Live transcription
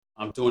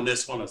I'm doing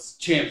this on a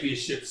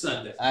championship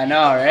Sunday. I know,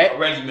 right?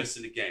 Already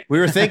missing the game. We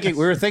were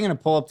thinking to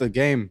pull up the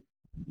game,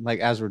 like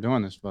as we're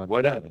doing this, but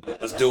Whatever.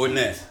 Let's do it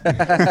now.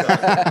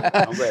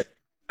 I'm ready.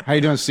 How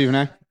you doing, Stephen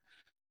A?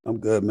 I'm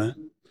good, man.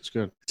 It's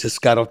good.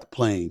 Just got off the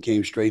plane,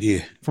 came straight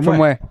here. From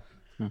where?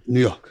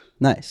 New York.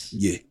 Nice.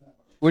 Yeah.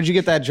 Where'd you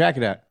get that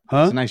jacket at?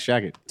 Huh? It's a nice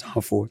jacket.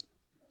 Tom Ford.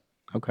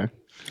 Okay.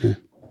 Yeah.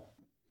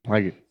 I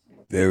like it.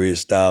 Various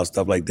styles,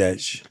 stuff like that.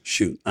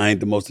 Shoot, I ain't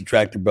the most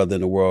attractive brother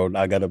in the world.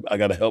 I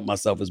gotta help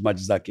myself as much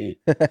as I can. You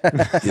know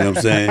what I'm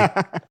saying?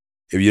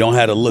 If you don't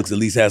have the looks, at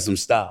least have some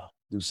style.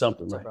 Do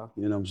something right.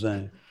 You know what I'm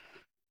saying?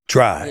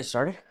 Try. Get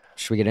started.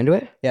 Should we get into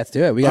it? Yeah, let's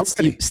do it. We got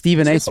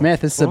Stephen A.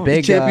 Smith. This is a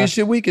big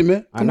championship weekend,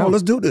 man. Come on,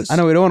 let's do this. I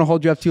know we don't want to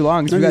hold you up too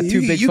long because we got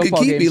two big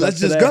football games. You can keep me. Let's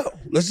just go.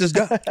 Let's just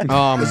go.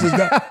 Let's just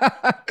go.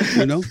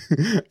 You know?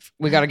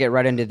 We got to get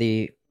right into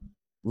the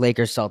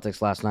Lakers Celtics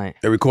last night.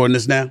 They're recording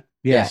this now?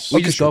 Yes.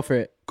 We just go for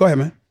it. Go ahead,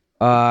 man.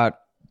 I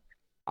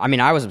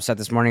mean, I was upset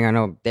this morning. I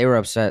know they were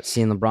upset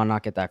seeing LeBron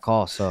not get that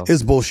call. So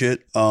it's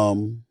bullshit.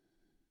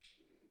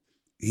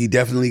 He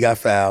definitely got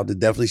fouled. It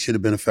definitely should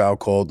have been a foul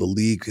call. The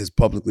league has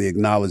publicly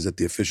acknowledged that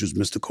the officials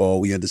missed the call.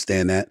 We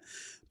understand that.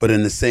 But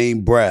in the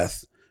same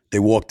breath, they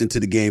walked into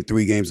the game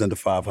 3 games under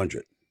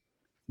 500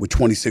 with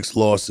 26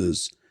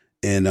 losses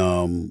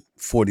in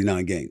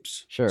 49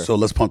 games. Sure. So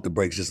let's pump the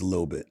brakes just a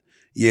little bit.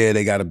 Yeah,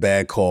 they got a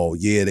bad call.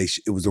 Yeah,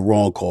 it was the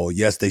wrong call.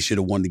 Yes, they should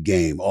have won the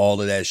game.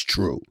 All of that's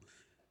true.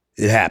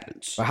 It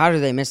happens. But how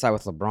did they miss that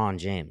with LeBron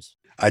James?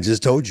 I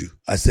just told you.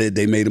 I said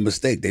they made a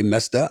mistake. They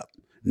messed up.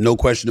 No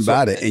question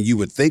about it. And you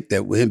would think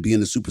that with him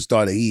being the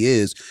superstar that he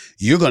is,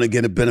 you're going to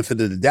get a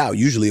benefit of the doubt.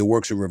 Usually it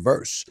works in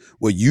reverse.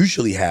 What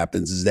usually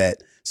happens is that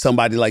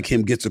somebody like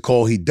him gets a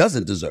call he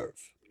doesn't deserve.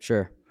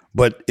 Sure.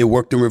 But it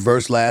worked in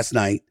reverse last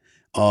night.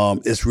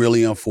 It's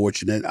really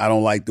unfortunate. I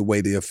don't like the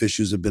way the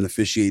officials have been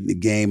officiating the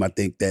game. I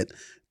think that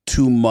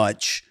too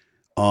much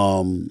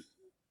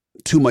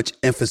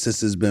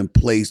emphasis has been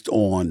placed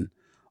on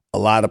a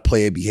lot of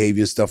player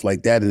behavior and stuff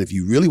like that. And if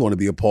you really want to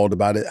be appalled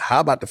about it,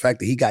 how about the fact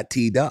that he got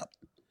teed up?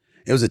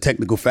 It was a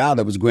technical foul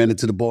that was granted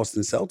to the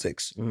Boston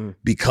Celtics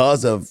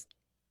because of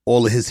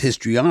all of his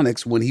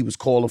histrionics when he was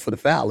calling for the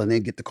foul and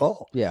didn't get the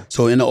call. Yeah.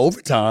 So in the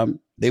overtime,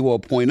 they were a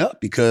point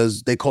up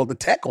because they called the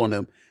tech on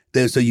him.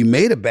 So you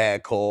made a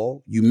bad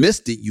call, you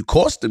missed it, you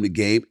cost them the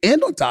game,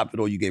 and on top of it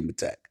all, you gave him a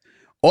tech.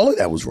 All of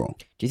that was wrong.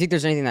 Do you think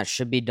there's anything that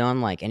should be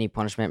done, like any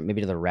punishment maybe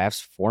to the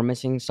refs for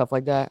missing stuff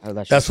like that? Or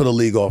that's for the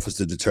league office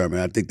to determine.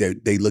 I think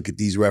that they look at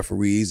these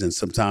referees, and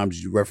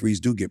sometimes referees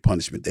do get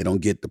punishment. They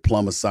don't get the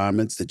plum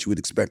assignments that you would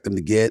expect them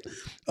to get.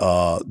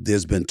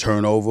 There's been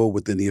turnover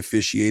within the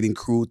officiating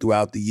crew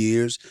throughout the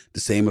years. The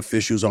same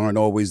officials aren't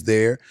always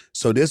there.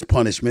 So there's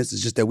punishments.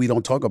 It's just that we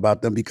don't talk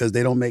about them because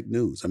they don't make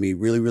news. I mean,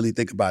 really, really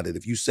think about it.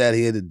 If you sat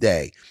here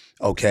today,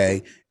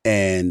 okay,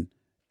 and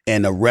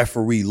a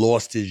referee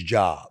lost his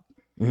job,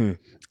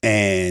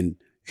 and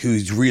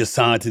who's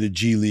reassigned to the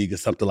G League or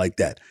something like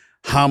that,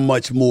 how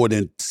much more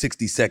than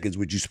 60 seconds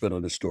would you spend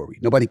on the story?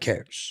 Nobody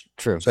cares.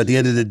 True. So at the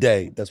end of the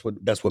day, that's what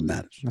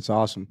matters. That's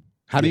awesome.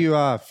 How do you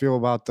feel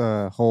about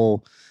the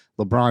whole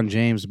LeBron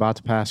James about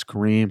to pass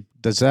Kareem?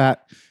 Does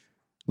that,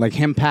 like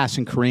him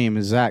passing Kareem,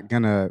 is that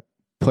gonna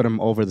put him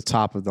over the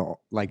top of the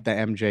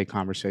MJ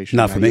conversation?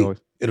 Not for me.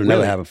 It'll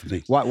never happen for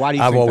me. Why do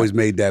you? I've always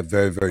made that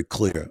very, very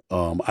clear.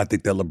 I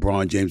think that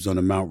LeBron James is on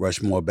the Mount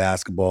Rushmore of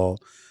basketball.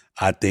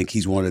 I think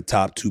he's one of the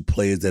top 2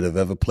 players that have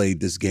ever played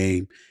this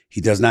game.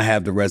 He does not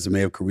have the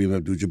resume of Kareem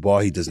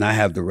Abdul-Jabbar. He does not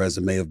have the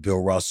resume of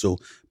Bill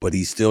Russell, but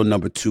he's still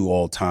number 2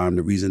 all time.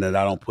 The reason that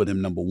I don't put him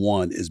number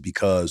 1 is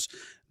because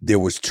there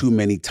was too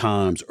many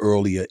times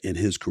earlier in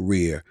his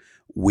career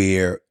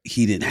where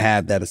he didn't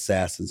have that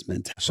assassin's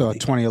mentality. So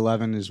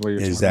 2011 is what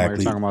you're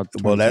exactly talking about.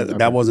 Well,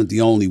 that wasn't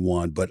the only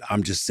one, but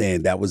I'm just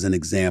saying that was an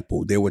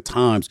example. There were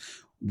times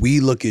we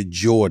look at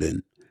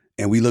Jordan,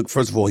 and we look,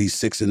 first of all, he's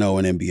 6-0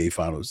 in NBA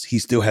Finals. He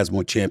still has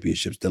more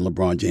championships than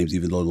LeBron James,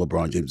 even though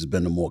LeBron James has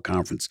been to more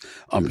conference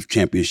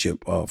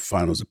championship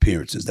finals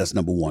appearances. That's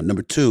number 1.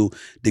 Number 2,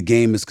 the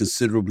game is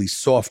considerably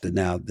softer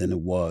now than it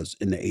was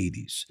in the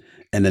 80s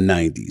and the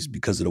 90s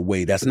because of the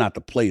way, that's not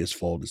the player's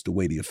fault, it's the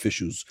way the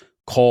officials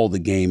call the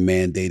game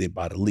mandated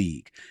by the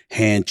league.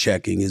 Hand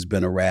checking has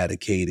been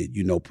eradicated,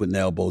 putting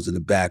elbows in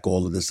the back,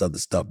 all of this other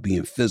stuff,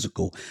 being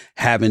physical,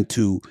 having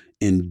to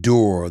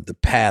endure the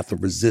path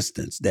of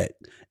resistance that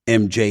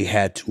MJ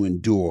had to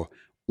endure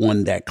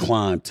on that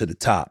climb to the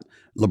top.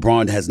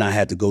 LeBron has not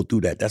had to go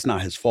through that. That's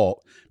not his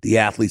fault. The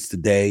athletes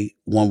today,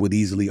 one would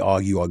easily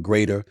argue, are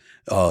greater.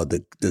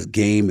 The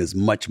game is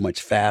much,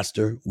 much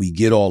faster. We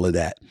get all of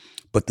that.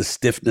 But the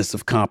stiffness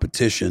of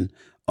competition,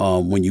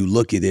 when you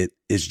look at it,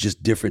 is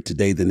just different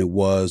today than it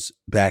was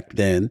back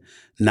then.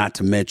 Not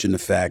to mention the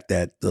fact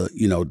that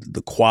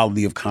the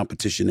quality of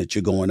competition that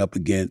you're going up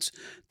against,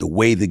 the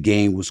way the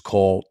game was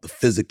called, the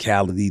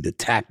physicality, the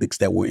tactics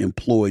that were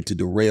employed to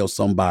derail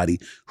somebody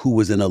who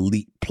was an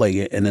elite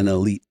player and an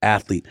elite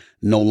athlete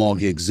no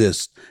longer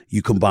exists.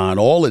 You combine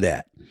all of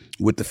that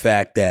with the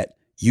fact that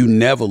you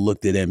never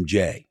looked at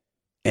MJ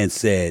and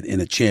said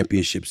in a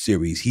championship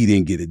series he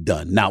didn't get it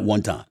done. Not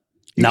one time.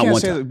 Not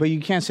one time. But you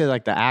can't say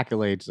like the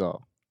accolades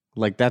though.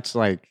 Like that's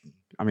like,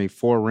 I mean,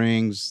 4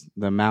 rings,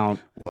 the amount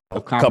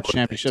of conference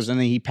championships, and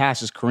then he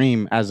passes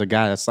Kareem as a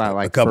guy that's not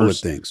like a couple of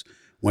things.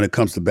 When it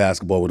comes to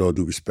basketball, with all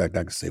due respect,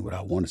 I can say what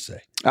I want to say.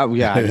 Oh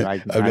yeah, I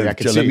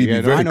can see. Let me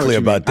be very clear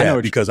about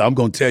that, because I'm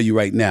going to tell you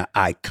right now,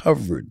 I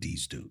covered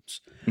these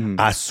dudes. Mm-hmm.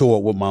 I saw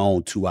it with my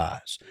own 2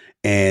 eyes,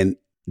 and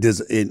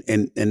there's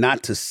and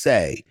not to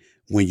say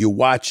when you're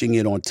watching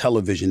it on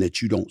television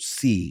that you don't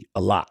see a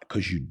lot,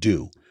 because you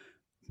do,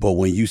 but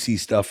when you see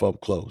stuff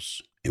up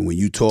close and when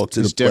you talk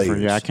to the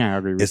players, yeah, I can't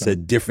agree with that. It's a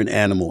different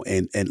animal.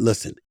 And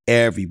listen,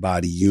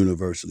 everybody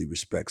universally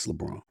respects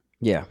LeBron.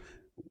 Yeah,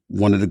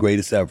 one of the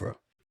greatest ever.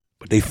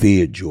 But they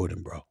feared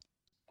Jordan, bro.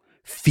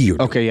 Feared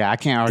him. Okay, yeah, I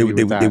can't argue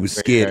with that. They were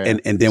scared. Yeah.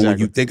 And then when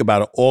you think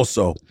about it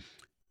also,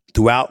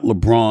 throughout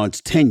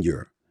LeBron's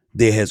tenure,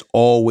 there has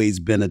always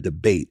been a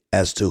debate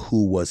as to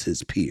who was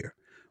his peer.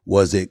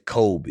 Was it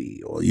Kobe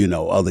or,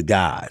 other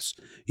guys?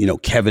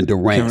 Kevin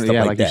Durant,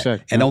 stuff like that.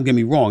 Said, and don't get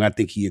me wrong, I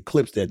think he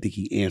eclipsed that. I think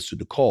he answered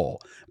the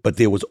call. But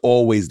there was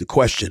always the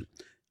question.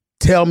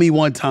 Tell me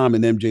one time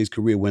in MJ's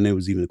career when there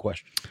was even a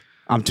question.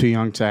 I'm too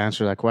young to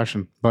answer that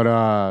question. But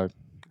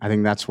I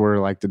think that's where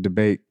like the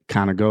debate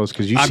kind of goes,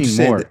 because you've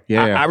seen more.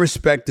 I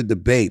respect the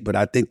debate, but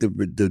I think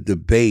the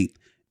debate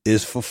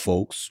is for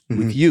folks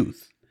with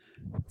youth.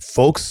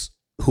 Folks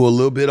who are a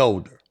little bit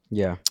older.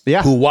 Yeah.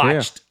 Who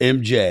watched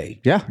MJ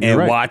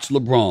and watched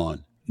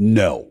LeBron.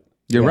 No.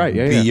 You're right.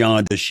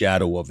 Beyond a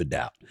shadow of a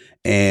doubt.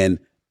 And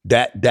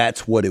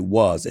that's what it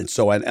was. And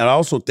so, and I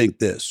also think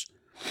this.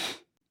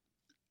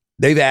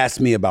 They've asked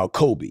me about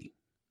Kobe.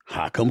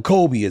 How come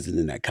Kobe isn't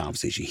in that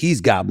conversation? He's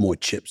got more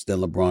chips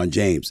than LeBron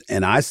James.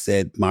 And I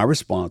said, my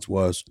response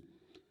was,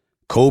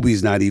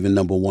 Kobe's not even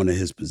number one in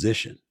his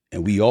position.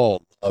 And we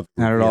all love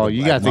him. Not at all.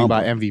 You got to think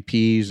about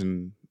MVPs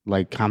and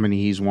like how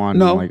many he's won.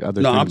 No, and like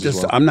other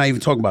things I'm not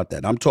even talking about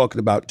that. I'm talking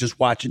about just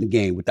watching the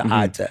game with the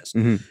eye test.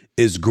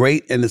 As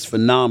great and as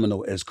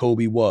phenomenal as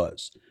Kobe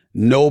was,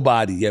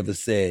 nobody ever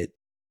said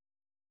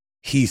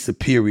he's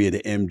superior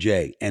to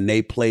MJ, and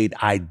they played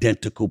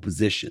identical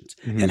positions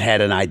and had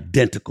an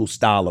identical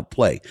style of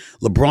play.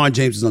 LeBron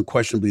James is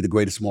unquestionably the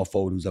greatest small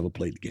forward who's ever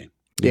played the game.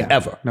 Yeah,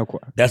 ever. No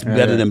question. That's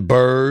better than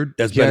Bird.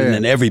 That's better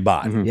than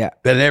everybody. Yeah,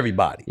 better than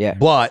everybody. Yeah.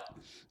 But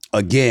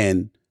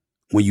again,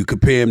 when you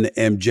compare him to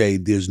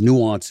MJ, there's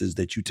nuances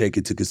that you take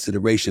into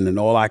consideration. And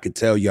all I can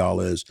tell y'all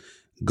is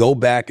go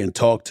back and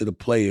talk to the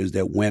players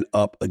that went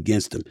up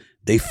against him.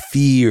 They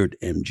feared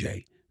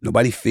MJ.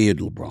 Nobody feared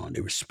LeBron.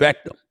 They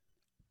respect him.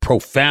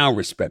 Profound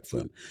respect for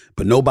him.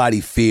 But nobody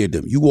feared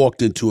him. You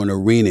walked into an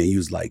arena and you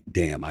was like,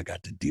 damn, I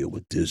got to deal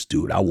with this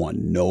dude. I want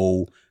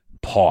no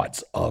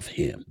parts of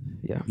him.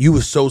 Yeah. You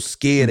were so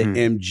scared of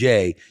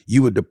MJ,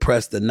 you were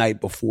depressed the night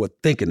before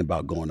thinking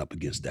about going up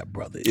against that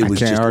brother. It was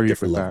just a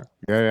different level.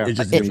 Yeah. It's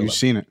just you've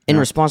seen it. In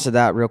response to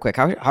that, real quick,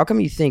 how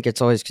come you think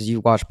it's always, because you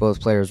watch both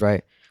players,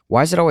 right?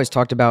 Why is it always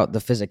talked about the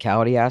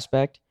physicality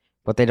aspect,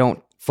 but they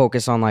don't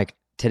focus on like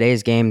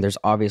today's game? There's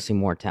obviously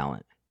more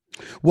talent.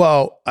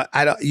 Well,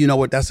 I don't. You know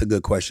what? That's a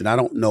good question. I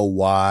don't know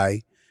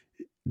why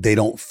they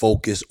don't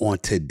focus on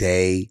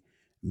today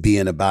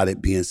being about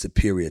it being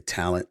superior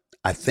talent.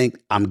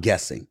 I'm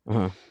guessing.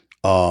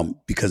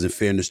 Because in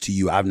fairness to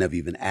you, I've never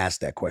even asked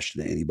that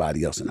question to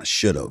anybody else, and I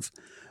should have.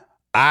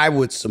 I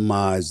would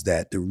surmise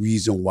that the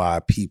reason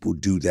why people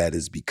do that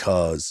is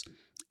because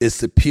as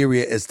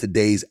superior as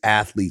today's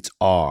athletes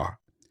are,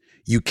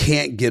 you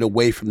can't get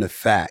away from the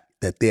fact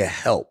that they're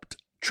helped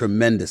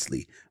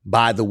tremendously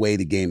by the way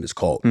the game is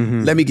called.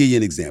 Let me give you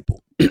an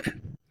example.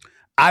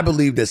 I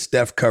believe that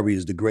Steph Curry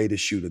is the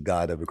greatest shooter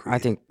God ever created. I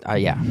think,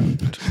 yeah.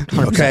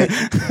 100%. Okay.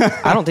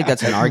 I don't think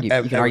that's an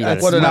argument. You can argue that.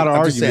 It's not an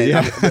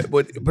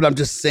argument. But I'm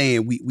just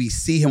saying, we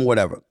see him,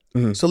 whatever.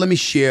 So let me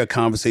share a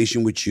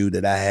conversation with you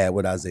that I had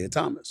with Isaiah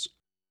Thomas.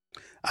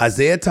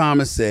 Isaiah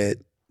Thomas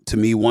said to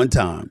me one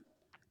time,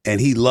 and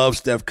he loves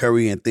Steph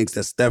Curry and thinks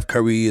that Steph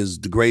Curry is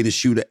the greatest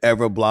shooter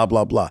ever, blah,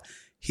 blah, blah.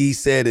 He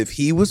said if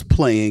he was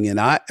playing in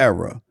our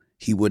era,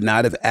 he would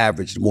not have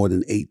averaged more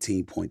than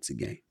 18 points a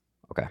game.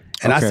 Okay.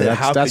 And I said,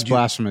 that's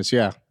blasphemous.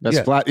 Yeah.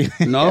 That's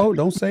No,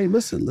 don't say,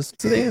 listen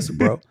to the answer,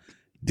 bro.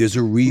 There's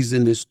a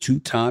reason this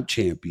 2-time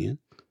champion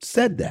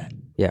said that.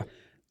 Yeah.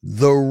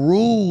 The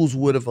rules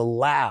would have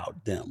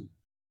allowed them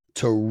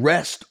to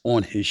rest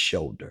on his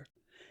shoulder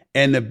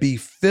and to be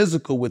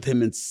physical with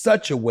him in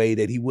such a way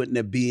that he wouldn't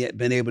have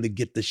been able to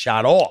get the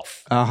shot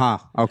off.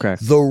 Okay.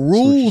 The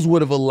rules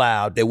would have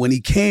allowed that when he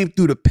came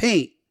through the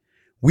paint,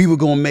 we were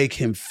going to make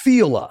him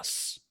feel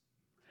us.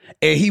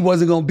 And he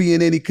wasn't going to be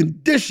in any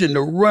condition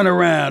to run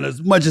around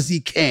as much as he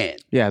can.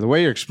 Yeah, the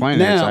way you're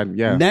explaining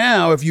it.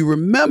 Now, if you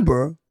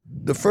remember,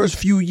 the first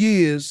few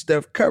years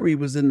Steph Curry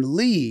was in the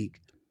league,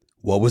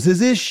 what was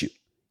his issue?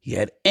 He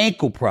had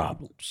ankle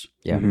problems.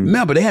 Yeah.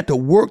 Remember, they had to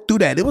work through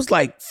that. It was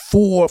like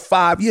 4 or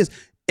 5 years.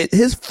 In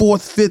his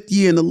 4th, 5th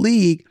year in the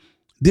league,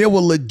 there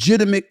were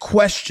legitimate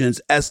questions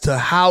as to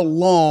how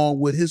long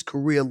would his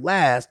career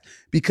last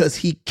because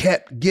he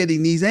kept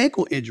getting these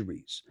ankle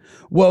injuries.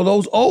 Well,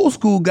 those old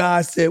school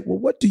guys said, well,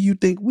 what do you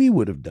think we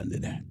would have done to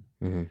that?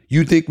 Mm-hmm.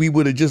 You think we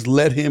would have just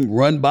let him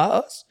run by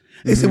us?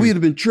 They said we'd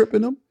have been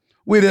tripping him.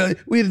 We'd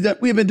have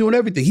been doing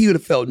everything. He would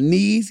have felt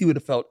knees. He would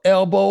have felt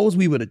elbows.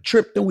 We would have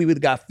tripped him. We would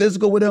have got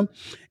physical with him.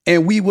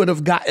 And we would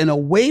have gotten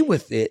away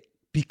with it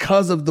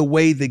because of the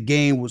way the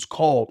game was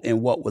called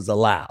and what was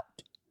allowed.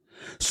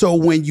 So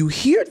when you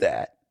hear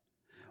that,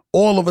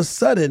 all of a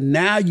sudden,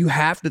 now you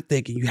have to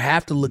think and you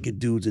have to look at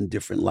dudes in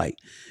different light.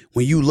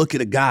 When you look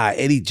at a guy,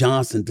 Eddie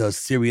Johnson does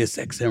Sirius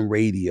XM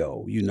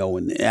radio,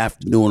 in the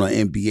afternoon on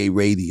NBA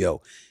radio.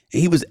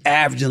 And he was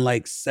averaging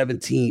like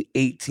 17,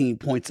 18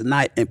 points a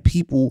night, and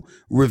people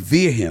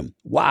revere him.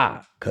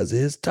 Why? Because of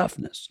his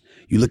toughness.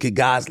 You look at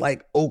guys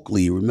like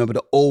Oakley. Remember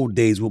the old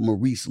days with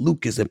Maurice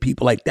Lucas and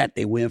people like that.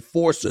 They were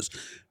enforcers.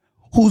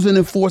 Who's an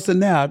enforcer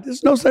now?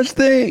 There's no such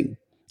thing.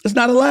 It's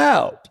not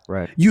allowed.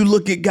 Right. You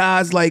look at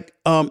guys like,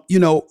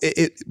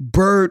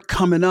 Bird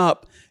coming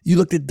up. You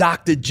looked at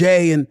Dr.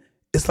 J, and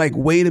it's like,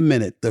 wait a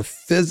minute. The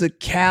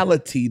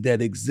physicality that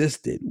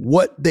existed,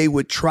 what they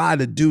would try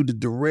to do to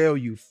derail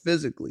you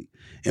physically,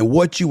 and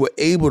what you were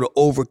able to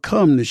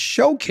overcome to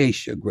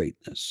showcase your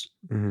greatness.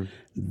 Mm-hmm.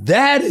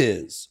 That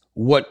is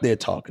what they're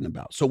talking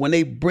about. So when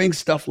they bring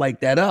stuff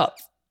like that up,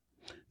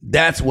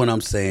 that's when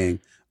I'm saying,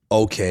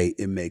 okay,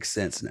 it makes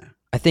sense now.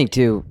 I think,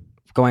 too,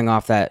 going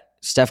off that,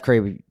 Steph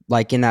Curry,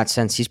 like in that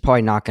sense, he's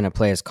probably not going to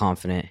play as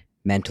confident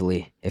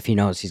mentally if he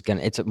knows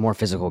it's a more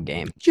physical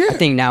game. Yeah. I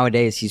think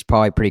nowadays he's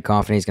probably pretty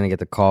confident he's going to get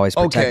the call. He's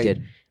protected.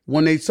 Okay.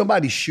 When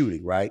somebody's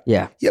shooting, right?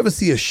 Yeah. You ever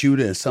see a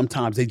shooter and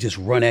sometimes they just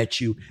run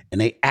at you and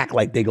they act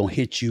like they're going to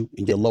hit you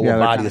in your lower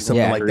body or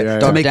something like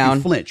that to make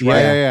you flinch, right?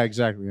 Yeah,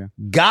 exactly. Yeah.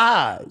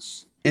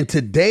 Guys in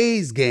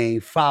today's game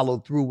follow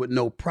through with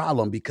no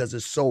problem because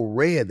it's so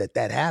rare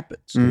that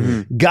happens.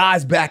 Mm-hmm.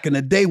 Guys back in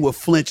the day would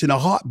flinch in a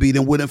heartbeat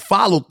and wouldn't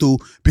follow through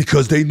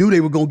because they knew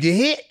they were going to get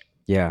hit.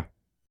 Yeah.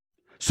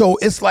 So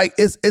it's like,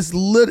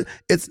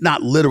 it's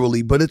not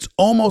literally, but it's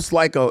almost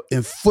like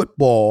in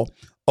football,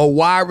 a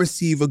wide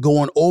receiver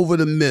going over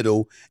the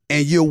middle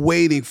and you're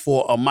waiting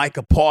for a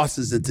Micah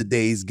Parsons in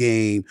today's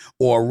game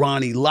or a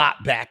Ronnie Lott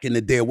back in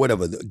the day or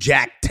whatever.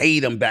 Jack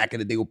Tatum back in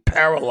the day who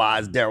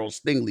paralyzed Darryl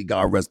Stingley,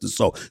 God rest his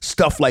soul.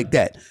 Stuff like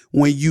that.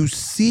 When you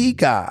see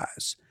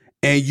guys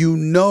and you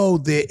know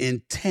their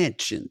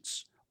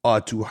intentions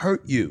are to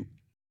hurt you,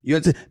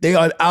 they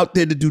are out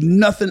there to do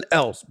nothing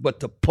else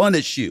but to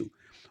punish you.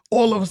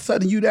 All of a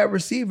sudden you that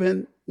receiver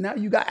and now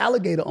you got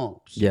alligator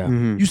arms. Yeah.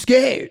 Mm-hmm. You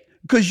scared.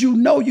 Because you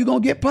know you're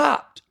going to get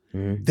popped.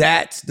 Mm-hmm.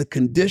 That's the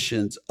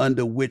conditions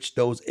under which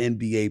those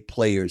NBA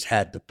players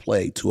had to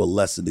play to a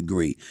lesser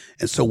degree.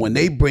 And so when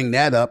they bring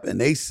that up and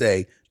they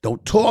say,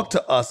 don't talk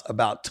to us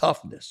about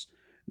toughness,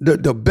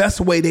 the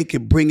best way they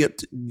can bring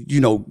it,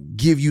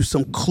 give you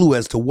some clue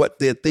as to what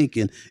they're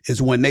thinking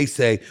is when they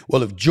say,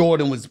 well, if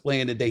Jordan was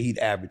playing today, he'd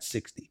average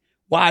 60.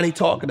 Why are they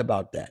talking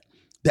about that?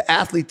 The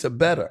athletes are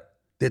better.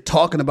 They're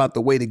talking about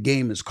the way the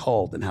game is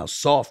called and how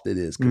soft it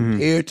is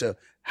compared to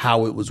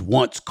how it was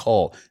once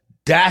called.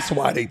 That's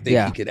why they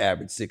think he could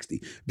average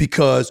 60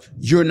 because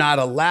you're not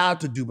allowed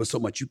to do but so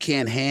much. You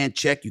can't hand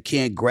check, you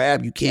can't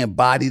grab, you can't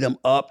body them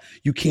up,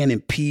 you can't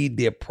impede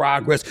their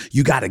progress.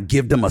 You got to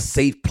give them a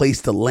safe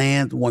place to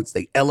land once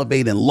they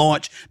elevate and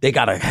launch. They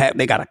got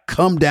to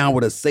come down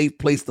with a safe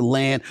place to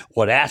land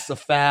or that's a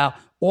foul.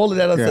 All of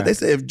that other stuff. They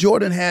say if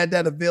Jordan had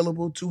that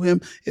available to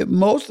him, if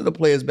most of the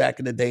players back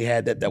in the day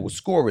had that were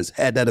scorers,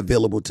 had that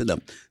available to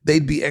them,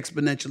 they'd be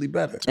exponentially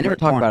better. I never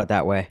talk about it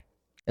that way.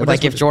 But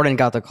like if Jordan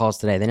got the calls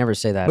today, they never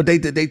say that. But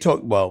they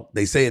talk, well,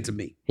 they say it to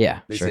me.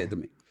 Yeah, They say it to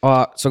me.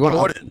 So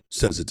Jordan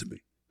says it to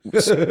me.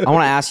 I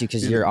want to ask you,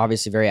 because you're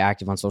obviously very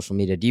active on social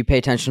media. Do you pay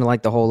attention to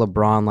like the whole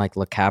LeBron, like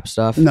LeCap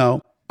stuff?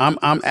 No,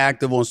 I'm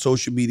active on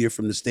social media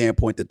from the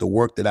standpoint that the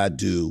work that I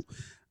do,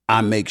 I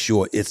make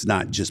sure it's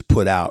not just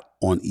put out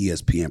on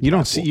ESPN. You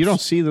don't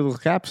see the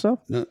LeCap stuff?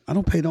 No, I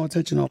don't pay no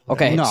attention on.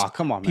 Okay, no,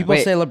 come on, man. People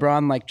say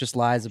LeBron like just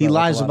lies. About he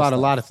lies like, about a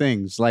lot of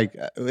things. Like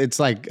it's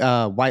like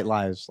white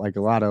lies. Like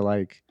a lot of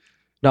like.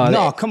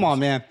 No, come on,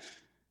 man.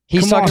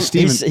 He's talking.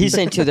 He's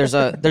saying too. There's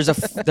a.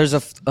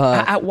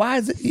 Why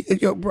is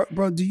it, yo,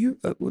 bro? Do you?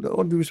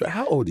 All due respect,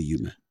 how old are you,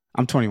 man?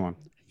 I'm 21.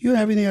 You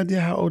have any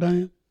idea how old I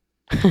am?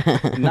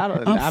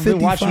 I've been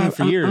watching you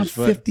for years.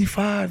 I'm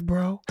 55,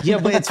 bro. Yeah,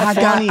 but it's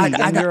funny.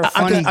 You're a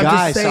funny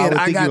guy, so I would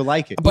think you would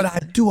like it. But I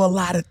do a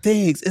lot of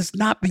things. It's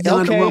not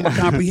beyond the realm of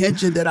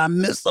comprehension that I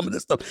miss some of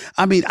this stuff.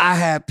 I mean, I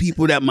have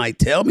people that might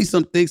tell me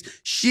some things.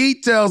 She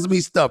tells me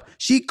stuff.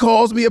 She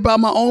calls me about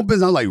my own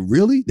business. I'm like,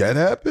 really? That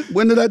happened?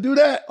 When did I do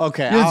that?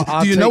 Okay.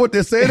 Do you know what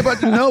they're saying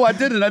about you? No, I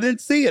didn't. I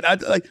didn't see it.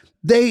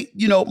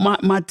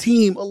 My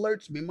team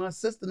alerts me. My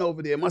assistant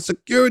over there, my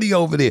security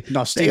over there.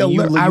 No, Steve,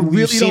 I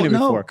really don't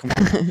know.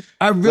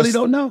 I really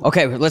don't know.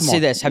 Okay, let's see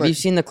this. Have you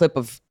seen the clip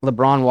of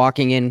LeBron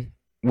walking in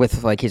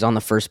with like he's on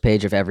the first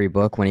page of every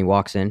book when he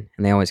walks in,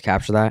 and they always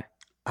capture that?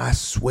 I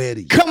swear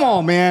to you. Come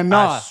on, man. No,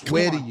 I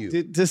swear to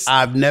you.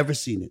 I've never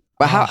seen it.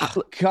 But how?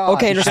 God,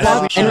 okay,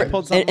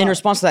 in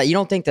response to that, you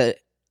don't think that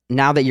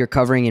now that you're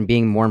covering and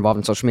being more involved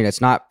in social media,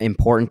 it's not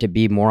important to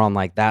be more on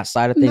like that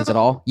side of things at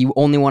all? You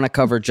only want to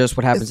cover just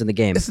what happens in the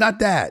game. It's not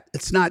that.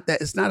 It's not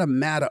a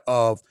matter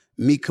of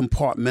me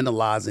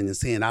compartmentalizing and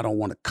saying I don't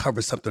want to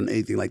cover something or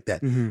anything like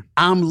that. Mhm.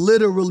 I'm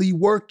literally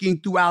working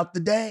throughout the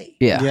day.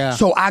 Yeah. Yeah.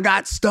 So I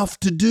got stuff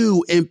to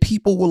do, and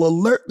people will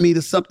alert me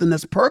to something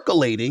that's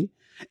percolating.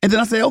 And then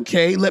I say,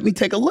 okay, let me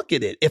take a look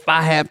at it if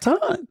I have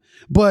time.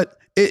 But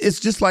it's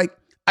just like,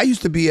 I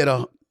used to be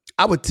I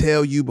would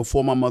tell you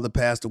before my mother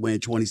passed away in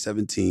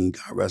 2017,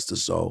 God rest her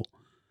soul,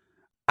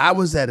 I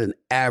was at an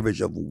average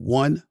of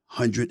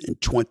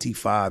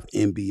 125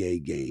 NBA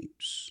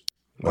games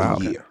Wow.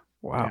 a year.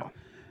 Wow.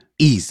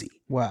 Easy,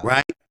 Wow.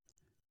 right?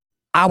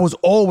 I was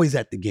always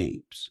at the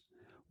games.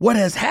 What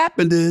has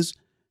happened is,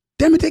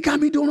 damn it, they got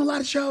me doing a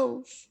lot of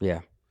shows. Yeah.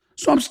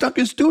 So I'm stuck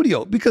in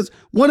studio because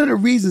one of the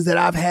reasons that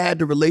I've had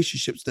the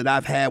relationships that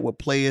I've had with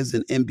players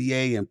in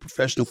NBA and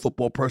professional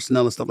football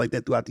personnel and stuff like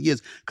that throughout the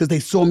years, because they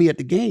saw me at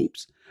the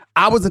games.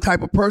 I was the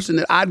type of person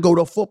that I'd go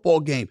to a football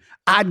game.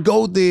 I'd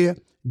go there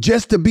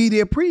just to be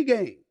there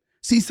pregame.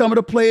 See some of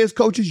the players,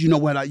 coaches, you know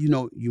what? You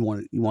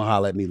want to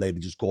holler at me later,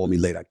 just call me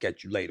later, I'll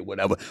catch you later,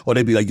 whatever. Or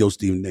they'd be like, yo,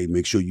 Stephen A,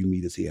 make sure you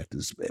meet us here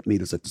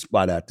meet us at the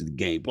spot after the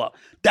game. Blah.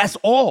 That's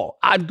all.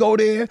 I'd go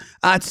there,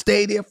 I'd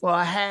stay there for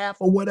a half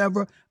or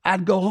whatever,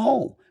 I'd go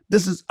home.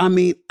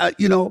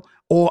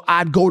 Or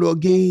I'd go to a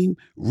game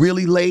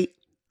really late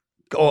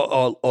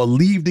or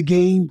leave the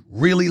game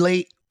really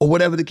late or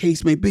whatever the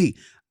case may be.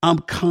 I'm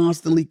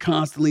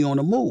constantly on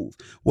the move.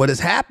 What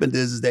has happened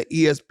is that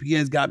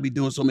ESPN's got me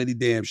doing so many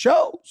damn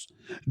shows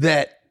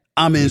that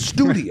I'm in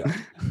studio.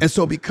 And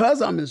so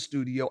because I'm in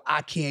studio,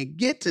 I can't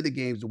get to the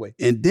games away.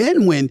 And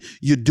then when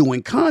you're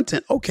doing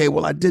content, okay,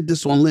 well, I did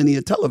this on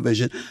linear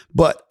television,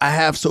 but I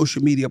have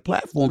social media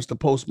platforms to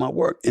post my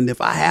work. And if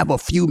I have a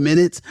few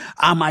minutes,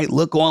 I might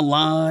look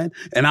online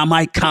and I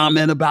might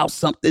comment about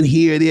something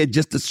here or there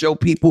just to show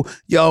people,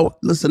 yo,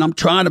 listen, I'm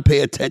trying to pay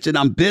attention.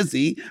 I'm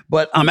busy,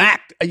 but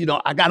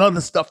I got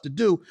other stuff to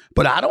do,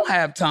 but I don't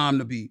have time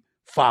to be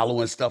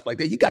following stuff like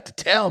that. You got to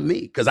tell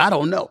me because I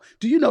don't know.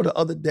 Do you know the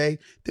other day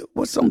there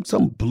was some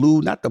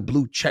blue, not the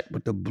blue check,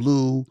 but the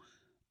blue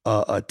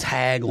a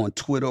tag on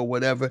Twitter or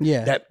whatever?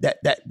 Yeah.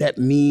 That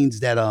means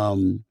that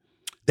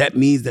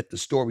the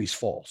story's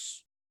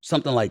false.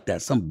 Something like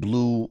that. Some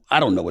blue, I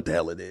don't know what the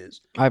hell it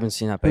is. I haven't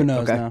seen that. Who Page.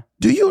 knows Okay. now?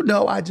 Do you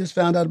know I just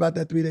found out about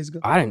that 3 days ago?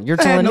 I didn't. You're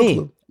I had telling no me.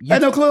 clue. I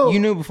had no clue. You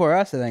knew before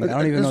us, I think. I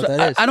don't even know what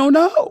that is. I don't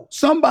know.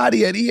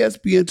 Somebody at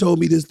ESPN told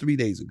me this 3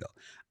 days ago.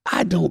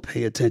 I don't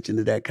pay attention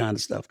to that kind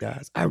of stuff,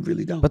 guys. I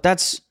really don't. But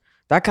that's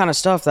that kind of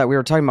stuff that we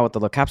were talking about with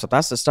the LeCap stuff.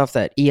 That's the stuff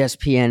that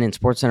ESPN and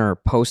SportsCenter are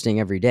posting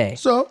every day.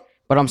 So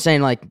But I'm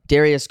saying like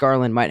Darius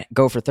Garland might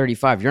go for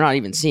 35. You're not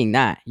even seeing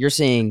that. You're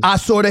seeing. I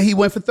saw that he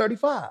went for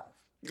 35.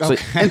 So-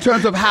 In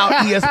terms of how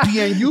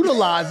ESPN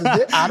utilizes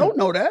it, I don't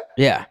know that.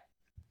 yeah.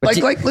 But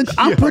Like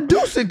I'm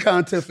producing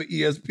content for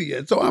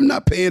ESPN, so I'm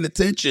not paying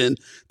attention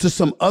to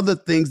some other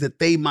things that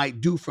they might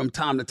do from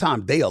time to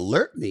time. They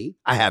alert me.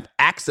 I have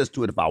access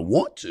to it if I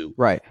want to.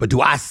 right. But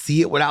do I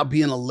see it without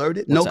being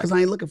alerted? No, because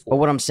I ain't looking for But it.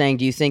 what I'm saying,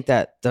 do you think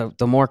that the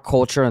more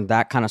culture and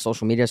that kind of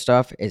social media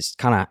stuff is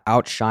kind of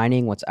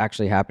outshining what's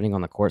actually happening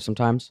on the court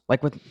sometimes?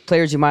 Like with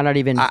players you might not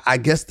even. I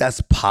guess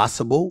that's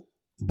possible,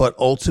 but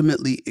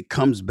ultimately it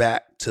comes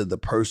back to the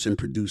person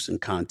producing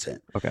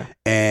content. Okay.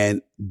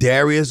 And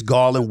Darius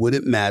Garland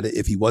wouldn't matter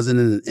if he wasn't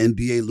in an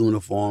NBA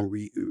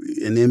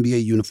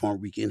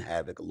uniform wreaking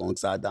havoc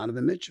alongside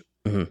Donovan Mitchell.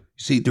 Mhm.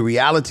 See, the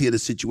reality of the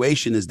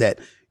situation is that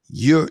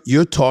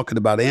you're talking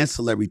about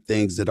ancillary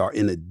things that are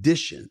in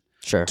addition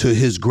Sure. to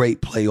his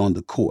great play on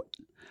the court.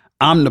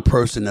 I'm the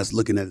person that's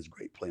looking at his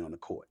great play on the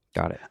court.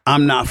 Got it.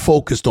 I'm not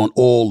focused on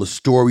all the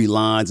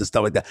storylines and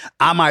stuff like that.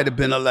 I might have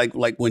been like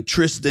when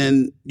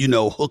Tristan,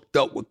 hooked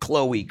up with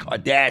Khloe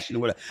Kardashian or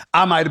whatever.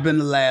 I might have been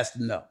the last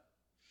to know.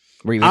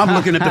 I'm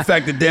looking at the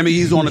fact that, damn it,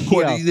 he's on the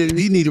court. Yo.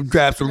 He need to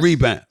grab some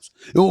rebounds.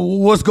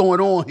 What's going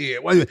on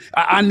here?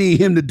 I need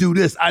him to do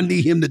this. I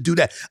need him to do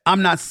that.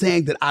 I'm not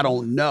saying that I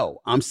don't know.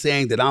 I'm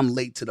saying that I'm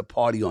late to the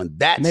party on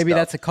that Maybe stuff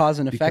that's a cause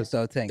and because effect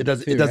though thing. It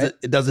doesn't. too, It doesn't. right?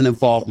 It doesn't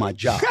involve my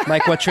job.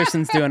 Like what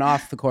Tristan's doing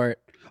off the court.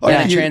 Oh,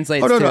 Yeah, yeah, it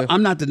translates no, to.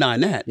 I'm not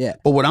denying that. Yeah.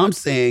 But what I'm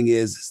saying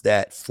is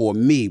that for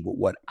me, with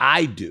what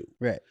I do,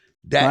 Right. I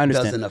that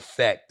understand. doesn't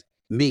affect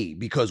me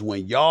because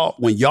when y'all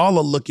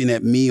are looking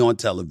at me on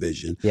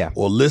television Yeah.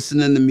 or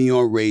listening to me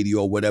on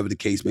radio or whatever the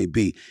case may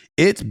be,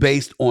 it's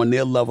based on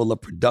their level of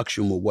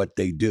production with what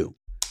they do.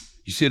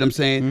 You see what I'm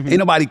saying? Mhm. Ain't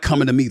nobody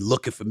coming to me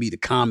looking for me to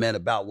comment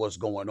about what's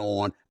going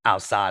on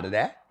outside of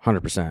that.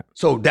 100%.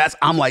 So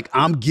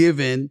I'm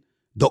giving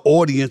the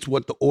audience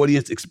what the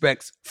audience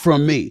expects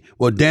from me.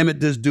 Well, damn it,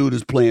 this dude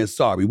is playing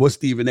sorry. What's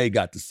Stephen A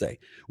got to say?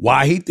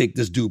 Why he think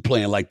this dude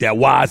playing like that?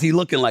 Why is he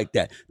looking like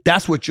that?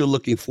 That's what you're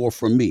looking for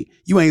from me.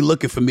 You ain't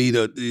looking for me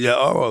to,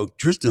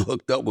 Tristan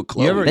hooked up with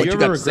Khloe. You ever What you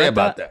got to say regret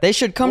about that? that? They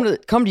should come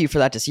to you for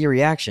that to see your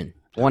reaction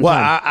one Well,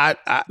 time.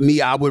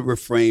 I would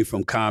refrain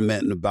from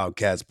commenting about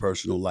Cat's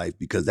personal life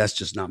because that's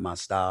just not my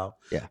style.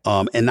 Yeah.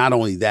 And not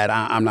only that,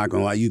 I'm not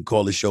gonna lie. You can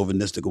call it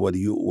chauvinistic or what do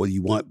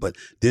you want, but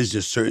there's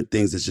just certain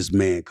things that's just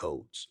man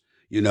codes.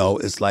 You know,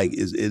 it's like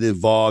it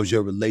involves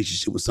your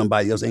relationship with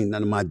somebody else. Ain't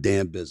none of my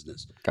damn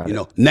business. Got you it.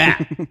 know, now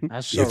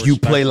That's so if you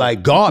play respectful.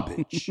 like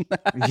garbage,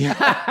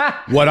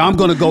 what I'm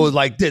gonna go is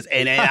like this.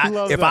 And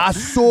if I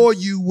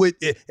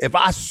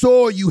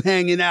saw you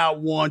hanging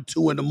out 1,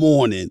 2 in the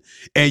morning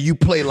and you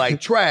play like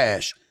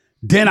trash,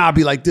 then I'll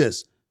be like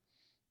this.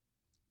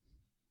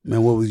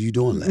 Man, what was you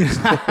doing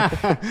last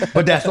night?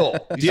 But that's all.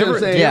 You know what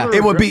I'm saying? Yeah.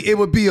 It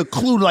would be a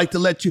clue like to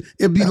let you,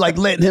 it'd be like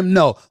letting him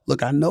know,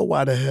 look, I know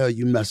why the hell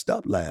you messed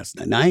up last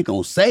night. Now I ain't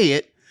gonna say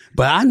it,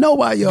 but I know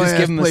why your Just ass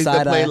give him the plays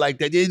side eye. like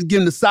that. You give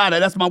him the side eye.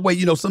 That's my way,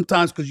 you know,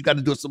 sometimes because you got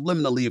to do it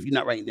subliminally if you're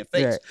not right in their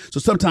face. Right. So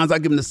sometimes I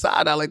give them the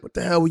side eye, like, what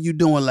the hell were you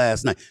doing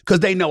last night? Because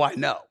they know I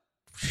know.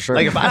 Sure.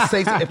 Like if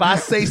I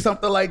say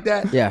something like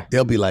that, Yeah.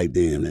 they'll be like,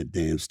 damn, that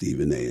damn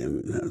Stephen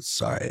A.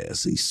 Sorry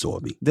ass, he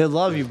saw me. They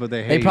love you, but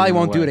they hate They probably you in a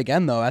won't do way. it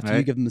again though after you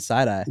Right. give them the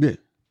side eye. Yeah.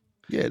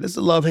 Yeah, this is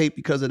a love-hate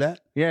because of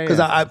that. Yeah, Because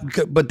yeah.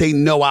 but they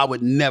know I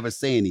would never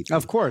say anything.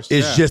 Of course.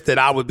 It's yeah. just that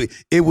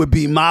it would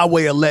be my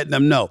way of letting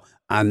them know.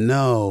 I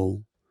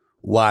know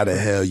why the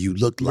hell you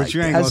look But like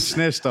you ain't that. gonna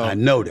snitch though. I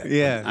know that.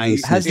 Yeah. I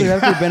ain't Has snitching. there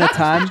ever been a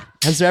time?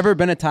 Has there ever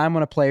been a time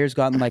when a player's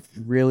gotten like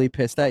really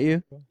pissed at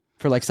you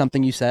for like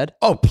something you said?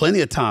 Oh,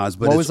 plenty of times,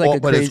 but What it's was, like, all, a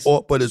but it's crazy-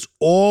 all, but it's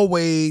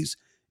always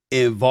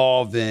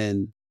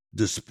involving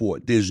the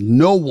sport. There's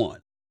no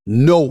one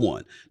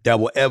that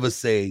will ever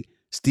say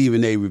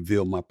Stephen A.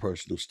 revealed my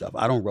personal stuff.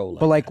 I don't roll like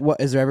But like, that. what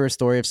is there ever a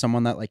story of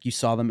someone that like you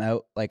saw them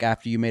out like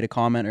after you made a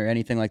comment or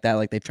anything like that?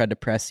 Like they tried to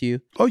press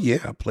you? Oh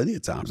yeah, plenty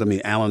of times. I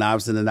mean, Allen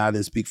Iverson and I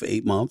didn't speak for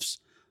 8 months.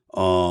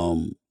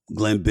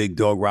 Glenn Big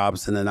Dog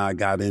Robinson and I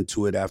got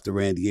into it after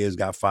Randy Ayers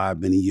got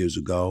fired many years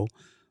ago.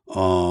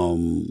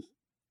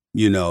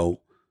 You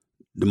know,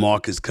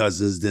 DeMarcus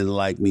Cousins didn't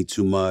like me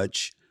too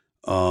much.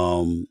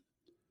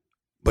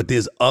 But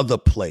there's other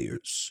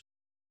players.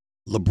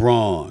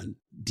 LeBron,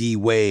 D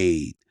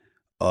Wade,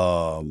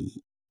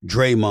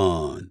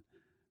 Draymond,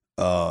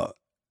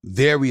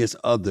 various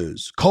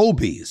others.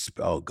 Kobe,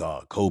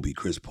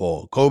 Chris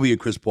Paul. Kobe and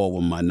Chris Paul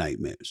were my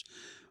nightmares.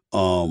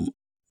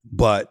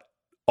 But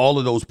all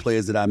of those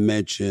players that I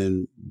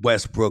mentioned,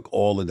 Westbrook,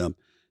 all of them,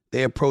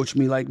 they approached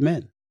me like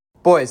men.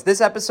 Boys, this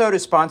episode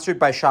is sponsored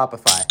by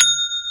Shopify.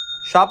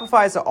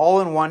 Shopify is an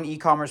all-in-one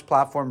e-commerce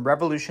platform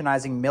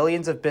revolutionizing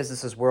millions of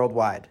businesses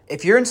worldwide.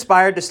 If you're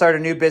inspired to start a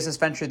new business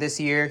venture this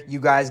year, you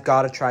guys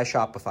gotta try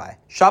Shopify.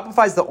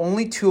 Shopify is the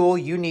only tool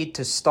you need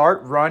to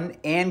start, run,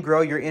 and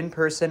grow your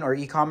in-person or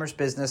e-commerce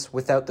business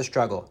without the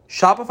struggle.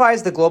 Shopify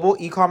is the global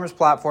e-commerce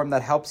platform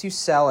that helps you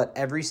sell at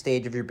every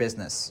stage of your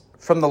business.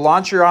 From the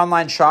launch your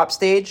online shop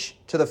stage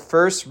to the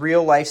first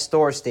real-life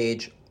store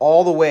stage,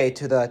 all the way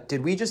to the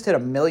did we just hit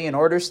 1 million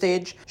order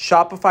stage,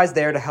 Shopify's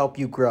there to help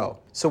you grow.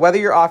 So whether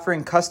you're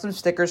offering custom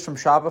stickers from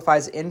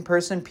Shopify's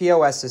in-person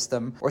POS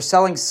system or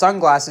selling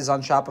sunglasses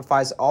on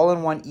Shopify's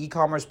all-in-one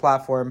e-commerce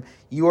platform,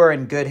 you are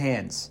in good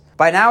hands.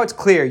 By now it's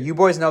clear you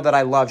boys know that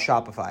I love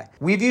Shopify.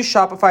 We've used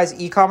Shopify's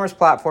e-commerce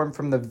platform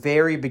from the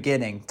very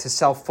beginning to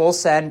sell Full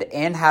Send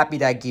and Happy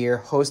Dad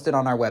gear hosted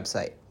on our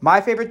website. My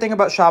favorite thing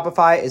about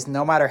Shopify is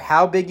no matter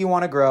how big you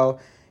want to grow,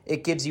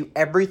 it gives you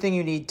everything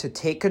you need to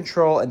take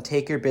control and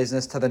take your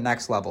business to the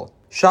next level.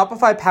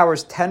 Shopify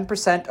powers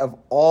 10% of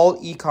all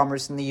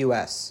e-commerce in the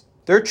US.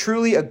 They're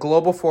truly a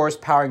global force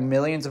powering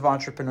millions of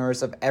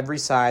entrepreneurs of every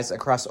size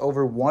across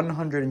over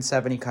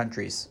 170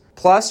 countries.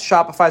 Plus,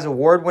 Shopify's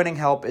award-winning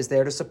help is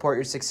there to support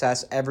your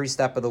success every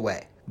step of the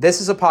way.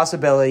 This is a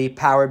possibility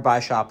powered by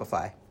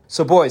Shopify.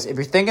 So boys, if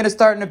you're thinking of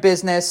starting a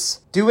business,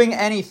 doing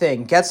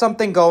anything, get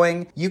something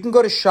going, you can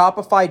go to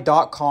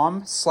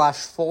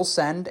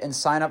shopify.com/fullsend and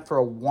sign up for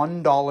a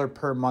 $1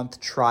 per month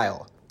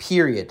trial,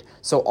 period.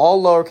 So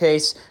all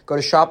lowercase, go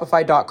to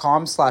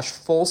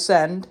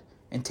shopify.com/fullsend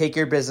and take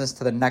your business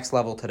to the next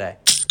level today.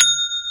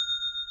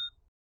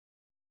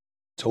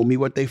 Told me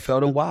what they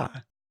felt and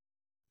why.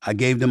 I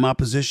gave them my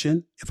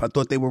position. If I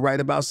thought they were right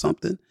about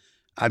something,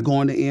 I'd go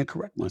on the air and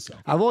correct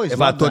myself. I've always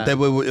If I loved thought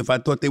that. if I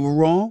thought they were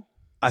wrong,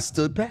 I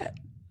stood pat.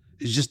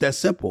 It's just that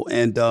simple.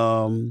 And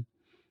I'm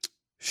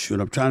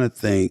trying to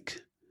think.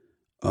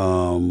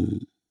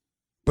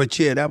 But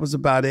yeah, that was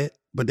about it.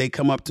 But they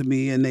come up to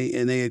me and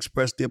they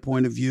express their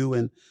point of view.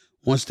 And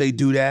once they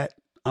do that,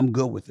 I'm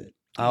good with it.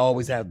 I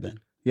always have been.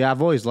 Yeah,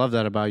 I've always loved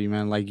that about you,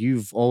 man. Like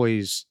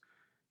it's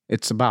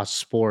about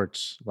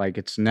sports. Like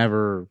it's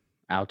never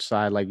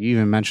outside. Like you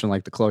even mentioned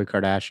like the Khloe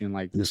Kardashian.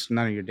 Like it's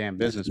none of your damn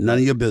business. None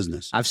of your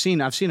business. I've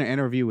seen an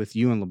interview with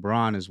you and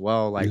LeBron as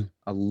well, like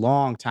a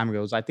long time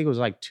ago. I think it was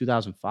like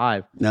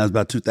 2005. Now it's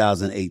about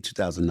 2008,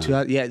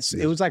 2009.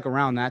 It was like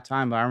around that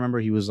time. But I remember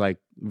he was like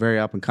very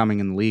up and coming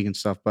in the league and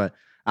stuff. But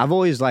I've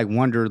always like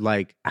wondered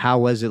like how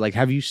was it? Like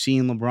have you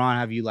seen LeBron?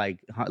 Have you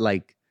like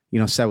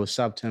said what's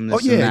up to him?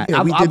 This and that?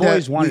 I've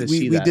always wanted to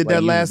see we that. did like, that you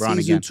and last LeBron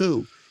season again.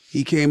 too.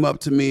 He came up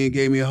to me and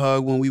gave me a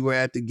hug when we were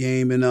at the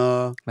game in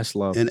That's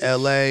love.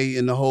 LA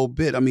and the whole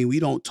bit. I mean, we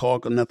don't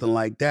talk or nothing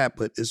like that,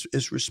 but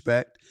it's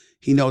respect.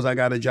 He knows I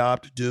got a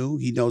job to do.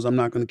 He knows I'm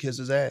not going to kiss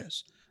his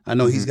ass. I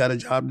know he's got a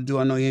job to do.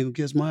 I know he ain't going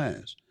to kiss my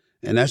ass.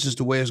 And that's just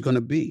the way it's going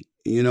to be,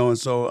 And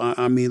so,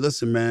 I mean,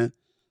 listen, man,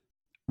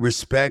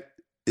 respect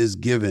is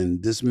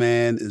given. This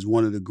man is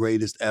one of the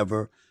greatest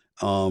ever.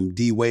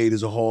 D Wade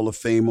is a Hall of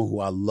Famer who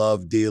I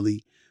love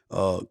dearly.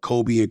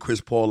 Kobe and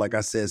Chris Paul, like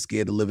I said,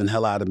 scared the living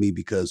hell out of me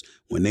because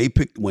when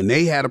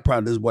they had a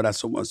problem, this is what I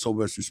so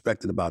much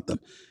respected about them.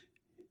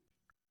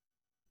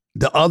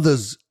 The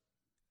others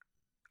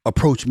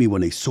approached me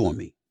when they saw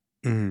me.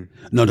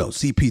 Mm-hmm. No,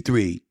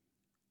 CP3,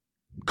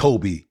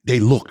 Kobe, they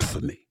looked for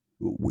me.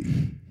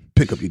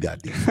 Pick up your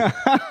goddamn phone.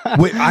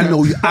 Wait,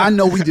 I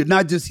know we did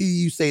not just hear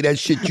you say that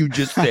shit you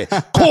just said.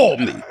 Call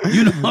me.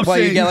 You know what I'm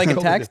saying? You get like a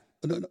text?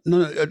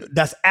 No,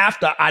 that's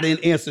after I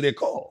didn't answer their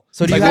call.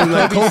 So do you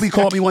have Kobe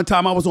called me one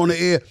time, I was on the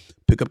air.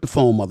 Pick up the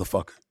phone,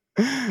 motherfucker.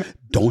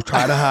 Don't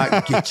try to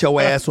hide. Get your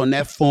ass on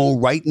that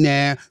phone right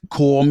now.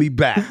 Call me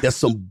back. That's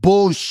some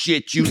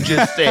bullshit you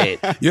just said.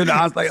 You know,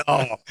 I was like,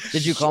 oh.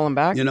 Did you call him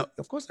back? You know,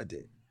 of course I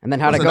did. And then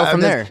how'd it go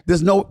from there?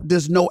 There's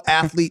no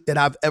athlete that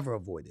I've ever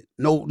avoided.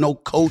 No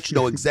coach,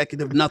 no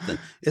executive, nothing.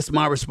 It's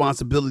my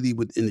responsibility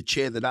within the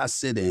chair that I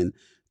sit in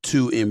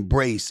to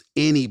embrace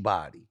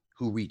anybody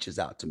who reaches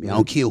out to me. I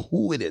don't care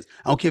who it is.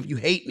 I don't care if you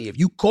hate me. If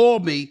you call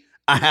me,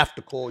 I have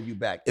to call you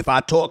back. If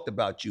I talked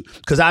about you,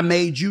 because I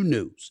made you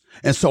news.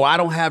 And so I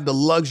don't have the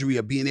luxury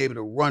of being able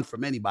to run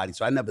from anybody.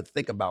 So I never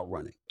think about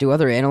running. Do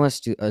other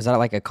analysts, is that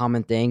like a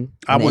common thing?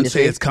 I wouldn't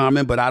say it's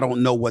common, but I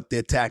don't know what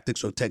their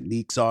tactics or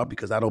techniques are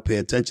because I don't pay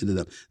attention to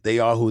them. They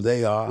are who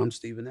they are. I'm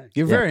Stephen A.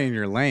 You're very in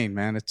your lane,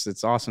 man.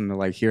 It's awesome to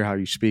like hear how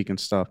you speak and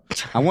stuff.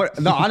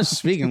 Honestly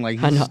speaking, like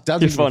he doesn't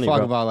give a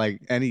fuck about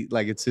like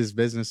it's his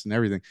business and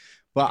everything.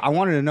 But I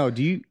wanted to know,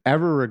 do you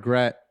ever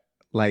regret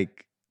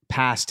like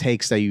past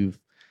takes that you've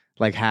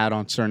like had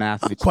on certain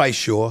athletes? I'm quite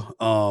sure.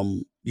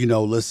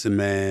 Listen,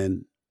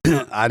 man,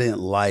 I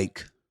didn't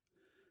like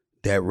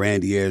that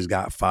Randy Ayers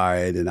got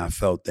fired, and I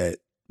felt that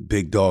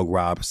Big Dog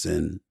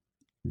Robinson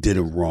did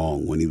him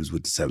wrong when he was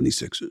with the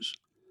 76ers.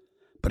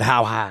 But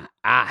how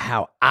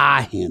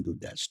I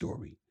handled that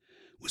story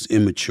was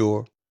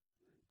immature.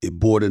 It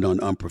bordered on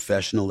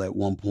unprofessional at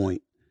one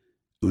point.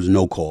 There was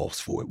no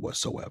cause for it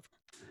whatsoever.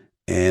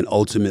 And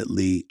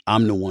ultimately,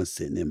 I'm the one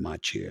sitting in my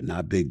chair,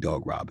 not Big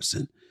Dog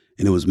Robinson.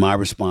 And it was my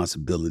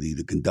responsibility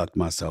to conduct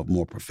myself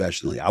more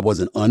professionally. I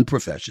wasn't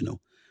unprofessional,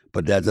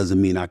 but that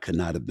doesn't mean I could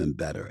not have been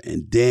better.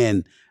 And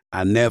then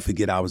I never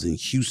forget, I was in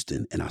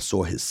Houston and I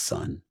saw his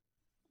son.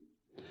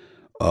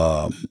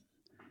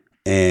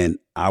 And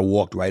I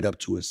walked right up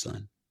to his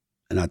son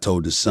and I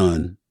told his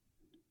son,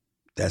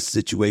 that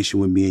situation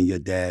with me and your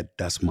dad,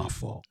 that's my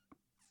fault,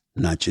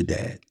 not your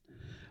dad.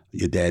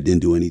 Your dad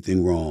didn't do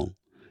anything wrong.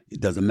 It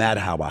doesn't matter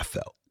how I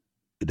felt.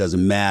 It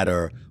doesn't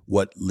matter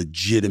what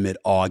legitimate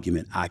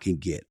argument I can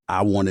get.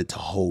 I wanted to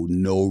hold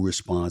no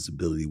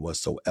responsibility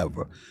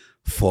whatsoever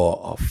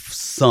for a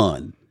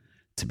son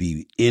to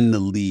be in the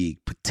league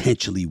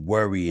potentially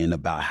worrying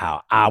about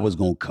how I was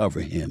going to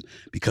cover him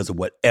because of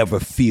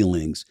whatever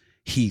feelings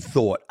he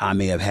thought I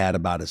may have had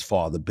about his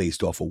father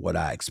based off of what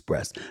I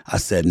expressed. I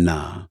said,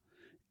 nah,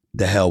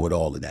 the hell with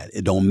all of that.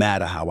 It don't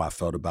matter how I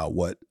felt about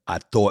what I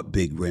thought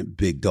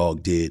Big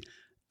Dog did.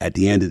 At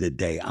the end of the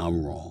day,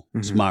 I'm wrong. Mm-hmm.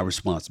 It's my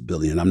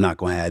responsibility. And I'm not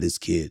going to have this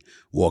kid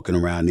walking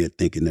around there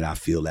thinking that I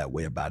feel that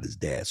way about his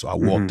dad. So I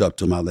walked up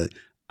to him.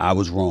 I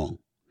was wrong.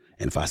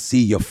 And if I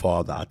see your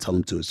father, I'll tell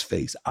him to his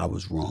face, I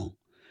was wrong.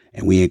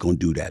 And we ain't going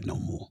to do that no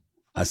more.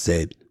 I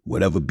said,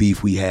 whatever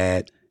beef we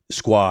had,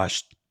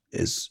 squashed,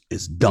 is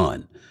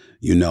done.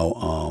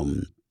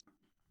 That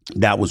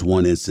was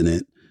one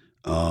incident.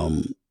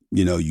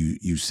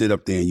 You sit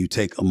up there and you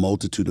take a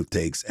multitude of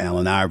takes.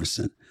 Allen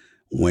Iverson,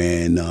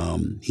 when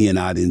he and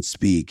I didn't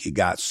speak, it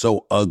got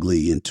so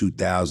ugly in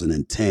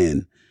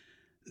 2010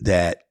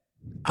 that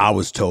I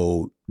was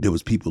told there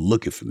was people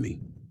looking for me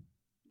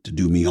to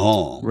do me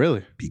harm.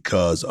 Really?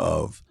 Because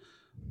of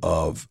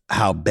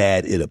how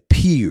bad it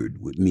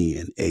appeared with me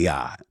and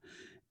AI.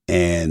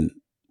 And,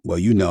 well,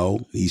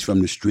 he's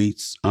from the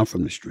streets. I'm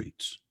from the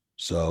streets.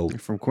 So you're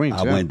from Queens,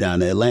 I went down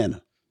to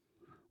Atlanta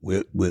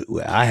where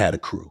I had a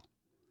crew.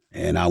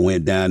 And I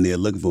went down there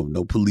looking for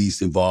no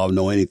police involved,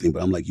 no anything.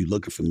 But I'm like, you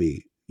looking for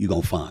me, you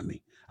going to find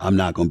me. I'm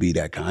not going to be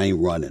that guy. I ain't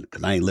running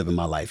because I ain't living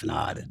my life in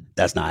hiding.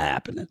 That's not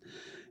happening.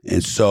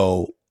 And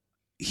so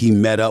he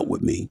met up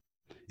with me.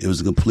 It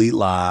was a complete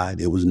lie.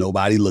 There was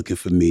nobody looking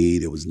for me.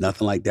 There was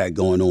nothing like that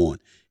going on.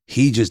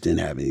 He just didn't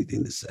have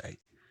anything to say.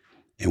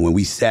 And when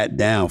we sat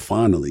down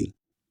finally,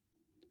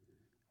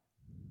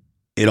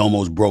 it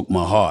almost broke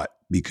my heart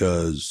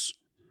because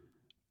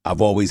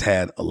I've always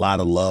had a lot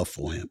of love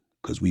for him.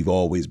 Because we've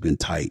always been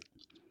tight.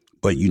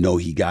 But,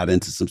 he got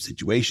into some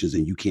situations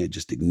and you can't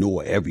just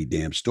ignore every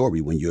damn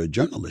story when you're a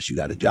journalist. You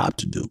got a job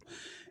to do.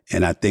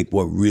 And I think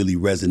what really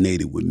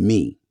resonated with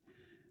me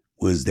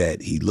was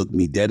that he looked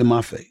me dead in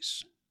my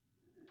face.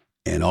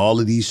 And all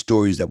of these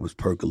stories that was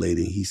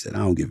percolating, he said,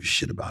 I don't give a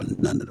shit about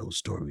none of those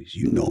stories.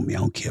 You know me, I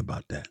don't care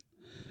about that.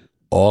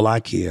 All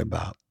I care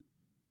about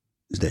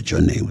is that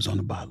your name was on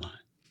the byline.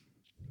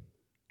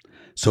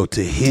 So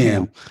to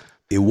him,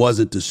 it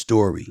wasn't the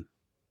story.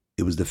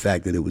 It was the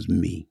fact that it was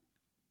me.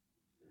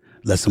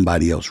 Let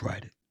somebody else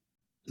write it.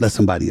 Let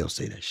somebody else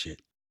say that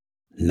shit.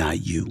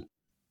 Not you.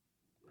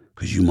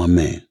 Because you my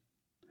man.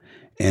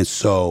 And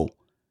so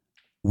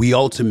we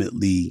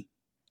ultimately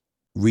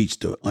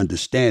reached an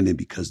understanding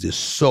because there's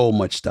so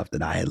much stuff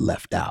that I had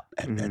left out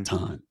at that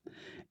time.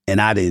 And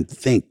I didn't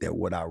think that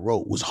what I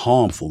wrote was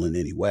harmful in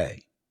any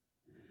way.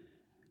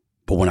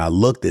 But when I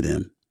looked at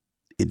him,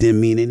 it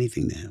didn't mean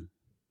anything to him.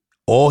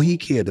 All he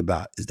cared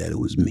about is that it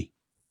was me.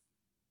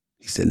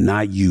 He said,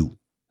 not you,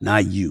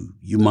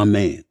 you my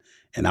man.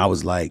 And I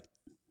was like,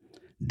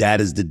 that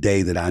is the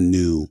day that I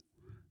knew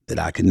that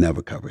I could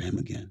never cover him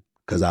again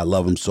because I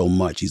love him so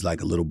much. He's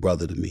like a little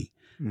brother to me.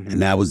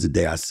 And that was the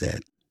day I said,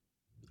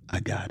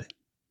 I got it.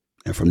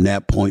 And from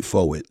that point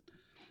forward,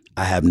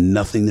 I have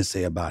nothing to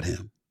say about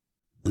him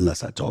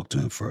unless I talk to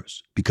him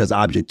first because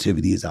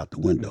objectivity is out the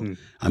window.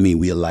 I mean,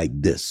 we are like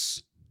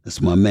this.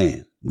 That's my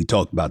man. We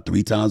talk about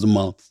 3 times a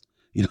month.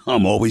 You know,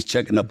 I'm always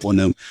checking up on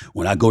him.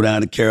 When I go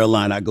down to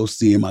Carolina, I go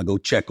see him. I go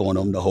check on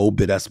him the whole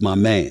bit. That's my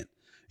man,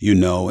 you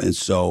know? And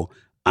so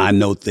I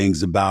know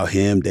things about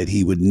him that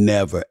he would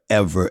never,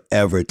 ever,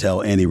 ever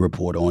tell any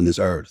reporter on this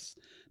earth.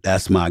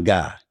 That's my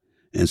guy.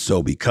 And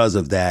so because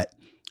of that,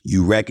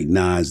 you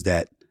recognize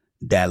that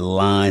that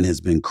line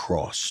has been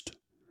crossed.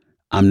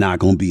 I'm not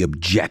going to be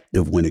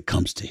objective when it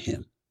comes to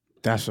him.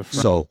 That's a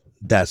So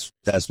that's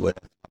what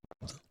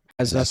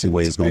that's the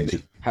way it's going to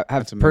be.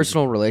 Have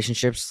personal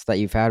relationships that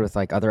you've had with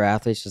like other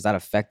athletes, does that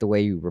affect the way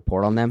you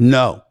report on them?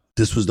 No,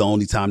 this was the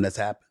only time that's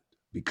happened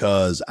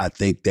because I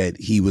think that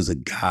he was a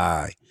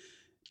guy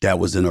that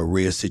was in a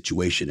rare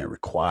situation that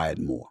required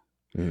more.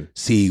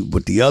 See,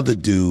 with the other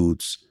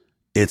dudes,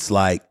 it's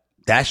like,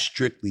 that's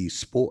strictly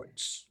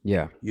sports.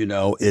 Yeah. You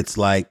know, it's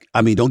like,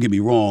 I mean, don't get me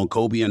wrong.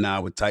 Kobe and I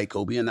were tight.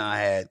 Kobe and I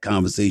had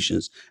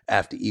conversations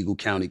after Eagle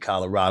County,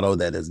 Colorado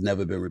that has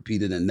never been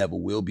repeated and never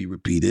will be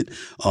repeated.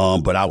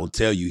 But I will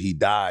tell you, he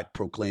died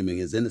proclaiming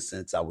his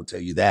innocence. I will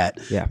tell you that.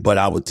 Yeah. But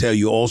I will tell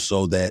you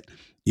also that,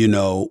 you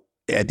know,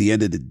 at the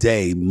end of the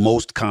day,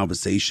 most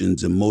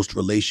conversations and most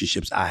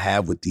relationships I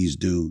have with these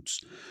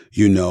dudes,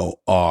 you know,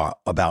 are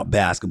about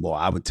basketball.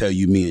 I would tell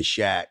you, me and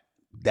Shaq,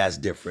 that's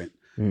different.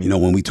 You know,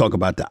 when we talk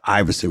about the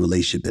Iverson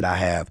relationship that I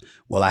have,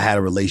 well, I had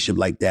a relationship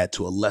like that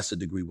to a lesser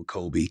degree with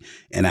Kobe,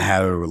 and I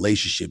had a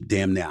relationship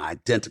damn near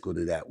identical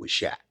to that with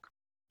Shaq.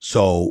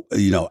 So,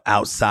 you know,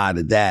 outside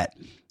of that,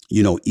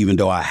 you know, even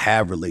though I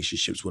have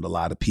relationships with a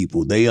lot of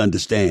people, they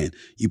understand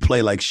you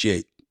play like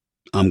shit,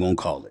 I'm going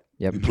to call it.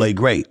 Yep. You play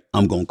great,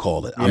 I'm going to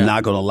call it. I'm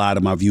not going to lie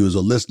to my viewers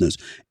or listeners.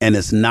 And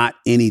it's not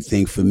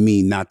anything for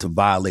me not to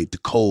violate the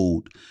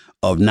code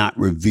of not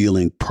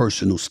revealing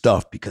personal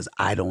stuff because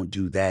I don't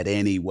do that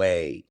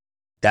anyway.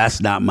 That's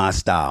not my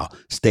style.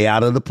 Stay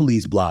out of the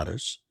police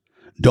blotters.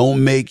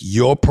 Don't make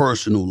your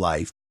personal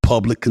life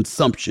public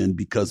consumption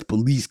because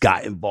police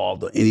got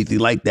involved or anything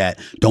like that.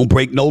 Don't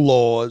break no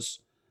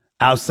laws.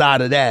 Outside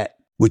of that,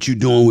 what you're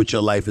doing with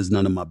your life is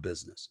none of my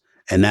business.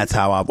 And that's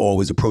how I've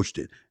always approached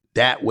it.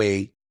 That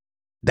way,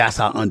 that's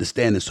how I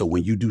understand it. So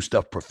when you do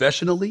stuff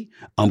professionally,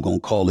 I'm going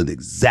to call it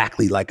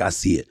exactly like I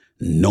see it.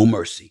 No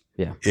mercy.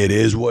 Yeah. It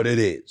is what it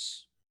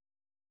is.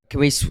 Can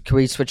we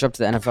switch up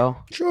to the NFL?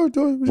 Sure.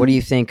 What do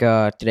you think?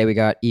 Today we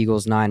got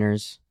Eagles,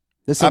 Niners.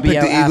 This I will be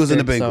picked out the Eagles after,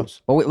 and the so-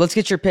 Bengals. Well, let's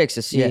get your picks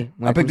to see. Yeah.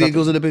 when I it picked the comes up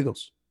Eagles and the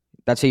Bengals.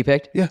 That's who you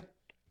picked? Yeah.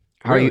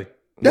 How are you?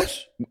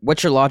 Yes.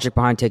 What's your logic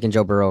behind taking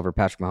Joe Burrow over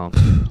Patrick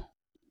Mahomes?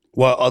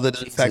 Well, other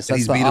than the fact that that's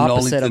he's the beaten only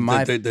opposite of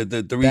my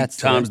the 3 bets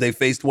times today. they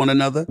faced one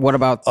another. What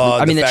about? The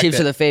I mean, the fact Chiefs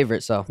that- are the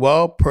favorite, so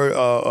Well,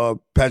 Patrick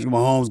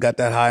Mahomes got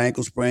that high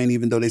ankle sprain,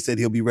 even though they said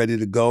he'll be ready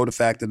to go. The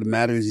fact of the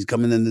matter is he's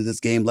coming into this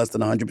game less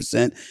than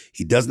 100%.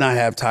 He does not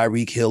have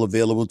Tyreek Hill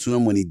available to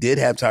him. When he did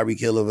have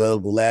Tyreek Hill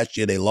available last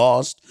year, they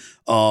lost.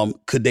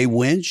 Could they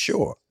win?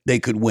 Sure, they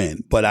could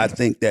win. But I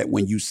think that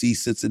when you see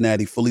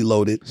Cincinnati fully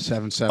loaded,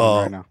 7-7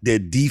 right now. their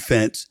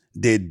defense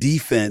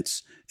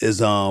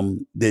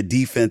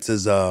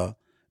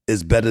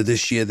is better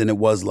this year than it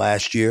was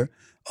last year.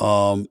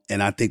 And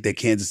I think that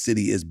Kansas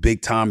City is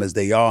big time as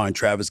they are. And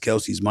Travis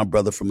Kelce's my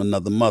brother from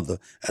another mother.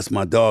 That's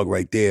my dog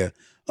right there.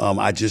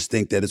 I just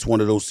think that it's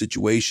one of those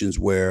situations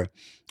where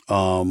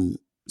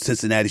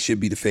Cincinnati should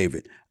be the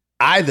favorite.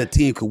 Either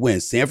team could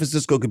win. San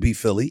Francisco could beat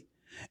Philly,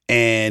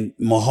 and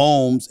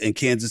Mahomes and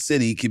Kansas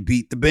City could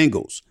beat the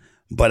Bengals.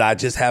 But I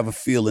just have a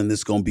feeling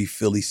it's going to be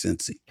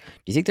Philly-Cincy. do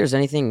you think there's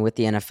anything with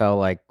the NFL,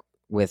 like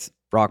with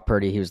Brock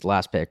Purdy? He was the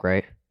last pick,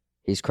 right?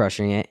 He's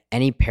crushing it.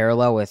 Any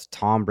parallel with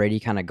Tom Brady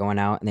kind of going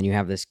out, and then you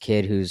have this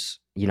kid who's,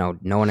 you know,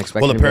 no one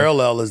expected Well, him the to-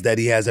 parallel is that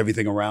he has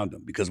everything around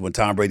him because when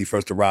Tom Brady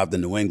first arrived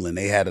in New England,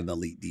 they had an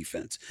elite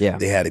defense. Yeah.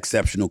 They had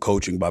exceptional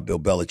coaching by Bill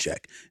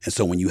Belichick. And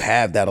so when you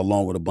have that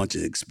along with a bunch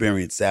of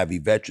experienced, savvy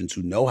veterans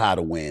who know how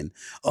to win,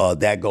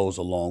 that goes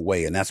a long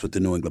way. And that's what the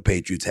New England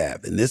Patriots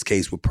have. In this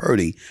case with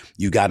Purdy,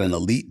 you got an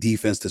elite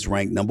defense that's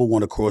ranked number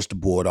 1 across the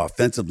board.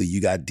 Offensively, you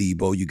got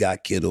Debo, you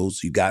got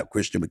Kittles, you got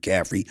Christian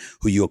McCaffrey,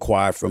 who you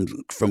acquired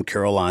from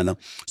Carolina.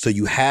 So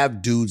you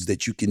have dudes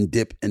that you can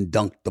dip and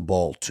dunk the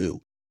ball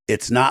to.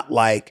 It's not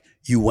like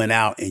you went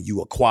out and you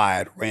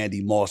acquired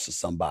Randy Moss or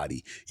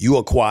somebody. You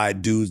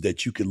acquired dudes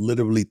that you could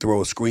literally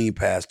throw a screen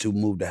pass to,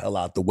 move the hell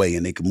out the way,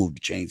 and they could move the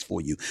chains for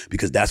you,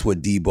 because that's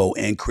what Debo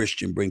and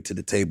Christian bring to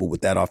the table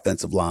with that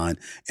offensive line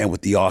and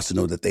with the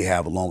arsenal that they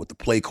have, along with the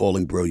play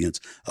calling brilliance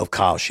of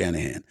Kyle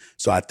Shanahan.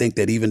 So I think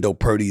that even though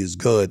Purdy is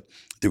good,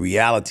 the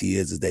reality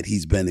is that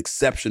he's been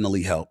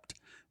exceptionally helped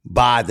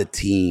by the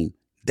team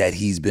that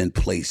he's been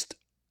placed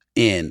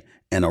in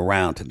and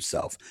around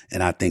himself.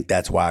 And I think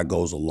that's why it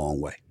goes a long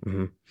way.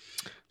 Mm-hmm.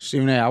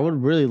 Stephen A., I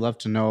would really love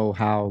to know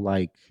how,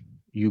 like,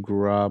 you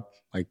grew up,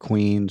 like,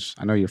 Queens.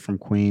 I know you're from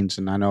Queens,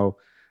 and I know,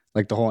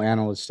 like, the whole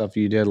analyst stuff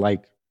you did.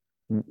 Like,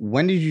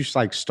 when did you,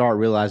 like, start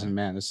realizing,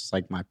 man, this is,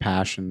 like, my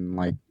passion?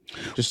 Like,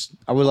 just,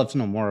 I would love to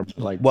know more,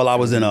 like, well, I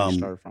was in where you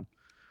started from.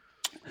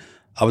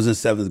 I was in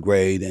 7th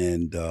grade,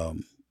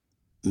 and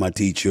my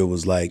teacher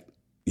was like,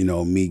 you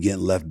know, me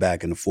getting left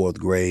back in the 4th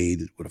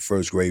grade with a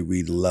 1st grade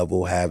reading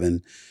level,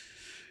 having,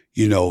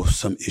 you know,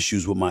 some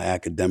issues with my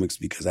academics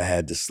because I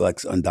had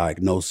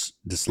undiagnosed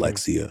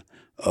dyslexia.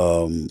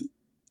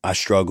 I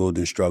struggled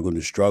and struggled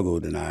and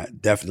struggled, and I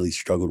definitely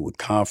struggled with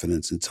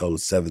confidence until the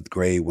 7th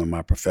grade when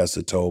my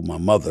professor told my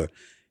mother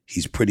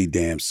he's pretty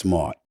damn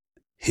smart.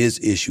 His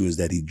issue is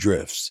that he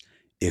drifts.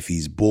 If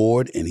he's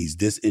bored and he's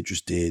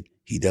disinterested,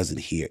 he doesn't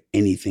hear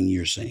anything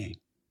you're saying.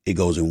 It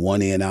goes in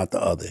one ear and out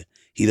the other.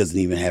 He doesn't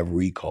even have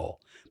recall.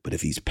 But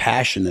if he's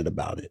passionate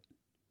about it,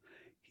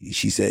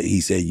 he said,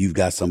 you've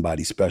got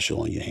somebody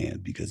special on your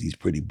hand, because he's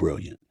pretty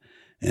brilliant.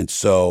 And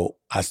so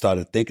I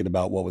started thinking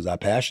about what was I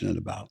passionate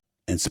about.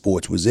 And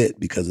sports was it,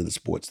 because of the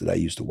sports that I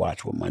used to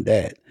watch with my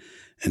dad.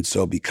 And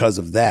so because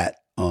of that,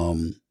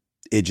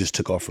 it just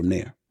took off from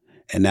there.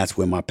 And that's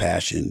where my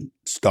passion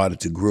started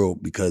to grow,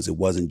 because it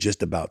wasn't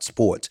just about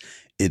sports.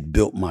 It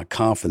built my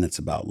confidence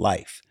about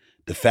life.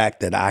 The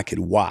fact that I could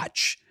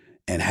watch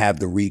and have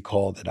the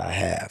recall that I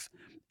have,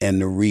 and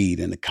to read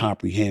and to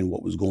comprehend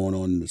what was going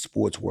on in the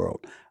sports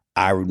world,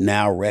 I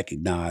now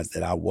recognize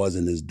that I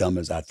wasn't as dumb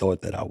as I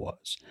thought that I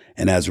was.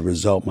 And as a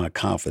result, my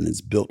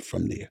confidence built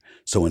from there.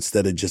 So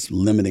instead of just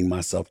limiting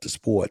myself to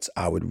sports,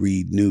 I would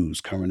read news,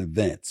 current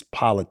events,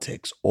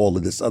 politics, all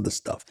of this other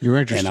stuff. You're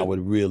interested. And I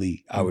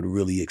would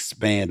really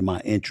expand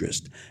my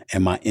interest,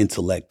 and my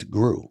intellect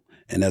grew.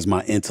 And as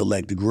my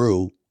intellect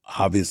grew,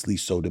 obviously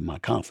so did my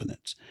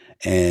confidence.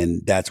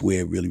 And that's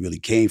where it really, really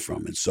came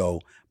from. And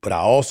so, but I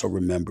also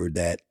remember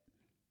that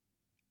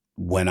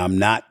when I'm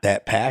not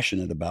that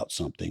passionate about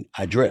something,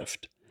 I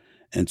drift.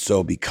 And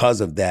so because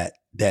of that,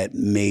 that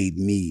made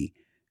me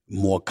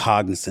more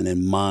cognizant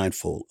and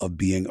mindful of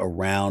being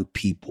around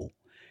people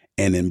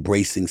and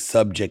embracing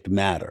subject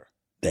matter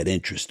that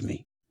interest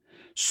me.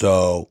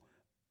 So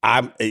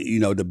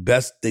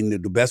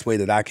the best way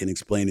that I can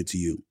explain it to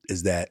you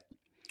is that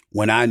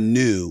when I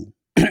knew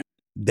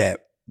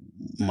that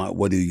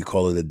what do you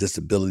call it, a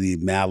disability,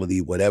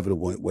 malady, whatever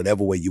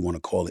way you want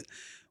to call it,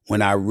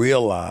 when I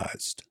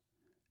realized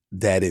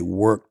that it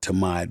worked to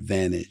my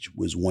advantage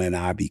was when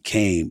I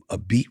became a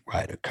beat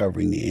writer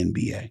covering the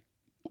NBA.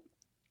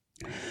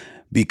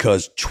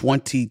 Because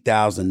 19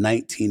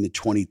 to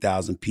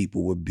 20,000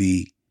 people would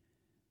be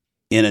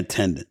in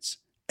attendance.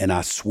 And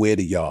I swear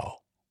to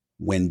y'all,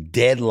 when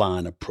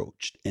deadline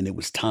approached and it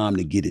was time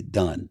to get it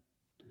done,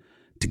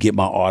 to get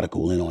my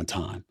article in on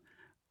time,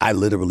 I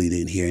literally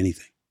didn't hear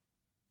anything.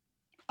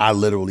 I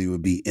literally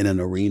would be in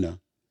an arena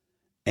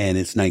and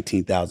it's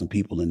 19,000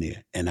 people in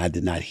there and I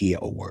did not hear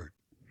a word.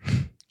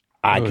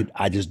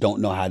 I just don't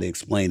know how to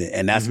explain it.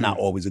 And that's not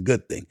always a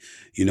good thing.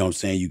 You know what I'm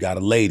saying? You got a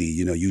lady,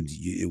 you know,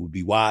 it would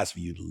be wise for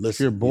you to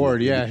listen. If you're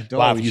bored,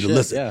 wise for you to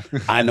listen. Yeah.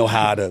 I know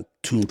how to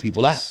tune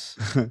people out.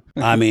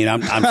 I mean,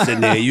 I'm sitting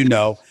there, you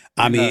know,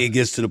 it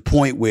gets to the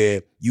point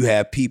where you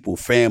have people,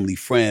 family,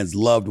 friends,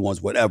 loved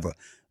ones, whatever.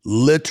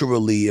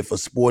 Literally, if a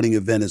sporting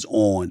event is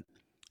on,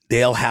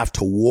 they'll have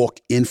to walk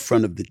in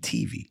front of the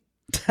TV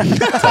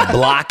to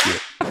block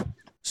it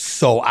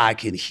so I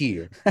can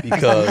hear,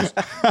 because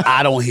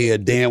I don't hear a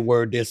damn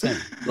word they're saying.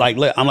 Like,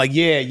 I'm like,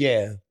 yeah.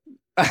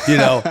 You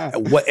know,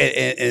 what?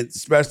 And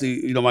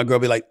especially, you know, my girl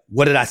be like,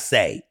 what did I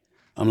say?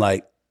 I'm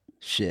like,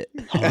 shit.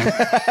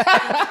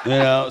 Huh? You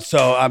know,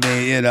 so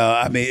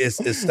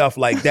it's stuff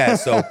like that.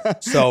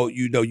 So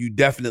you know, you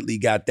definitely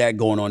got that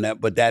going on,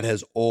 but that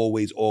has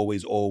always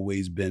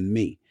been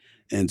me.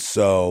 And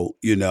so,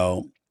 you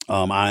know,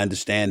 I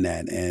understand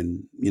that.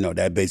 And, you know,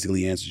 that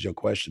basically answers your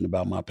question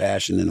about my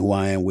passion and who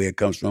I am, where it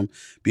comes from.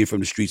 Being from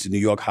the streets of New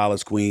York,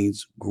 Hollis,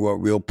 Queens, grew up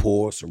real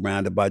poor,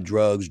 surrounded by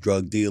drugs,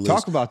 drug dealers.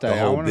 Talk about that.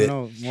 I want to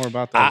know more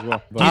about that as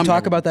well. Do you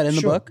talk about that in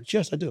the book?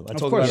 Yes, I do. I Of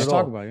talk course, about it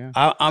talk all. about it,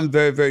 yeah. I'm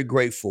very, very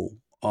grateful.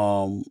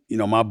 You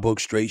know, my book,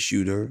 Straight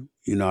Shooter,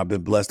 you know, I've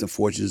been blessed and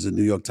fortunate as a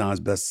New York Times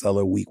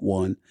bestseller week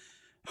 1.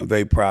 I'm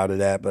very proud of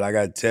that. But I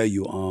got to tell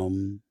you,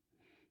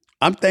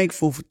 I'm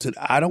thankful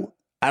I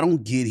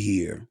don't get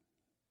here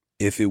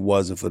if it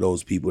wasn't for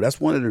those people.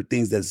 That's one of the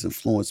things that's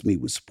influenced me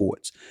with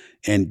sports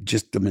and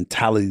just the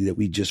mentality that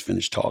we just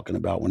finished talking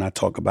about when I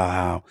talk about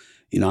how,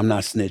 you know, I'm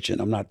not snitching,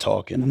 I'm not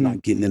talking, I'm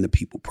not getting into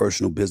people's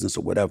personal business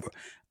or whatever.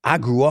 I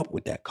grew up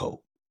with that code.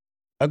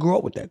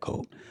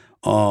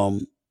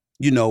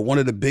 one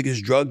of the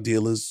biggest drug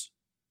dealers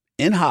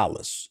in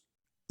Hollis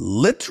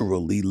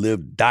literally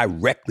lived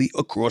directly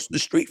across the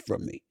street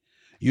from me,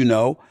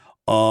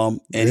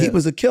 and he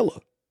was a killer.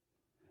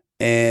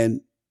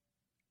 And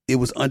it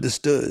was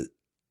understood,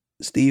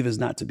 Steve is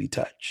not to be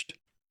touched.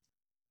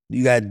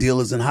 You got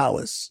dealers in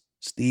Hollis,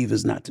 Steve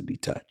is not to be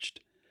touched.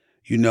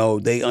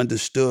 They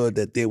understood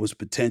that there was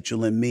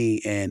potential in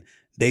me, and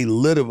they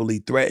literally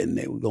threatened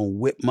they were going to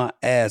whip my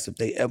ass if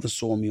they ever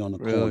saw me on the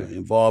corner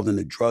involved in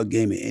the drug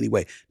game in any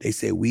way. They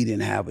said we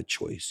didn't have a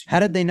choice. How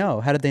did they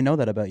know? How did they know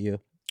that about you?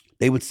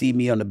 They would see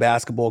me on the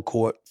basketball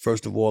court.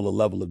 First of all, the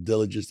level of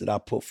diligence that I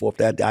put forth,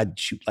 that I'd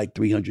shoot like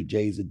 300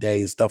 J's a day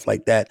and stuff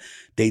like that.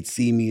 They'd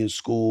see me in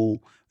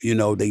school.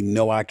 They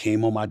know I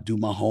came home, I do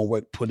my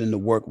homework, put in the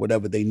work,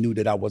 whatever. They knew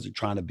that I wasn't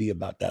trying to be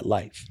about that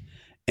life.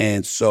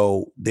 And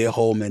so their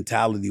whole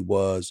mentality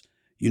was,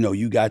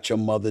 you got your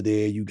mother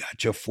there, you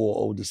got your 4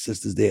 older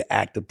sisters there,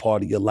 active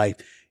part of your life.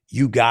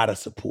 You got a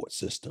support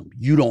system.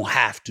 You don't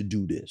have to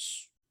do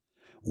this.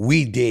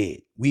 We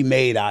did. We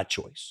made our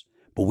choice.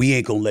 But we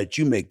ain't gonna let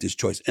you make this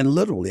choice. And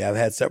literally, I've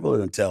had several of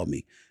them tell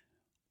me,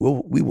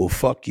 we will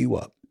fuck you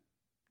up.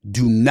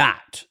 Do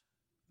not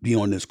be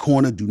on this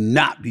corner. Do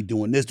not be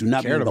doing this. Do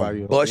not be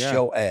gonna bust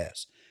your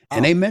ass.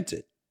 And they meant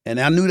it. And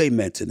I knew they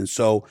meant it. And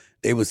so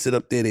they would sit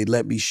up there, they'd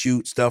let me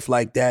shoot, stuff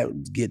like that. It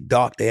would get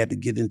dark. They had to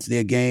get into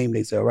their game.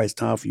 They said, all right, it's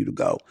time for you to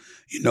go.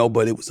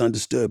 But it was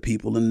understood.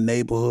 People in the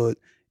neighborhood,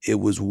 it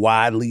was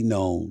widely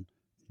known,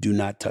 do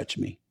not touch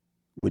me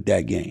with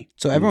that game.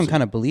 So everyone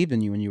kind of believed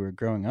in you when you were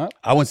growing up?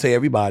 I wouldn't say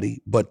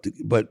everybody, but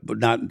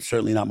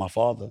certainly not my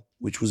father,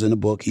 which was in the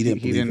book. He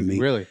didn't believe in me.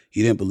 Really?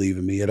 He didn't believe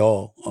in me at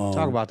all.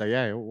 Talk about that,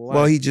 yeah.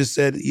 Well, he just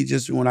said,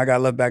 when I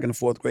got left back in the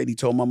 4th grade, he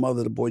told my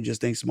mother, the boy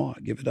just ain't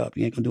smart. Give it up.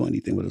 He ain't gonna do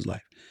anything with his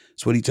life.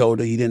 That's what he told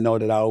her. He didn't know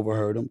that I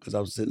overheard him because I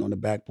was sitting on the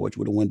back porch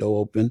with a window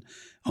open.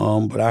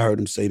 But I heard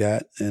him say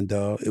that. And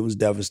it was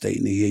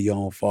devastating to hear your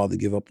own father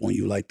give up on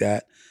you like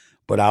that.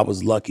 But I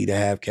was lucky to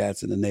have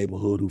cats in the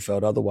neighborhood who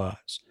felt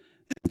otherwise.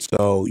 And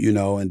so,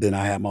 and then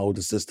I had my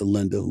older sister,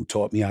 Linda, who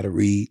taught me how to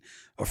read.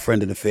 A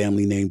friend of the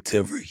family named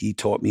Tiver, he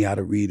taught me how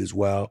to read as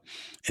well.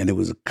 And it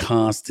was a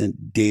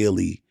constant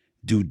daily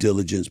due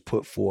diligence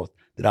put forth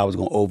that I was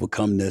going to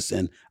overcome this.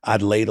 And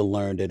I'd later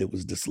learned that it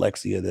was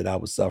dyslexia that I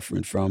was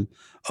suffering from.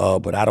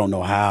 But I don't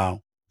know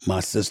how my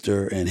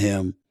sister and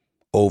him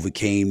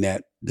overcame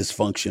that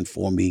dysfunction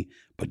for me,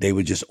 but they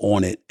were just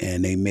on it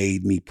and they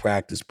made me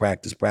practice.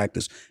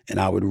 And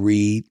I would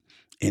read,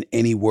 and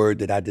any word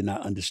that I did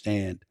not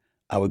understand,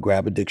 I would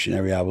grab a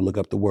dictionary, I would look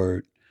up the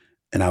word,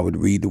 and I would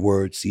read the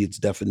word, see its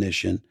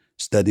definition,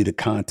 study the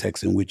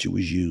context in which it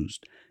was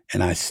used.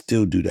 And I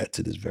still do that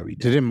to this very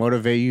day. Did it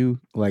motivate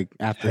you,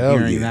 after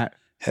hearing that?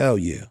 Hell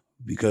yeah.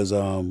 Because,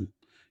 when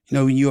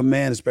you're a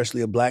man, especially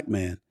a black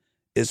man,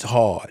 it's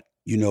hard.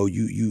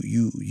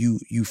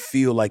 You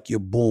feel like you're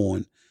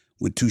born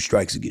with 2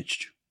 strikes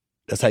against you.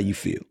 That's how you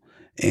feel.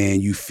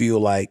 And you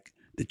feel like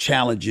the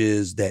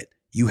challenges that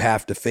you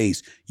have to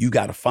face, you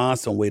got to find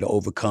some way to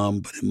overcome.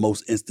 But in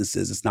most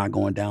instances, it's not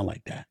going down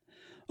like that.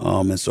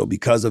 And so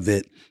because of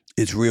it,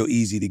 it's real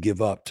easy to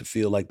give up, to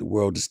feel like the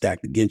world is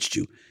stacked against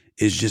you.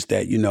 It's just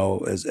that,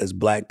 as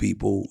black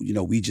people,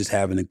 we just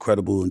have an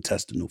incredible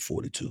intestinal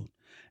fortitude.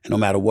 And no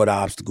matter what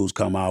obstacles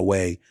come our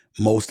way,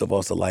 most of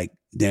us are like,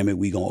 damn it,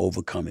 we gonna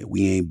overcome it.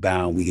 We ain't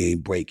bound, we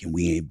ain't breaking,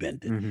 we ain't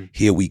bending. Mm-hmm.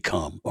 Here we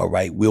come, all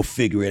right? We'll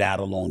figure it out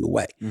along the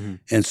way. Mm-hmm.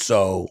 And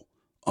so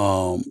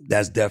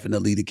that's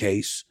definitely the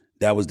case.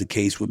 That was the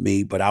case with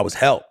me, but I was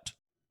helped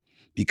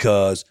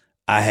because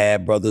I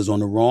had brothers on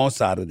the wrong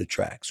side of the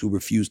tracks who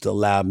refused to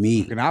allow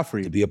me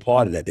to be a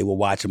part of that. They were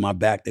watching my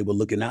back. They were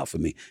looking out for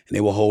me, and they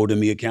were holding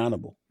me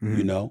accountable,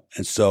 And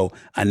so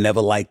I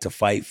never liked to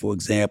fight, for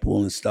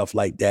example, and stuff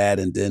like that.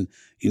 And then,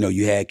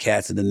 you had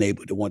cats in the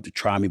neighborhood that wanted to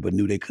try me but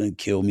knew they couldn't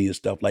kill me and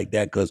stuff like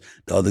that because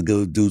the other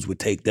good dudes would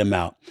take them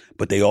out.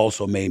 But they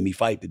also made me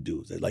fight the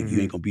dudes. They're like, you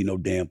ain't gonna be no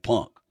damn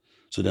punk.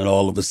 So then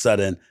all of a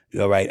sudden,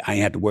 all right, I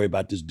ain't have to worry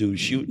about this dude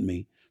shooting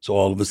me. So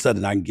all of a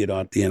sudden I can get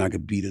out there and I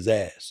could beat his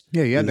ass.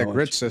 Yeah, you had that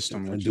grit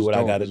system. And do what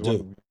I got to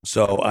do.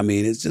 So, I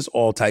mean, it's just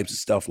all types of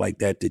stuff like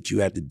that you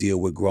had to deal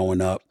with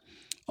growing up.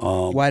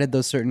 Why did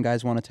those certain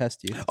guys want to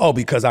test you? Oh,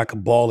 because I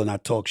could ball and I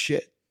talk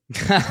shit.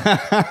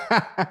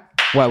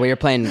 What, when you're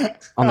playing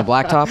on the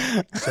blacktop?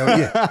 So,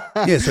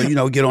 yeah.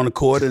 So, get on the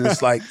court and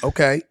it's like,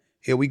 okay,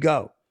 here we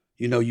go.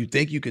 You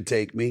think you could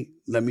take me.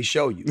 Let me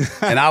show you.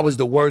 And I was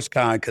the worst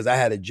kind because I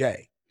had a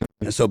J.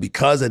 And so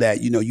because of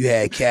that, you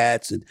had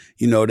cats and,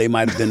 they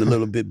might have been a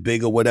little bit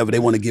bigger, whatever. They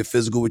want to get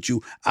physical with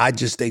you. I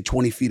just stay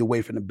 20 feet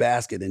away from the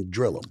basket and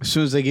drill them. As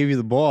soon as they give you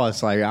the ball,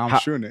 it's like, I'm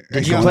shooting it.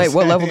 Did you play?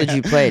 What level did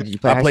you play?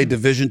 I played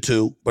Division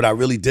II, but I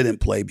really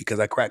didn't play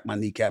because I cracked my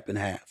kneecap in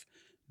half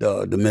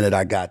the minute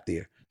I got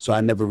there. So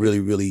I never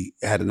really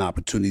had an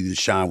opportunity to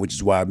shine, which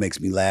is why it makes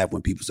me laugh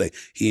when people say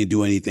he didn't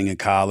do anything in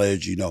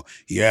college. You know,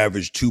 he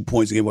averaged 2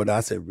 points a game. Well, I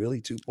said, really,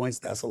 2 points?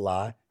 That's a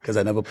lie. Because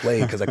I never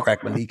played because I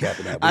cracked my kneecap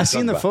in that. I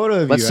seen the photo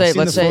of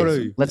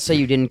you. Let's say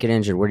you didn't get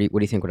injured. What do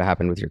you think would have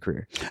happened with your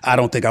career? I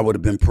don't think I would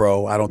have been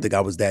pro. I don't think I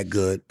was that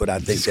good, but I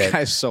think This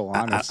guy's so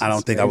honest. I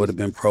don't think I would have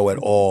been pro at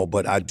all.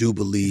 But I do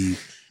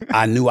believe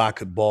I knew I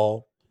could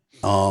ball.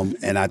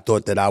 And I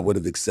thought that I would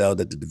have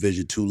excelled at the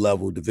Division II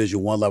level.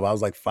 Division I level, I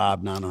was like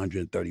 5'9",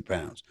 130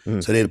 pounds.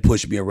 So they'd have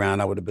pushed me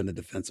around. I would have been a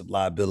defensive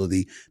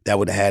liability. That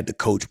would have had the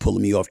coach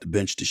pulling me off the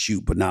bench to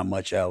shoot, but not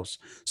much else.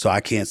 So I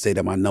can't say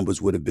that my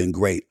numbers would have been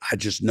great. I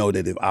just know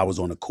that if I was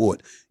on the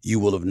court, you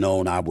will have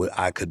known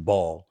I could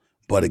ball.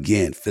 But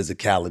again,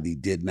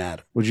 physicality did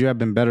matter. Would you have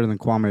been better than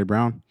Kwame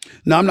Brown?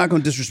 No, I'm not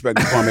going to disrespect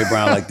Kwame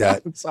Brown like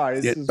that. I'm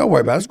sorry. Yeah, don't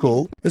worry about it. It's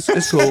cool.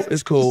 It's cool.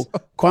 It's cool.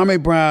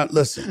 Kwame Brown,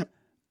 listen.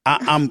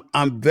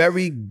 I'm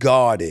very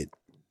guarded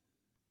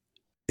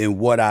in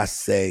what I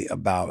say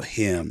about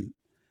him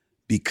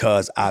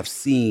because I've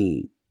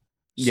seen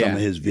some of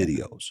his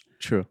videos.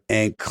 True.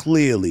 And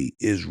clearly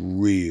is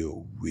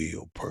real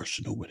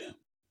personal with him.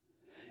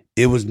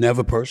 It was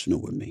never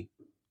personal with me.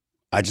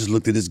 I just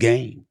looked at his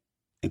game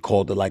and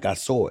called it like I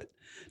saw it.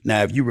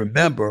 Now, if you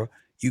remember,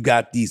 you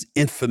got these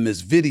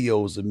infamous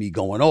videos of me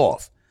going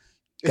off.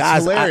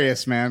 Guys, it's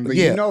hilarious, man, but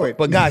you know it.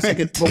 But guys,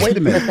 but wait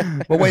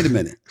a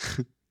minute.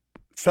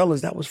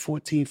 Fellas, that was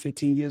 14,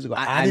 15 years ago.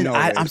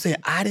 I'm saying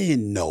I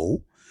didn't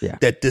know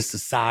that this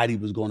society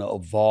was going to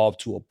evolve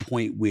to a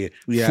point where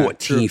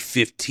 14,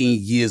 15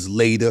 years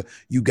later,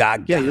 you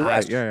got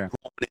guys in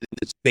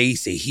his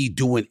face and he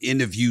doing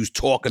interviews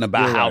talking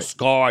about how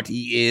scarred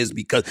he is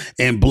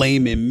and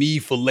blaming me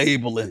for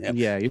labeling him.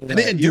 Yeah, I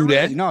didn't do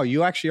that. Right. No,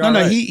 you actually are.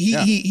 No, right.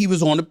 he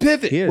was on the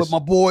pivot with my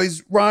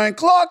boys Ryan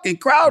Clark and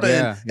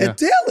Crowder and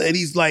Taylor, and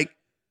he's like,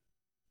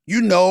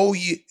 you know,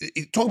 you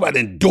talk about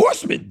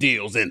endorsement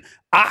deals and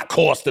I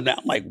cost them out.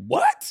 I'm like,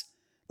 what?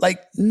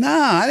 Like, nah,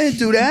 I didn't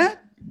do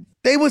that.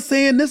 They were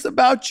saying this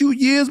about you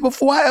years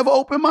before I ever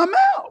opened my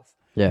mouth.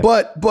 Yeah.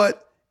 But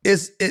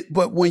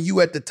when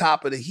you at the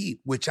top of the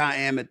heap, which I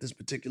am at this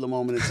particular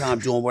moment in time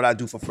doing what I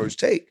do for First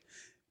Take,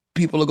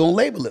 people are gonna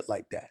label it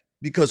like that.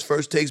 Because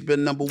First Take's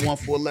been number one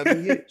for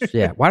 11 years.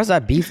 Yeah. Why does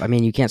that beef? I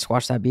mean, you can't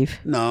squash that beef.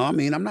 No, I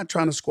mean, I'm not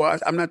trying to squash.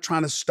 I'm not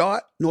trying to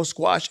start nor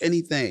squash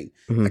anything.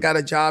 I got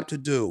a job to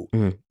do.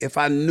 If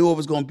I knew it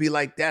was going to be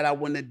like that, I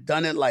wouldn't have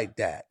done it like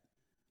that.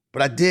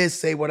 But I did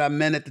say what I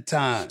meant at the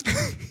time.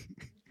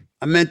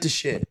 I meant the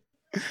shit.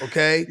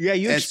 Okay? Yeah,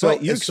 you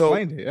explained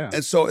it. Yeah.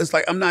 And so it's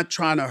like, I'm not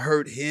trying to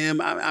hurt him.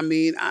 I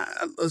mean,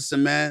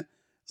 listen, man.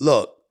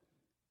 Look,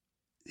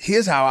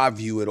 here's how I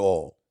view it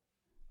all.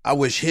 I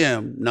wish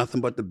him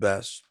nothing but the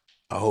best.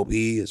 I hope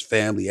he, his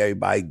family,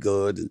 everybody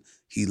good, and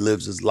he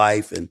lives his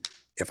life. And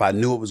if I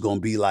knew it was going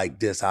to be like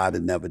this, I'd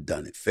have never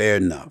done it. Fair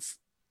enough.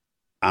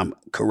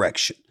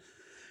 Correction.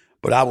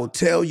 But I will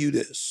tell you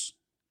this.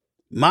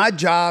 My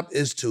job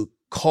is to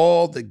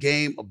call the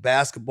game of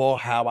basketball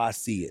how I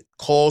see it.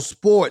 Call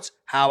sports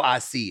how I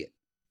see it.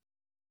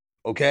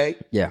 Okay?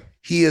 Yeah.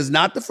 He is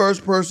not the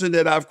first person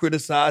that I've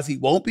criticized. He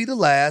won't be the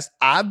last.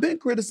 I've been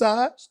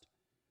criticized.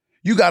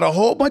 You got a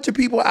whole bunch of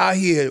people out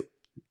here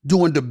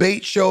doing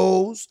debate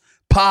shows,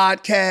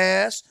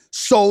 podcasts,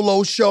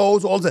 solo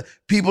shows, all that.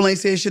 People ain't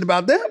saying shit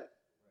about them.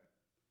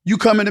 You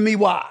coming to me,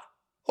 why?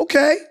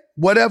 Okay,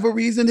 whatever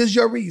reason is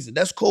your reason.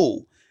 That's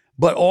cool.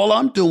 But all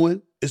I'm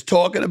doing is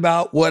talking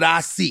about what I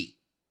see.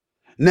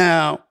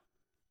 Now,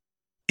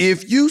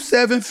 if you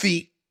 7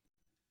 feet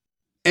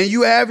and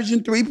you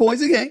averaging 3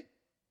 points a game,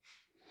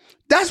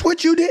 that's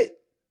what you did.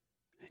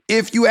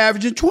 If you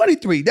averaging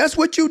 23, that's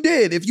what you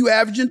did. If you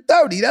averaging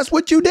 30, that's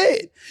what you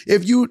did.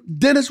 If you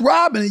Dennis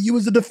Rodman and you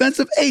was a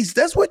defensive ace,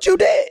 that's what you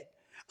did.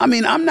 I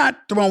mean, I'm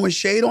not throwing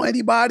shade on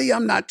anybody.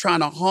 I'm not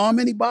trying to harm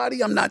anybody.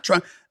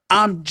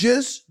 I'm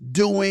just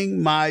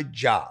doing my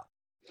job,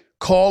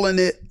 calling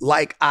it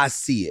like I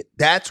see it.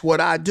 That's what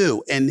I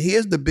do. And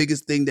here's the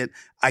biggest thing that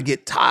I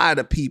get tired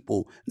of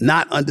people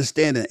not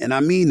understanding. And I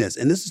mean this,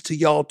 and this is to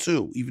y'all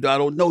too, even though I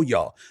don't know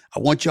y'all. I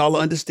want y'all to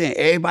understand.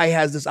 Everybody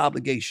has this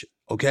obligation,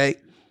 okay?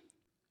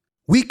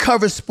 We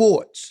cover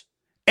sports.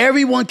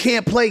 Everyone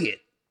can't play it.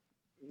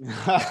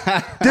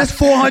 There's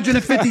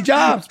 450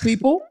 jobs,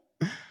 people.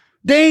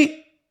 They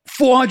ain't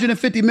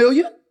 450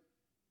 million.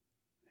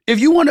 If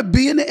you want to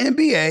be in the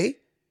NBA,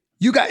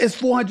 it's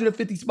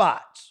 450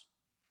 spots.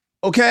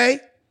 Okay?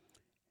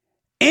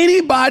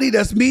 Anybody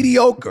that's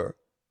mediocre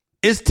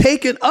is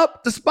taking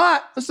up the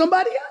spot for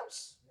somebody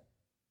else.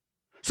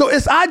 So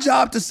it's our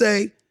job to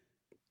say,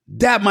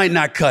 that might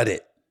not cut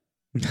it.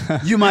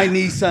 You might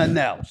need something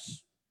else.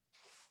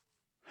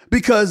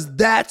 Because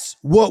that's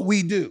what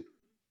we do.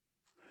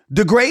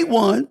 The great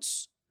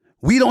ones,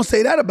 we don't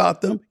say that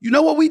about them. You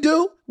know what we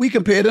do? We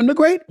compare them to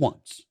great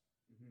ones.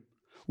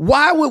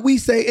 Why would we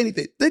say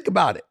anything? Think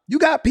about it. You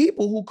got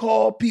people who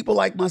call people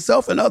like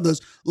myself and others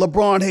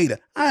LeBron hater.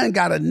 I ain't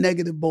got a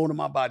negative bone in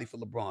my body for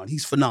LeBron.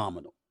 He's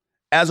phenomenal.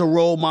 As a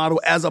role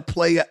model, as a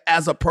player,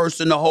 as a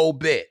person, the whole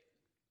bit.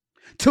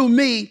 To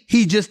me,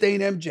 he just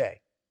ain't MJ.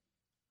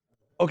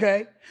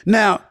 Okay?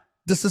 Now,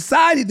 the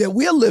society that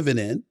we're living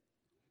in,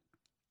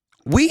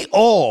 we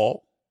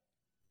all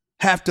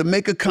have to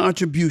make a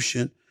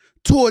contribution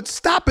towards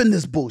stopping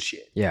this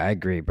bullshit. Yeah, I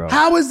agree, bro.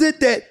 How is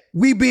it that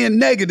we being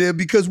negative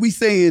because we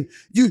saying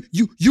you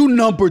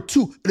number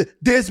 2?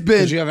 There's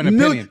been you have an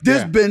opinion.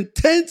 There's Yeah. been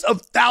tens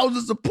of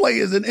thousands of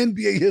players in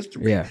NBA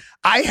history. Yeah.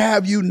 I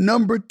have you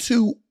number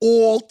 2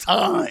 all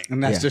time.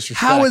 And that's Yeah. disrespect.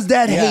 How is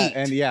that Yeah, hate?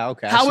 And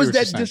okay. I How see is what that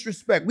you're saying.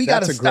 disrespect? We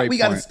That's gotta a stop. great We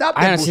gotta point. stop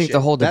that I honestly bullshit. think the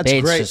whole That's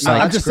debate's great. just No,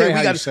 like I'm That's just great saying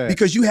how we you got say it.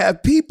 because you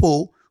have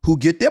people who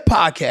get their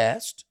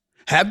podcast,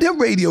 have their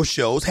radio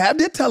shows, have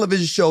their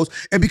television shows,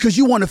 and because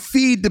you want to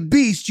feed the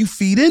beast, you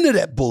feed into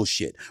that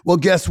bullshit. Well,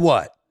 guess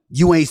what?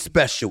 You ain't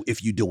special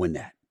if you doing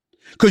that.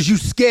 Because you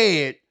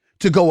scared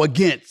to go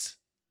against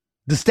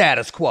the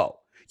status quo.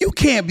 You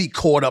can't be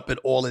caught up in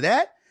all of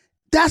that.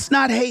 That's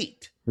not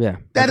hate. yeah.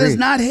 That is agreed.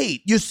 not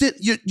hate.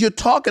 You're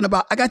talking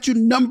about, I got you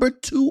number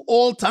 2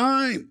 all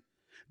time.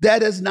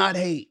 That is not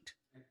hate.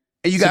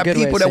 And you It's a got good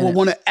way people of that saying will it.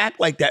 want to act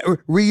like that.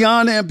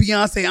 Rihanna and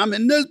Beyonce, I'm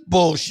in this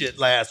bullshit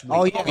last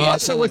week. Oh, yeah.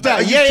 So with that,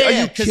 Are you, are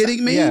you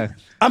kidding me? Yeah.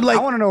 I'm like,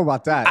 I want to know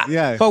about that.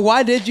 Yeah. But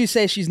why did you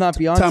say she's not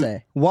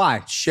Beyonce?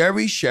 Why?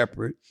 Sherry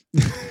Shepherd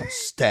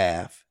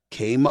staff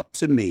came up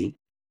to me.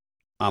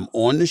 I'm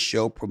on the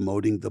show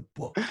promoting the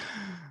book.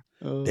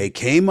 They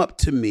came up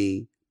to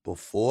me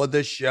before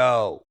the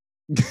show.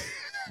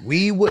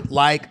 We would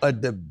like a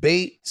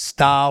debate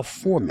style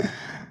format.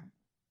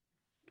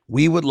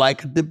 We would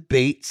like a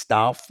debate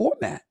style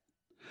format.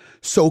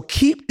 So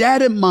keep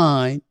that in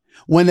mind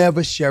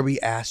whenever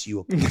Sherry asks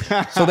you a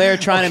question. So they're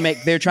trying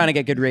to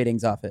get good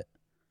ratings off it.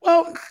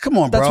 Well, come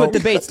on, bro. That's what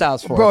debate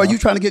style's for. Bro, are though. you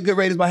trying to get good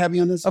ratings by having me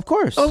on this? Of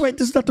course. Oh, wait,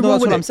 there's nothing No, wrong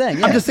that's with what it. I'm saying,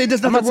 I'm yeah. just saying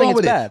there's I'm nothing not saying wrong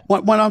with it's it.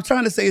 bad. What I'm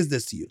trying to say is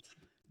this to you.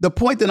 The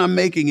point that I'm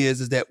making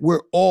is that we're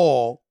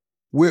all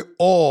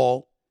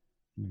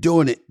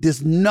doing it.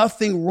 There's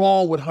nothing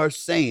wrong with her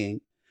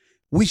saying,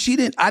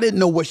 I didn't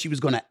know what she was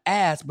going to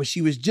ask, but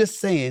she was just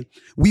saying,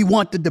 we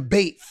want the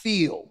debate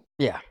feel.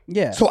 Yeah.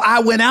 Yeah. So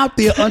I went out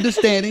there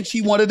understanding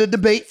she wanted a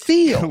debate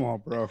feel. Come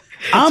on, bro.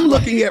 I'm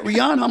looking at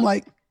Rihanna. I'm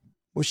like,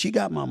 well, she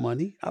got my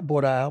money. I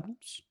bought her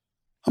albums.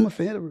 I'm a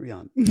fan of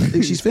Rihanna. I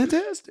think she's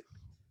fantastic.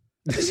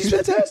 She's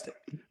fantastic,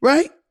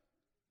 right?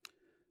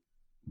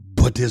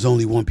 But there's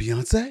only one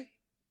Beyonce.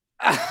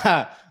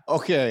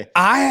 Okay.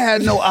 I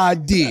had no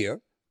idea.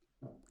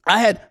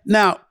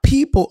 Now,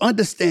 people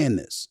understand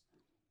this.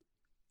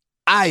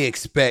 I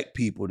expect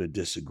people to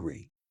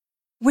disagree.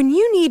 When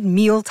you need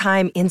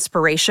mealtime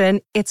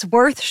inspiration, it's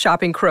worth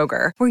shopping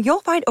Kroger, where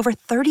you'll find over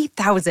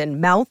 30,000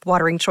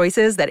 mouth-watering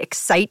choices that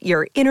excite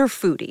your inner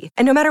foodie.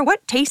 And no matter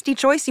what tasty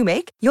choice you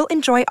make, you'll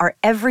enjoy our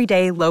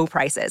everyday low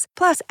prices,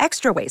 plus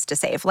extra ways to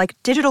save, like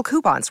digital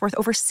coupons worth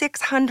over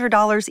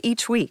 $600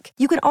 each week.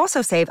 You can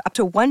also save up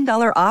to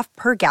 $1 off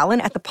per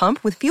gallon at the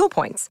pump with fuel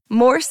points.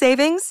 More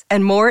savings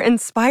and more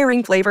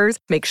inspiring flavors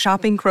make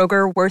shopping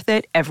Kroger worth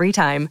it every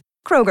time.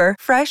 Kroger,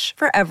 fresh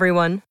for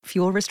everyone.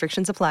 Fuel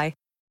restrictions apply.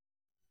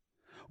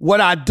 What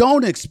I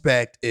don't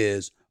expect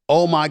is,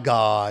 oh my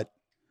God,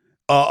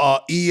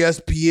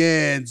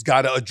 ESPN's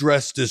got to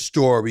address this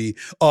story.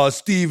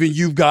 Steven,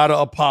 you've got to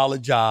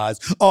apologize.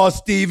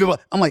 Steven,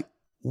 I'm like,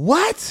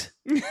 what?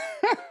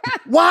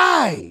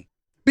 Why?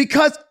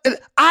 Because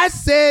I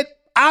said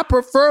I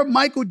prefer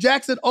Michael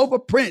Jackson over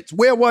Prince.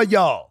 Where were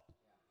y'all?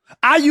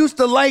 I used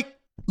to like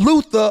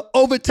Luther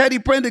over Teddy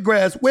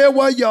Pendergrass. Where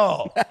were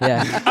y'all?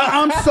 Yeah.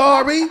 I'm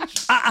sorry.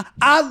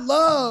 I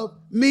love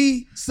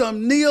me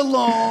some Neil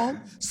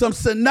Long, some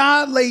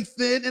Sanaa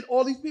Lathan, and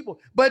all these people.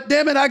 But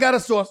damn it, I got a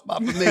sore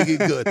spot for Megan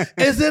Good.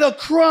 Is it a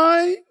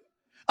crime?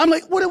 I'm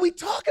like, what are we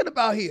talking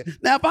about here?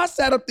 Now, if I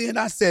sat up there and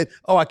I said,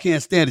 oh, I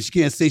can't stand it. She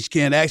can't say, she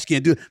can't act, she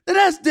can't do it, then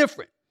that's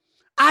different.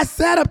 I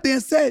sat up there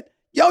and said,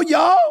 y'all,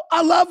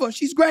 I love her.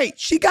 She's great.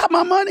 She got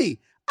my money.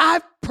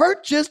 I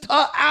purchased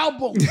her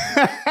album.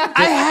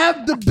 I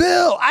have the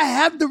bill. I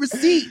have the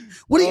receipt.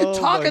 What are you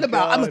talking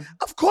about? I'm like,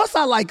 of course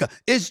I like her.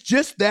 It's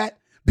just that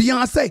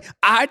Beyonce,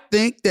 I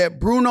think that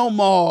Bruno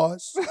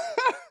Mars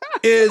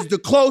is the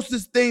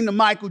closest thing to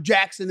Michael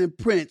Jackson and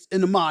Prince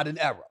in the modern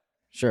era.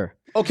 Sure.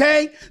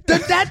 Okay?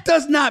 That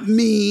does not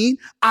mean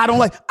I don't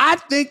like. I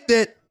think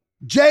that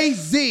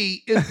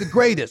Jay-Z is the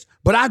greatest,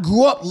 but I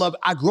grew up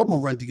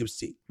on Run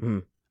DMC.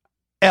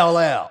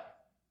 LL.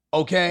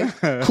 Okay?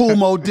 Kool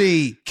Moe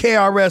D,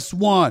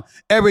 KRS-One,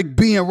 Eric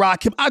B. and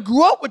Rakim. I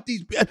grew up with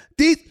these.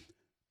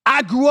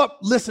 I grew up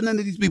listening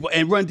to these people.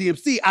 And Run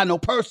DMC, I know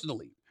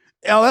personally.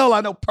 LL,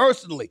 I know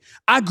personally.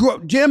 I grew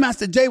up, Jam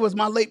Master Jay was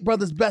my late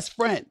brother's best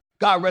friend.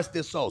 God rest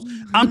their souls.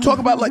 I'm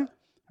talking about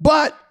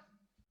but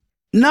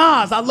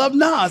Nas, I love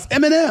Nas,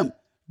 Eminem.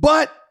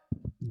 But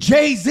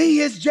Jay-Z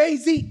is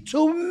Jay-Z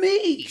to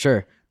me.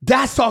 Sure.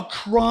 That's a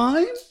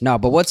crime? No,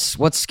 but what's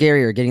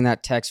scarier, getting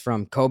that text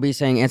from Kobe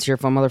saying answer your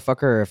phone,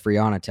 motherfucker, or if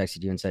Rihanna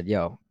texted you and said,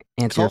 yo,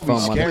 answer your phone,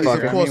 Scary.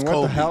 motherfucker? Of course, I mean, what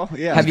Kobe. the hell?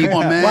 Yeah. Have you, Come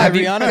on, man. have Why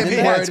you, Rihanna Can't be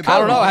didn't worried text about I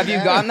don't know. it, Have you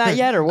man. gotten that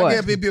yet or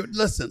what?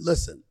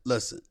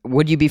 Listen.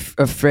 Would you be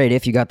afraid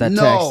if you got that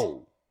text?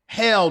 No.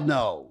 Hell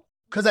no.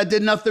 because I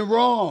did nothing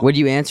wrong. Would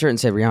you answer it and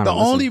say Rihanna? The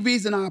listen. only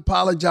reason I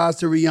apologize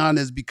to Rihanna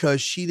is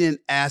because she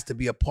didn't ask to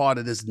be a part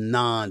of this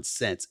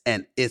nonsense,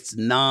 and it's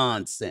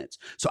nonsense.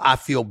 So I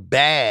feel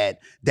bad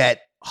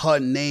that her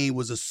name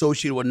was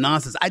associated with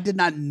nonsense. I did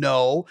not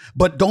know,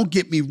 but don't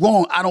get me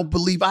wrong. I don't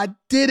believe I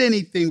did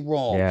anything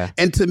wrong. Yeah.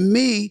 And to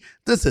me,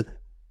 listen,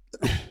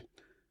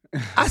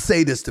 I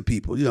say this to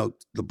people,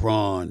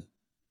 LeBron,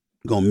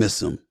 you're going to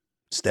miss him.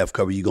 Steph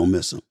Curry, you're going to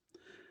miss him.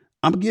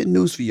 I'm getting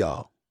news for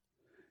y'all.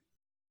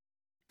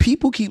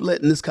 People keep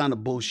letting this kind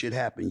of bullshit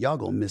happen. Y'all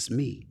going to miss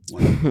me.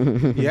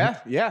 Yeah.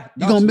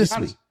 You're going to miss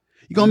me.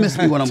 You're going to miss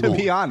me when I'm to gone.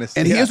 be honest.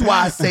 And here's why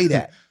I say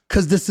that.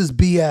 Because this is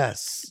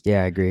BS.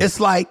 Yeah, I agree. It's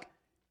like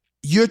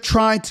you're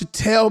trying to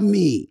tell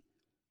me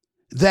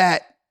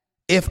that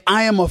if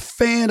I am a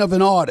fan of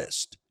an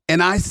artist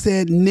and I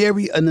said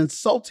nary an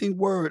insulting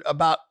word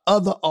about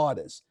other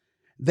artists,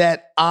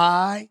 that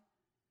I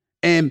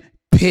am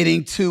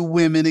pitting two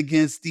women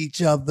against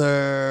each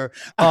other.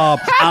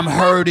 I'm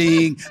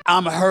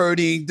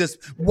hurting this.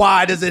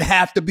 Why does it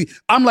have to be?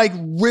 I'm like,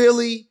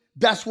 really?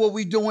 That's what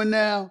we doing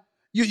now?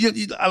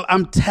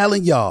 I'm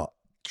telling y'all,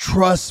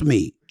 trust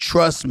me.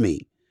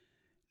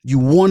 You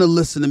want to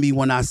listen to me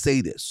when I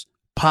say this.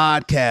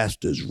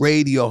 Podcasters,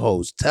 radio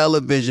hosts,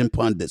 television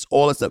pundits,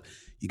 all that stuff.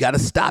 You got to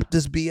stop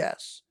this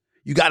BS.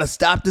 You got to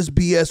stop this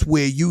BS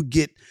where you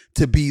get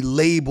to be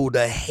labeled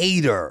a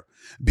hater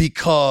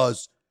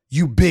because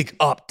you big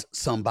upped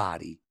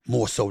somebody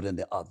more so than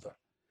the other.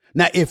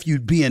 Now, if you're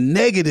being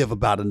negative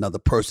about another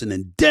person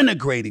and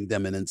denigrating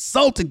them and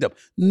insulting them,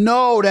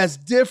 no, that's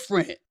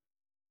different.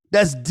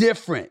 That's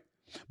different.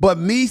 But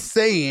me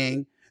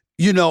saying,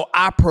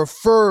 I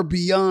prefer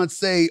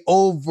Beyonce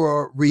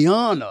over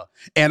Rihanna,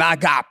 and I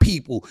got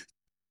people,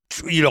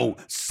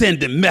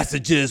 sending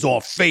messages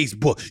on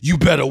Facebook, you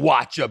better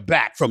watch your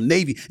back from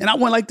Navy. And I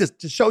went like this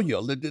to show you.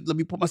 Let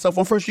me put myself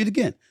on First Street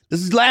again.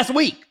 This is last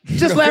week.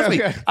 Just last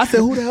week. I said,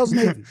 who the hell's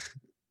Navy?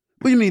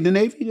 What do you mean, the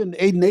Navy? The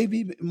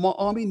Navy,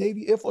 Army,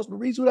 Navy, Air Force,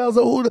 Marines? Who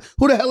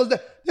the hell is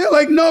that? They're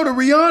like, no, the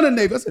Rihanna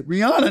Navy. I said,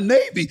 Rihanna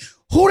Navy?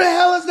 Who the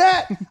hell is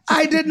that?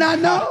 I did not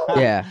know.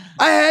 Yeah.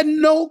 I had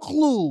no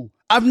clue.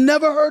 I've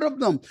never heard of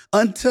them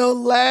until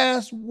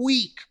last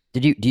week.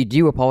 Do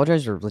you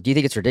apologize, or do you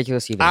think it's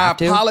ridiculous you even have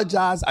to? I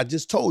apologize. I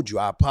just told you.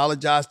 I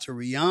apologize to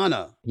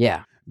Rihanna.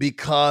 Yeah.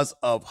 Because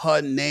of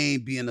her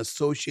name being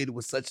associated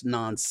with such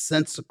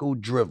nonsensical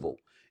drivel.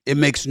 It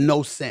makes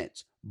no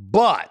sense.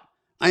 But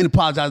I ain't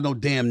apologizing no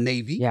damn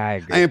Navy. Yeah, I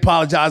agree. I ain't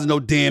apologizing no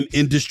damn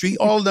industry.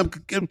 All of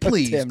them,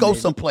 please, Damn go Navy.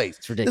 someplace.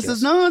 It's ridiculous. This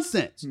is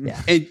nonsense.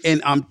 Yeah.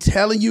 And I'm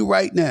telling you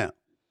right now,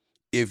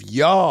 if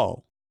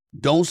y'all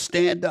don't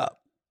stand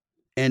up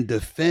and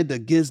defend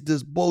against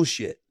this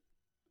bullshit,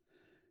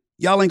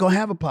 y'all ain't gonna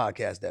have a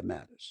podcast that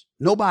matters.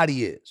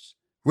 Nobody is.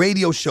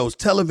 Radio shows,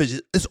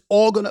 television, it's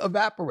all gonna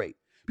evaporate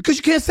because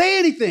you can't say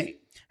anything.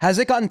 Has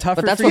it gotten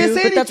tougher But that's for you?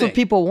 what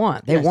people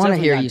want. They Yeah, it's want to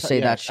definitely hear not you tou- say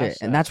yeah, that shit,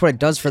 that's and that's what it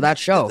does for that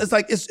show. It's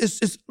like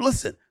it's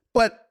listen,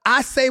 but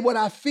I say what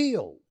I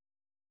feel.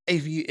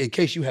 In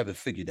case you haven't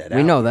figured that out.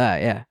 We know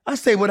that, yeah. I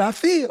say what I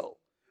feel.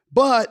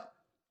 But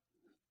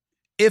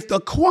if the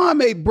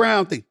Kwame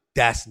Brown thing,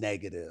 that's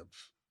negative.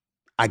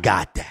 I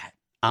got that.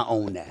 I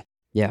own that.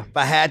 Yeah. If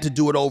I had to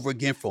do it over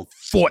again from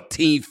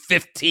 14,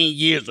 15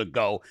 years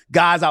ago,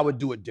 guys, I would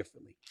do it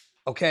differently.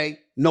 Okay?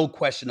 No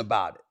question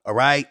about it. All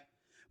right?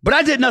 But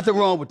I did nothing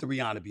wrong with the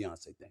Rihanna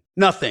Beyonce thing.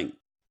 Nothing.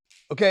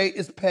 Okay?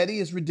 It's petty.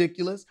 It's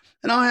ridiculous.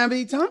 And I don't have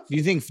any time. Do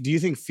you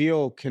think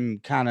feel can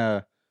kind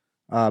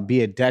of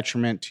be a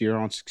detriment to your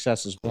own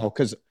success as well?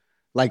 Because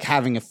like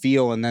having a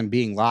feel and then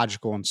being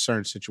logical in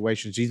certain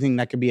situations, do you think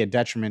that could be a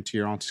detriment to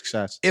your own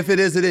success? If it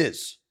is, it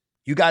is.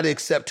 You got to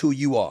accept who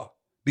you are.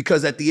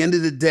 Because at the end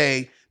of the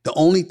day, the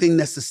only thing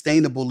that's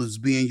sustainable is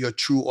being your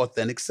true,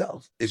 authentic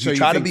self. If So you you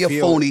try to think be a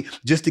feel- phony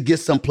just to get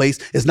someplace,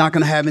 it's not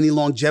going to have any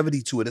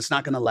longevity to it. It's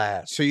not going to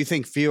last. So you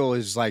think feel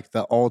is like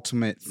the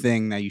ultimate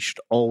thing that you should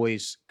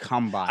always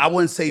come by? I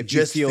wouldn't say If you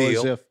just feel as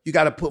feel. if- You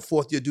got to put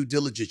forth your due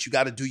diligence. You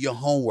got to do your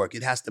homework.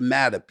 It has to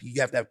matter. You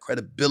have to have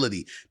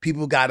credibility.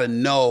 People got to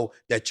know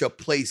that your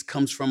place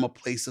comes from a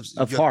place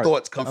of your heart.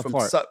 thoughts come Of from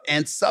heart.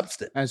 and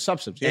substance. And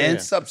substance. And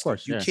Of substance.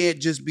 course, You yeah. can't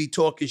just be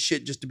talking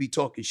shit just to be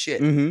talking shit.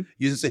 Mhm.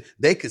 You just say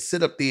they could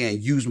sit up there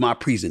and use my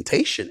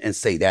presentation and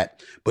say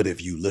that, but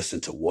if you listen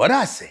to what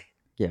I say,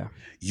 Yeah.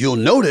 you'll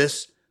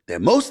notice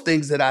that most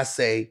things that I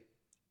say,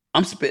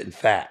 I'm spitting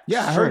facts.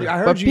 Yeah, I heard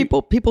But you.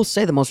 people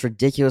say the most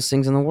ridiculous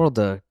things in the world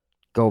to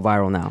go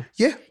viral now.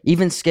 Yeah.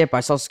 Even Skip, I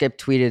saw Skip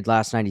tweeted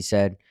last night. He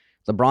said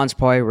LeBron's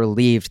probably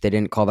relieved they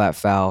didn't call that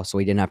foul, so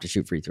he didn't have to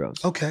shoot free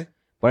throws. Okay.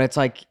 But it's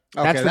like Okay,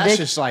 that's that's ridiculous.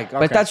 just like,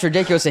 But okay. that's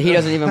ridiculous that he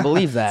doesn't even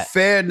believe that.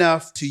 Fair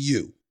enough to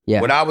you.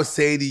 Yeah. What I would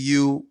say to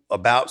you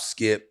about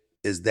Skip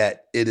is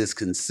that it is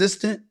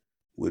consistent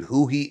with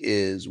who he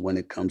is when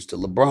it comes to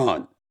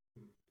LeBron.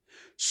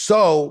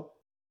 So,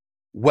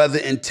 whether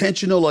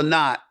intentional or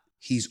not,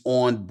 he's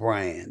on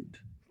brand.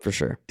 For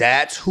sure.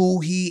 That's who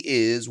he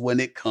is when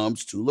it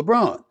comes to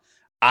LeBron.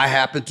 I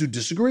happen to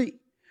disagree.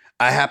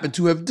 I happen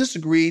to have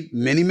disagreed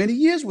many, many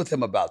years with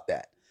him about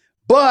that.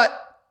 But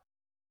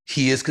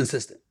He is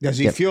consistent. Does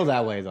he feel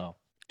that way though?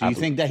 Do you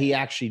think that he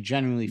actually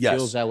genuinely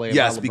feels that way?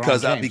 Yes, about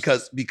LeBron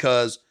because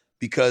James?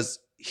 because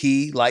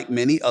he, like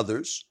many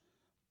others,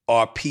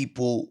 are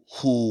people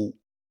who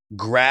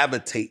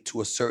gravitate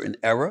to a certain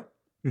era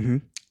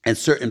Mhm. and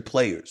certain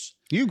players.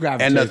 You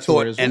gravitate And the to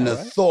thought it as well,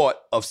 right? thought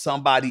of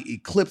somebody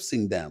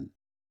eclipsing them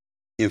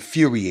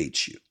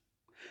infuriates you.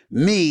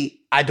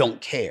 Me, I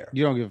don't care.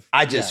 You don't give.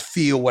 I just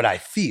feel what I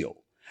feel.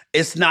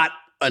 It's not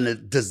a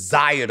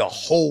desire to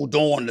hold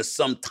on to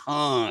some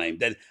time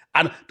that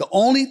the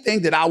only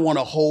thing that I want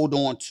to hold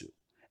on to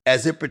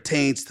as it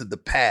pertains to the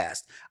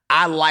past,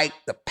 I like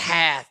the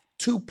path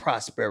to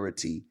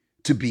prosperity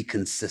to be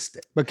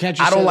consistent. But can't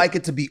you? I don't say- like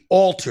it to be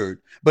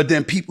altered, but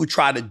then people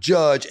try to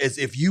judge as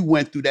if you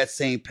went through that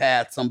same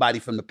path somebody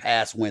from the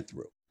past went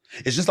through.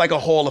 It's just like a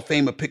Hall of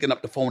Famer picking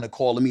up the phone and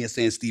calling me and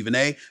saying, Stephen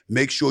A.,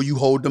 make sure you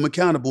hold them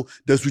accountable.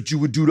 That's what you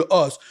would do to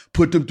us.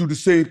 Put them through the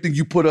same thing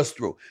you put us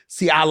through.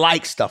 See, I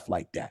like stuff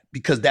like that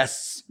because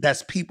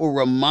that's people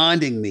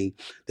reminding me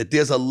that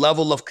there's a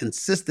level of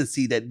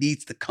consistency that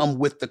needs to come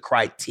with the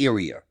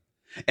criteria.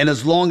 And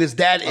as long as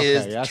that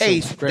is the that's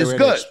case, a great it's way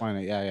to good. explain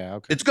it. Yeah,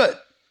 okay. It's good.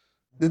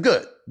 It's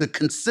good. The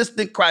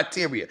consistent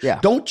criteria. Yeah.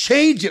 Don't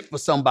change it for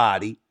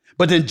somebody,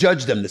 but then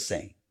judge them the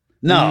same.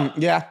 No.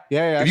 Yeah.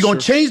 If you're going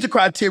to change the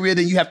criteria,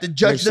 then you have to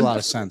judge makes them. a lot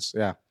of sense.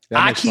 Yeah,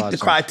 I keep the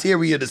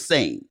criteria the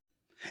same.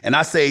 And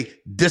I say,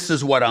 this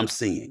is what I'm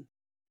seeing.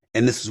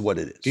 And this is what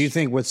it is. Do you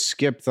think with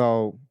Skip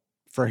though,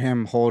 for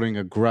him holding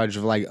a grudge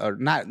of like, or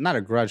not a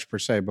grudge per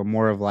se, but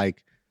more of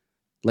like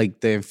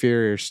the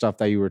inferior stuff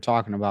that you were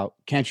talking about?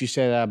 Can't you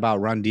say that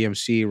about Run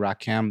DMC,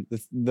 Rakim,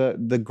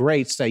 the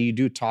greats that you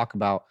do talk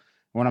about?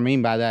 What I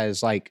mean by that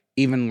is like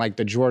even like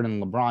the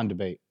Jordan LeBron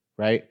debate,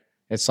 right?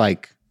 It's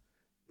like,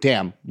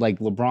 damn, like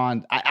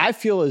LeBron. I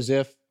feel as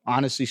if,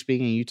 honestly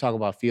speaking, you talk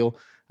about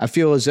I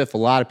feel as if a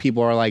lot of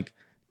people are like,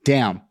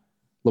 damn,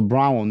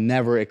 LeBron will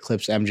never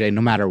eclipse MJ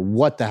no matter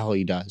what the hell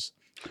he does.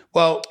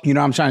 Well, You know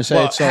what I'm trying to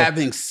say? So-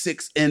 having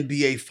 6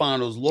 NBA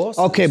Finals losses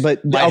Okay,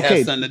 but- might okay.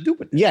 have something to do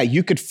with it. yeah,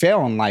 you could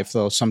fail in life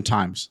though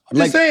sometimes. I'm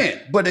just saying,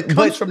 but it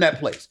comes from that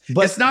place.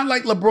 but- It's not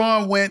like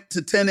LeBron went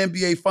to 10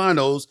 NBA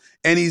Finals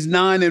and he's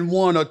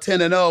 9-1 or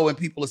 10-0 and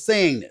people are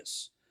saying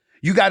this.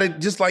 You got to,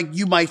 just like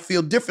you might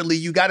feel differently,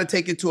 you got to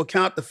take into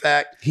account the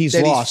fact He's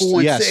that lost. he's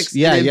 4-6 Yes. in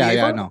Yeah, NBA yeah, I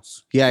know.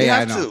 Finals. Yeah, You yeah, I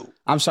have know. to.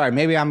 I'm sorry.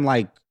 Maybe I'm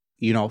like,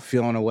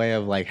 feeling a way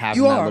of like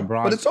having You that are,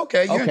 LeBron. but it's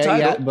okay. You're okay,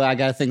 entitled. yeah, but I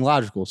got to think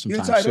logical You're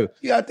sometimes entitled. too.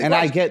 You gotta think And I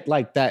logical. get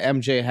like that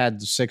MJ had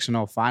the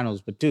 6-0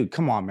 finals, but dude,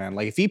 come on, man.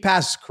 Like if he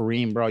passes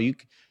Kareem, bro,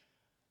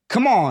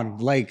 come on.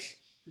 Like,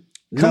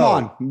 come No,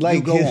 on. Like,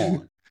 you go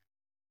on.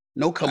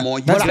 No, come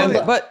on. You That's did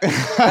it. but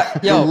The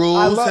yo, rules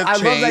I love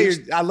have that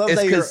changed. you're. I love It's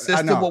that you're. I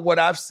consistent know. with what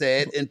I've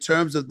said in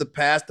terms of the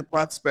path to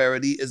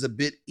prosperity is a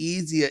bit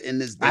easier in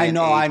this day and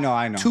age I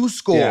know. to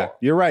score. Yeah,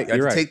 you're right. You have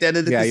You're to right. take that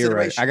into Yeah, you're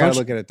right. consideration. I gotta Don't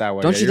look at it that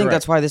way. don't Yeah, you you're think right.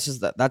 that's why this is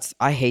that's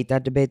I hate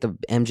that debate, the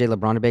MJ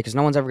LeBron debate, because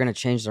no one's ever going to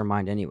change their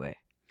mind anyway.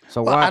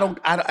 So Well, why?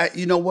 I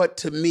you know what?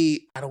 To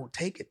me, I don't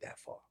take it that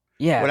far.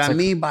 Yeah, What it's I like-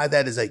 mean by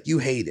that is like you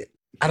hate it.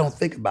 I don't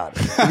think about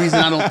it. The reason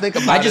I don't think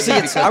about I it just is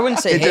think it's. because I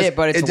wouldn't say hate it,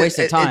 but it's a waste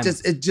of time.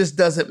 It just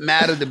doesn't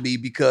matter to me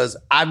because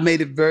I've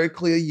made it very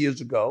clear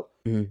years ago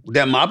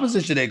that my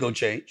position ain't gonna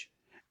change,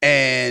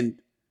 and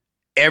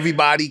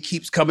everybody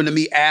keeps coming to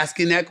me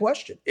asking that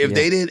question. If Yeah.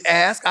 they didn't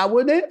ask, I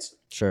wouldn't answer.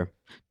 Sure.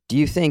 Do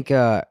you think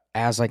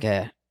as like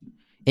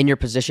in your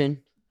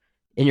position,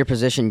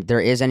 there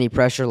is any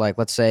pressure? Like,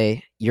 let's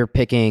say you're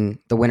picking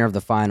the winner of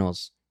the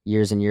finals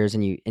years and years,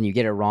 and you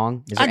get it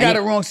wrong. Is I there got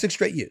any- it wrong 6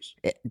 straight years.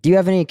 Do you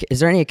have any? Is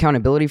there any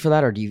accountability for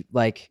that, or do you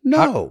like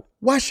No,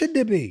 why should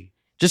there be?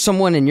 just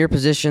someone in your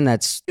position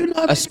that's You know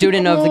how a many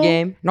student people of the wrong?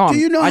 game? No, Do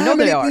you know I how know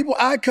many they are. people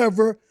I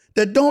cover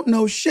that don't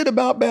know shit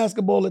about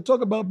basketball and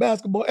talk about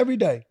basketball every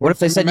day? What if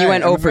they said you MMA,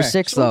 went 0 for MMA.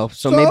 6 though?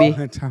 So So? maybe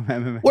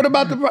What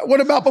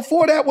about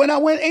before that when I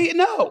went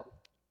 8-0?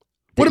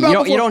 What you about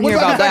don't, you don't hear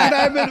about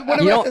that.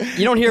 What You about-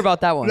 don't hear about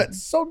that one.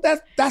 So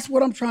that's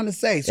what I'm trying to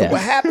say. So Yeah.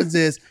 what happens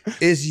is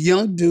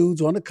young dudes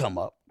on the come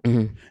up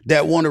Mhm.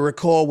 that want to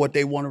recall what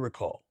they want to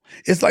recall.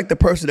 It's like the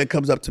person that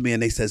comes up to me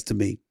and they says to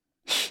me,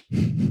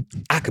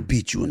 I could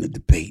beat you in the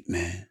debate,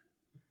 man.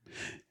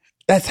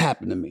 That's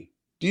happened to me.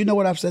 Do you know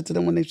what I've said to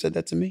them when they've said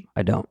that to me?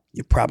 I don't.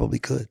 You probably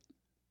could.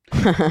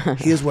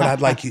 Here's what I'd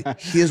like you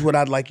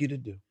to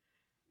do.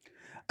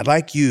 I'd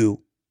like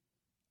you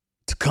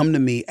to come to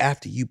me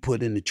after you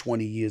put in the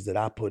 20 years that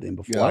I put in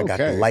before I got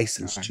the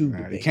license to You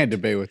debate. can't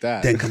debate with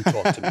that. Then come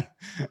talk to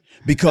me.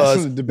 Because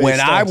That's when the debate when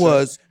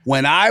starts,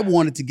 when I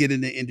wanted to get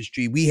in the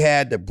industry, we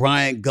had the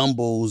Bryant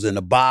Gumbels and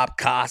the Bob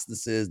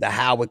Costases, the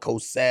Howard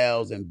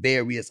Cosell and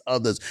various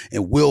others,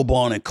 and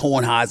Wilbon and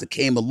Kornheiser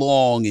came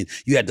along, and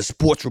you had the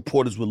sports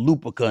reporters with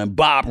Lupica and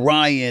Bob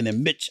Ryan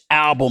and Mitch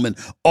Albom and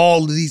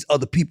all of these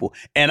other people.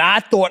 And I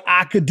thought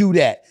I could do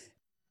that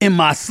in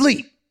my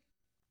sleep.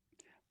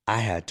 I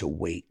had to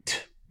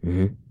wait.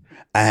 Mhm.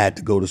 I had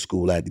to go to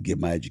school. I had to get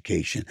my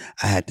education.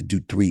 I had to do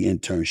 3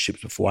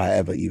 internships before I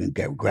ever even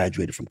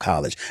graduated from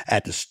college. I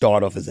had to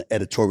start off as an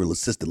editorial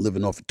assistant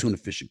living off of tuna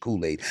fish and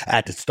Kool-Aid. I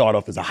had to start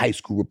off as a high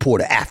school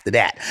reporter after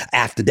that.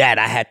 After that,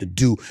 I had to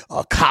do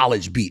a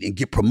college beat and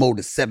get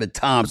promoted 7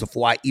 times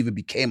before I even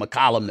became a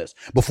columnist,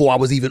 before I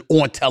was even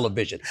on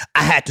television.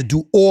 I had to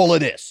do all of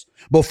this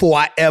before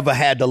I ever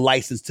had the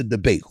license to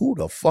debate. Who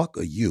the fuck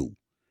are you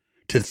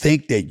to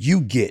think that you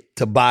get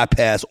to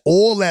bypass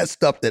all that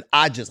stuff that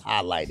I just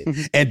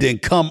highlighted and then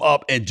come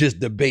up and just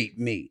debate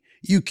me?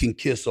 You can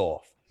kiss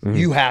off.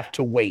 You have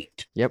to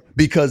wait. Yep.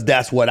 Because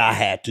that's what I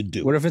had to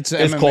do. What if it's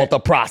It's MMA? called the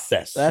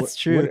process. That's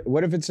true.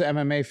 What if it's an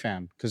MMA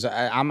fan? Because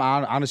I'm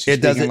honestly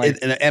It doesn't.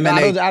 speaking, like, an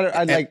MMA.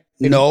 I like.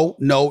 No.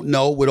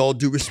 With all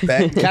due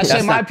respect, Can I say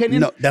that's my not-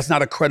 opinion? No, that's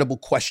not a credible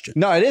question.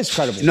 No, it is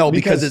credible. No,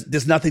 because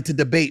there's nothing to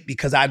debate.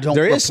 Because I don't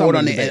There is report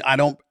on something to it. debate. I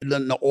don't.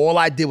 No, all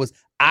I did was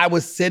I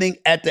was sitting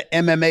at the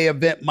MMA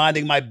event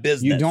minding my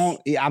business. you don't.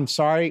 I'm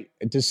sorry.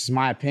 This is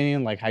my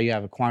opinion. Like how you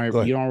have a quantity, Go but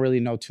ahead. you don't really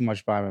know too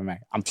much about MMA.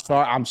 I'm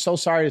sorry. I'm so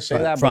sorry to say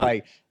Go ahead. that, but Fine.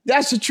 like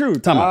that's the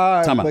truth. Time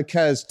out. Time out.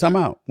 Because Time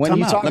out. when Time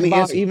you out. talk Let me about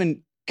answer.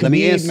 even Let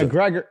me Khabib answer.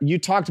 McGregor, you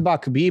talked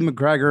about Khabib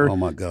McGregor. Oh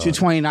my God.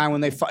 229 when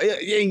they fought.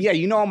 Yeah,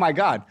 you know. Oh my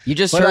God. You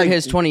just But, heard like,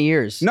 his 20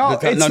 years. No,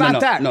 But- it's no, no, not no,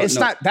 that. no, It's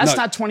no, not. That's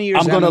no. not 20 years.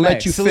 I'm going to MMA.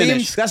 let you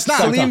finish. That's not.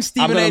 Salim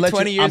Stephen A.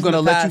 20 years I'm going to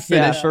in the let you past.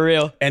 finish. Yeah, for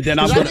real. And then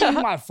I'm Because I going think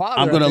you're my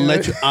father. I'm going to dude.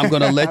 let you. I'm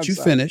going to let I'm you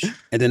sorry. finish.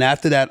 And then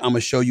after that, I'm going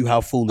to show you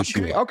how foolish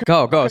you are. Okay.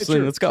 Go, Okay, Salim,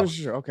 sure, let's go.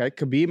 sure. Okay,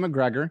 Khabib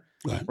McGregor,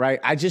 Go ahead. right?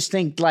 I just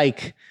think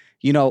like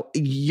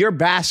your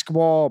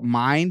basketball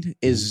mind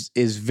is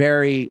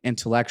very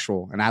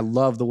intellectual, and I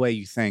love the way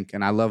you think,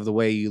 and I love the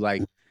way you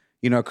like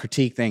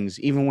critique things.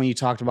 Even when you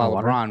talked about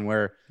LeBron,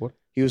 where What?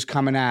 he was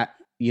coming at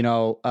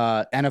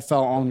NFL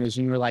owners,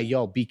 and you were like,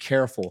 "Yo, be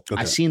careful." Okay.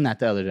 I seen that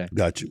the other day.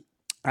 Got you.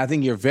 I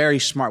think you're very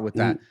smart with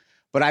that. Mm-hmm.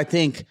 But I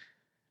think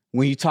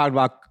when you talk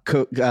about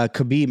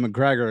Khabib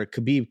McGregor,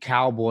 Khabib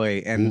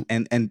Cowboy, and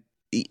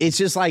it's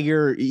just like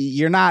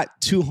you're not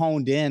too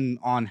honed in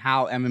on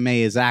how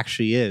MMA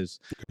actually is,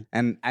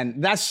 and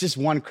that's just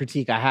one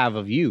critique I have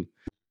of you.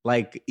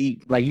 Like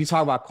you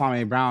talk about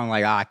Kwame Brown,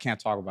 like I can't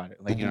talk about it.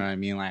 Like you know what I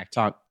mean? Like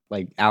talk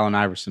like Allen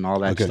Iverson, all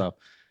that Okay. stuff.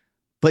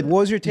 But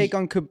what was your take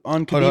on Khabib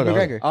Hold on,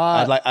 McGregor?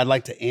 I'd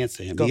like to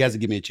answer him. Go. He hasn't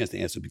given me a chance to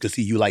answer because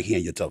see, you like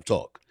hearing your tough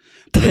talk.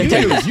 You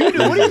do.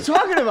 What are you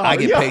talking about? I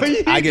get Yo, paid.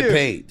 you I get do.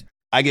 paid.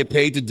 I get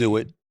paid to do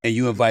it, and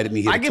you invited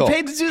me here to I get talk.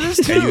 paid to do this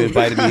And you too.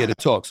 invited me here to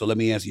talk. So let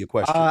me answer your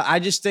question. I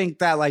just think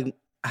that like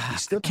I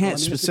still can't let me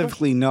answer the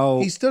specifically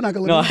know. He's still not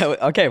going to No, let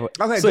me. okay. Okay,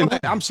 go Salim,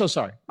 ahead. I'm so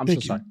sorry. I'm Thank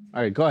so you. sorry.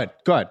 All right, go ahead.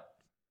 Go ahead.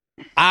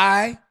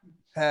 I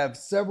have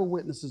several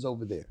witnesses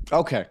over there.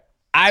 Okay.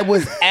 I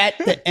was at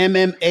the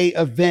MMA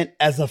event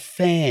as a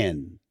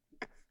fan,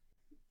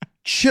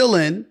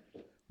 chilling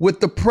with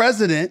the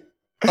president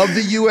of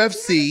the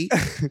UFC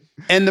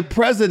and the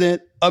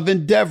president of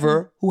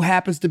Endeavor, who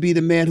happens to be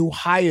the man who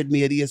hired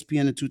me at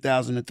ESPN in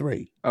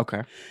 2003.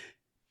 Okay.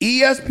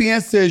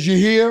 ESPN says, "You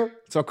here?"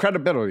 So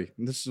credibility.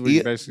 This is what Yeah.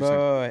 you're basically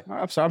saying.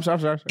 But I'm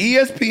sorry.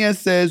 ESPN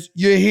says,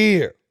 "You're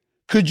here.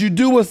 Could you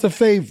do us a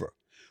favor?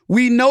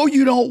 We know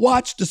you don't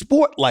watch the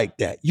sport like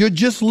that. You're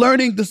just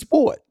learning the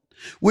sport.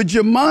 Would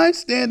you mind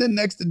standing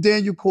next to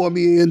Daniel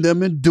Cormier and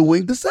them and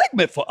doing the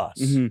segment for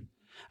us?"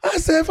 I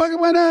said, "Fucking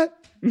why not?"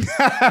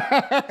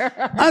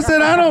 I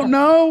said, "I don't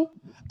know.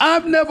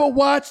 I've never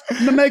watched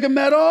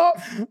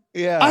Nurmagomedov."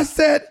 Yeah. I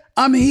said,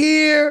 "I'm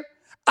here."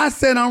 I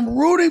said, "I'm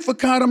rooting for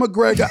Conor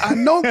McGregor. I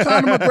know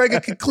Conor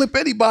McGregor can clip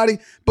anybody,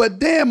 but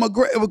damn,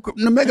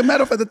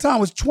 Nurmagomedov at the time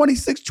was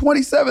 26,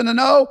 27 and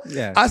 0.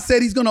 Yeah. I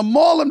said he's gonna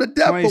maul him to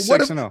death.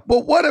 26 and 0.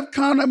 But what if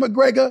Conor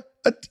McGregor?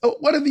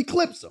 What if he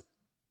clips him?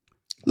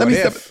 Let What me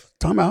if? step.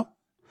 Time out.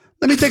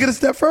 Let me take it a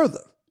step further.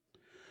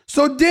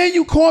 So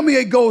Daniel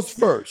Cormier goes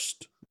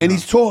first, and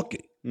he's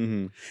talking.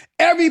 Mm-hmm.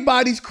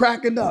 Everybody's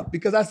cracking up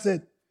because I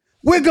said,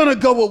 we're going to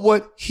go with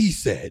what he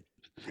said.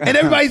 And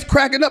everybody's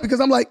cracking up because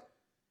I'm like,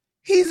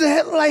 he's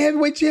a light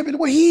heavyweight champion.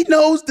 Well, he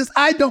knows this.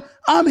 I don't.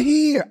 I'm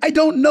here. I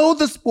don't know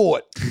the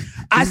sport.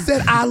 I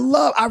said,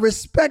 I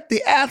respect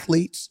the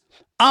athletes.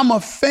 I'm a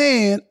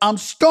fan. I'm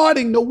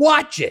starting to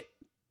watch it.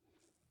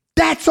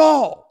 That's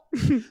all.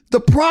 The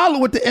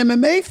problem with the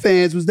MMA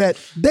fans was that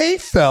they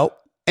felt,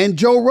 and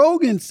Joe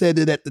Rogan said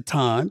it at the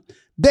time,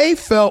 they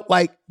felt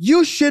like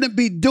you shouldn't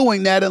be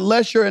doing that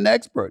unless you're an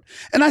expert.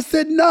 And I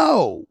said,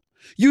 no,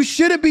 you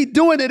shouldn't be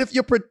doing it if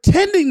you're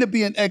pretending to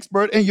be an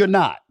expert and you're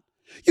not.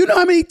 You know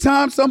how many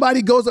times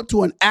somebody goes up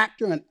to an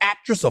actor, an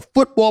actress, a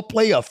football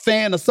player, a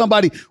fan, or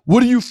somebody,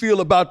 what do you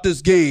feel about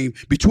this game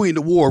between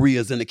the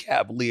Warriors and the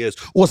Cavaliers,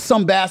 or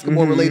some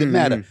basketball-related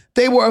matter?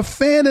 They were a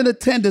fan in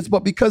attendance,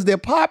 but because they're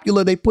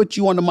popular, they put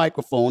you on the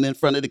microphone in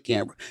front of the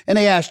camera, and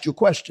they asked you a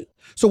question.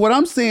 So what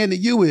I'm saying to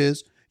you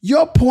is,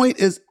 your point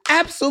is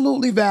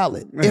absolutely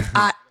valid. If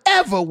I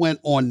ever went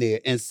on there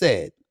and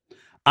said,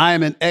 I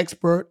am an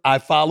expert, I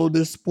follow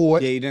this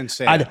sport. Yeah, you didn't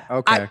say that.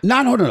 Okay.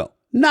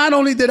 Not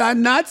only did I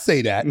not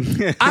say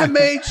that, I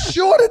made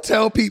sure to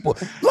tell people,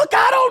 look,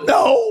 I don't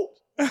know.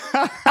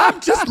 I'm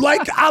just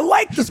like, I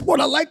like the sport.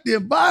 I like the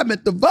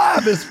environment. The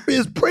vibe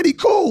is pretty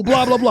cool,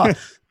 blah, blah, blah.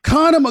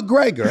 Conor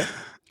McGregor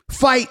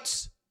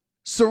fights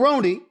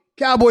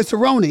Cowboy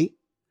Cerrone.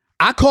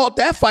 I called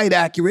that fight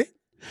accurate.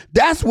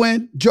 That's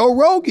when Joe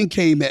Rogan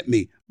came at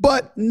me.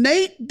 But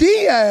Nate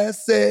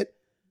Diaz said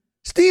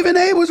Stephen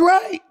A was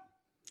right.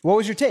 What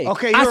was your take?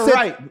 Okay, you're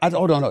right.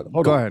 Hold on.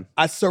 Go ahead.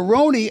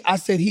 Cerrone, I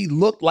said he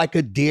looked like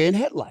a deer in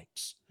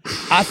headlights.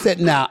 I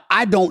said, now,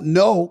 I don't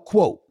know,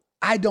 quote,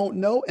 I don't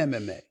know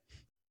MMA,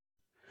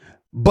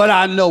 but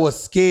I know a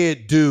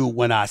scared dude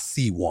when I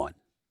see one.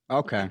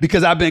 Okay.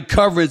 Because I've been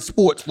covering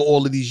sports for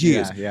all of these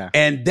years. Yeah.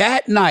 And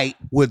that night,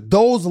 with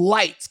those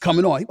lights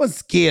coming on, he wasn't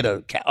scared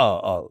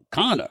of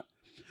Conor.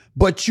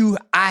 But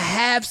I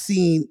have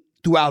seen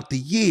throughout the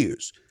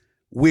years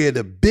where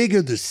the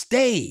bigger the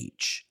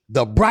stage,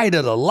 the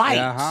brighter the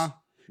lights,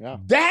 Yeah.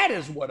 that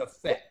is what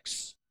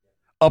affects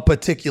a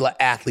particular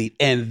athlete.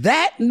 And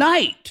that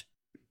night,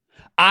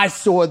 I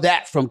saw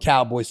that from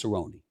Cowboy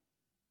Cerrone.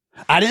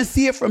 I didn't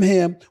see it from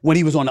him when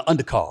he was on the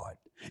undercard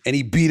and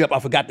he beat up, I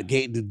forgot the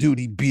dude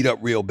he beat up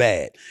real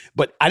bad.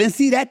 But I didn't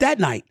see that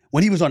night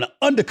when he was on the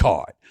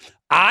undercard.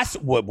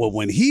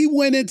 When he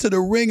went into the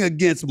ring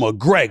against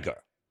McGregor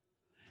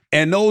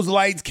and those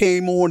lights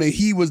came on and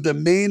he was the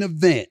main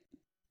event,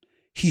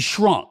 he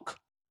shrunk.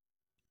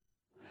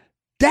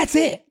 That's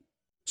it.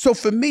 So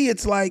for me,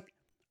 it's like,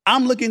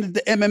 I'm looking at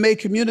the MMA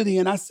community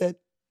and I said,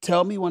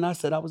 tell me when I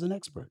said I was an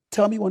expert.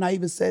 Tell me when I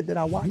even said that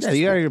I watched. Yeah,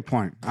 you got your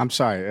point. I'm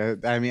sorry.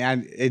 Well,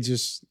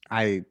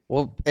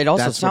 it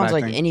also That's what sounds I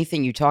like think.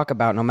 anything you talk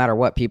about, no matter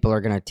what, people are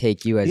going to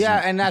take you as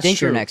and that's think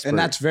true. you're an expert. And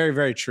that's very,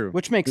 very true.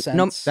 Which makes sense.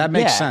 No, That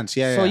makes sense.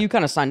 Yeah. So you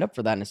kind of signed up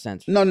for that in a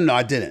sense. No,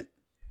 I didn't.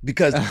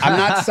 Because I'm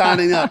not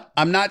signing up.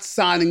 I'm not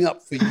signing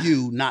up for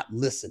you not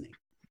listening.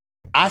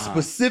 I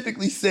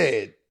specifically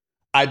said,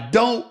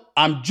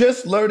 I'm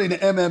just learning the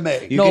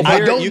MMA. I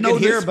don't know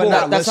this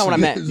sport. That's not what I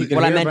meant.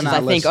 What I meant is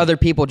I think other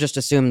people just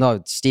assume,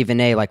 no, Stephen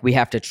A, like we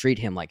have to treat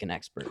him like an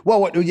expert.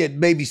 Well,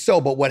 maybe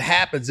so, but what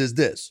happens is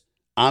this.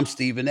 I'm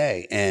Stephen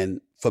A,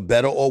 and for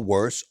better or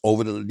worse,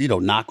 over the,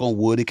 knock on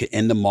wood, it could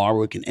end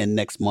tomorrow, it can end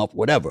next month,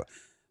 whatever.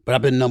 But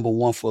I've been number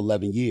one for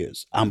 11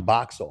 years. I'm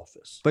box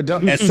office.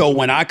 And so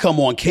when I come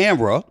on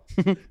camera,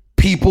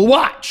 people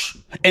watch.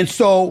 And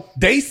so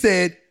they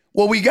said,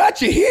 well, we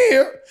got you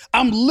here.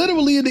 I'm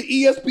literally in the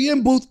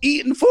ESPN booth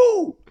eating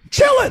food,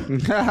 chilling,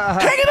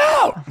 hanging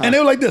out. And they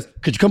were like this,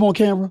 could you come on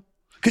camera?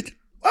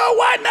 Well,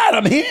 why not?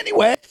 I'm here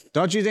anyway.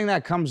 Don't you think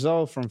that comes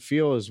though from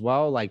feel as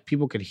well? Like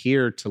people could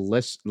hear to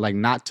listen, like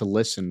not to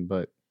listen,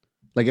 but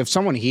like if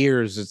someone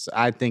hears,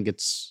 I think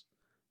it's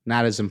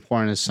not as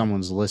important as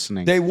someone's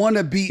listening. They want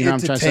to be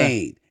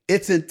entertained.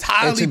 It's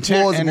entirely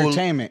plausible.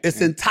 Entertainment.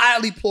 It's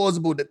entirely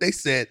plausible that they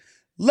said,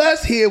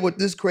 let's hear what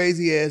this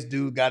crazy ass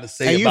dude got to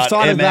say about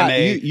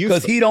MMA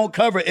because he don't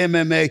cover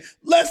MMA.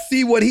 Let's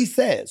see what he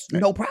says.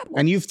 No problem.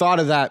 And you've thought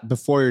of that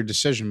before your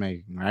decision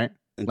making, right?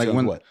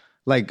 What?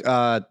 Like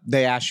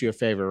they ask you a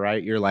favor,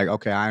 right? You're like,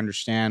 okay, I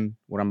understand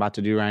what I'm about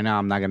to do right now.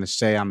 I'm not going to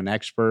say I'm an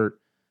expert.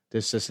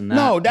 This, and that.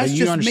 No, that's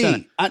just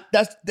me.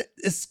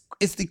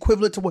 It's the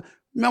equivalent to what.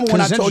 Remember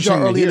when I told you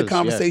earlier in the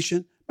conversation?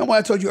 Yeah. Remember when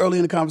I told you earlier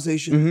in the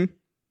conversation? Mm-hmm.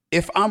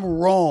 If I'm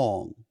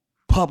wrong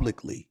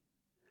publicly,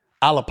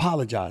 I'll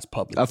apologize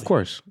publicly. Of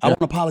course. I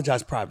won't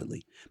apologize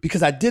privately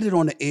because I did it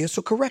on the air,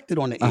 so correct it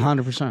on the air.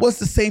 100%. Well, it's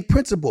the same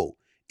principle.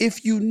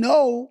 If you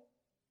know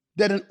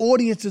that an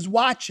audience is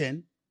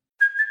watching.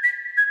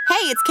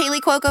 Hey, it's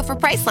Kaylee Cuoco for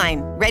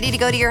Priceline. Ready to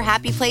go to your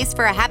happy place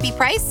for a happy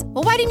price?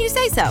 Well, why didn't you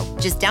say so?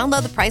 Just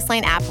download the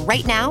Priceline app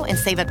right now and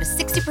save up to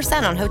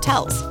 60% on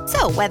hotels.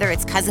 So whether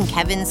it's Cousin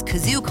Kevin's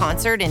Kazoo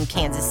Concert in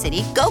Kansas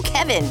City, go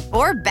Kevin,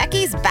 or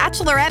Becky's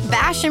Bachelorette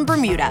Bash in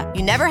Bermuda,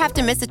 you never have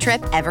to miss a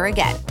trip ever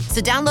again.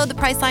 So download the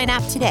Priceline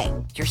app today.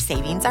 Your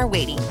savings are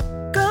waiting.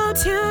 Go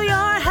to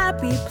your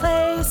happy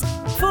place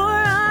for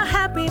a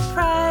happy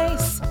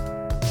price.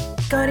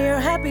 Go to your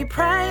happy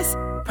price,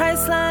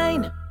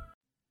 Priceline.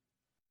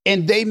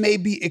 And they may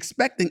be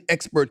expecting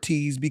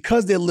expertise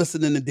because they're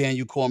listening to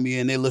Daniel Cormier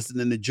and they're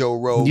listening to Joe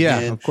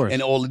Rogan of course.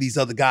 and all of these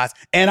other guys.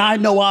 And I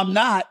know I'm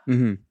not.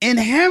 Mm-hmm.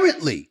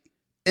 Inherently,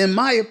 in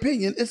my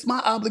opinion, it's my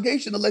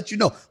obligation to let you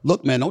know,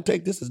 look, man, don't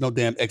take this as no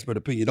damn expert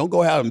opinion. Don't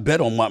go out and bet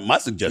on my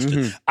suggestion.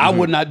 Mm-hmm. I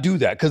would not do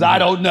that because I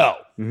don't know.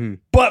 Mm-hmm.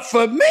 But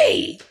for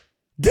me,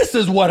 this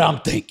is what I'm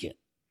thinking.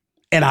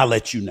 And I'll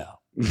let you know.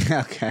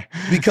 Okay.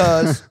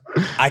 Because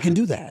I can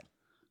do that.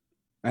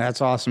 That's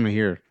awesome to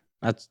hear.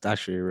 That's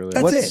actually really.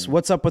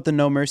 What's up with the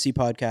No Mercy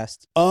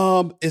podcast?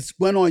 It's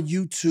went on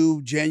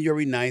YouTube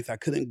January 9th. I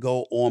couldn't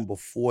go on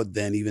before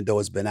then, even though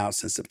it's been out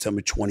since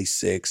September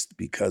 26th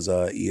because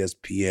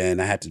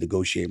ESPN, I had to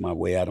negotiate my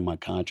way out of my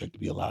contract to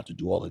be allowed to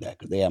do all of that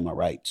because they have my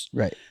rights.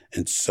 Right.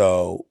 And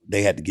so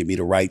they had to give me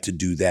the right to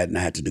do that, and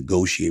I had to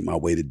negotiate my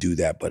way to do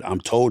that. But I'm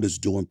told it's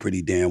doing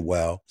pretty damn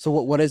well. So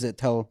what is it?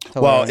 Tell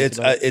well,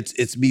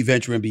 it's me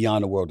venturing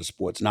beyond the world of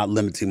sports, not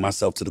limiting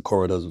myself to the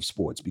corridors of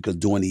sports because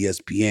doing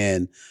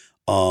ESPN,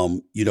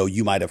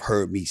 You might have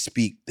heard me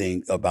speak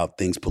about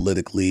things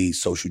politically,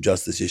 social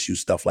justice issues,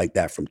 stuff like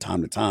that from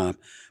time to time.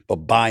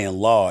 But by and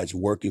large,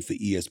 working for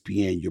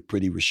ESPN, you're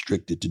pretty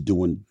restricted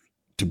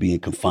to being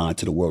confined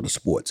to the world of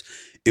sports.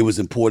 It was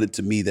important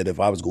to me that if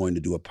I was going to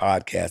do a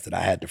podcast, that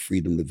I had the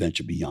freedom to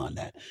venture beyond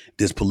that.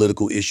 There's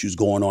political issues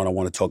going on. I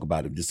want to talk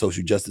about it. There's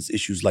social justice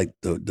issues like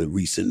the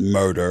recent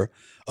murder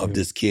of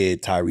this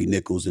kid, Tyree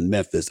Nichols in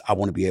Memphis. I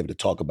want to be able to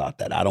talk about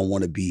that. I don't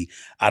want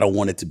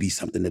it to be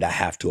something that I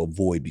have to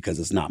avoid because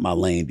it's not my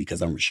lane,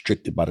 because I'm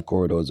restricted by the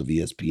corridors of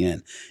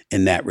ESPN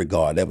in that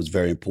regard. That was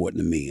very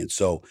important to me. And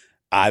so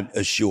I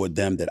assured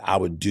them that I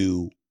would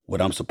do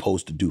what I'm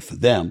supposed to do for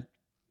them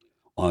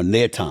on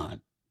their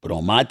time, but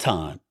on my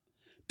time,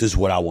 this is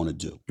what I want to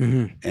do.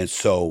 Mm-hmm. And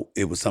so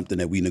it was something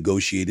that we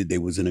negotiated. They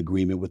was in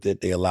agreement with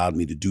it. They allowed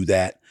me to do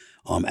that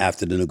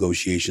after the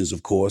negotiations,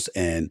 of course.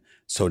 And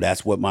so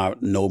that's what my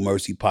No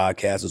Mercy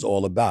podcast is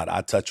all about. I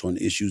touch on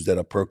issues that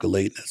are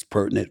percolating, that's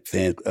pertinent,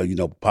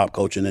 pop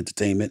culture and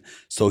entertainment,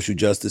 social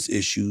justice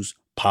issues,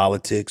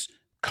 politics,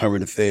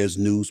 current affairs,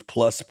 news,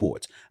 plus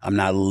sports. I'm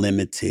not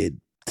limited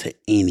to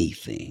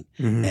anything.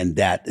 Mm-hmm. And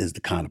that is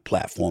the kind of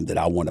platform that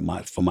I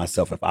wanted for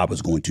myself if I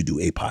was going to do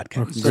a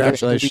podcast. So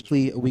Congratulations.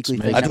 a weekly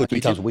thing. I do it 3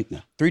 times a week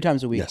now. 3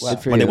 times a week. Yes. Wow. Good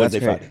for Monday, you. That's Wednesday,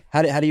 great.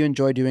 Friday. How do you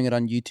enjoy doing it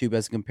on YouTube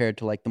as compared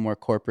to like the more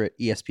corporate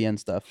ESPN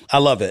stuff? I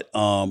love it.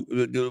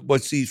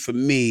 But see, for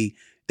me,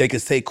 they can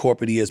say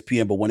corporate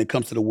ESPN, but when it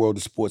comes to the world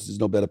of sports, there's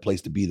no better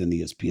place to be than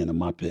ESPN, in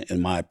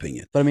my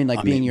opinion. But I mean,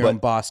 like being your own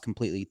but- boss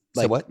completely.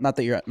 Say Like, what? Not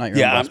that you're not your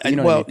Yeah, own boss. But you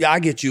know what I mean? I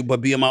get you, but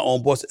being my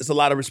own boss, it's a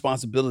lot of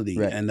responsibility,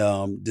 Right. and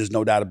there's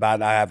no doubt about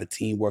it. I have a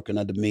team working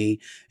under me,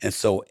 and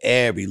so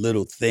every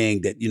little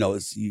thing that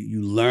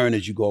you learn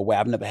as you go away.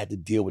 I've never had to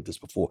deal with this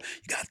before.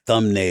 You got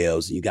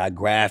thumbnails, and you got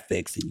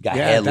graphics, and you got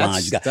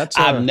headlines.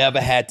 I've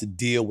never had to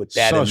deal with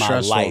that so in my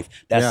stressful. life.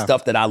 That's Yeah.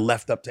 stuff that I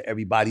left up to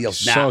everybody else.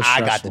 So Now I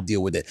got to stressful.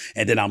 deal with it,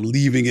 and then I'm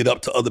leaving it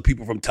up to other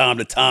people from time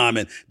to time,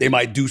 and they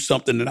might do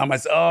something, and I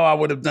might say, "Oh, I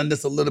would have done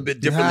this a little bit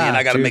differently," and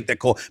I got to dude. make that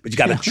call. But you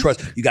got to trust.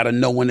 You got to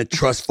know when to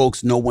trust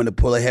folks, know when to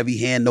pull a heavy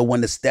hand, know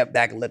when to step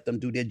back and let them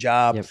do their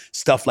job, Yep.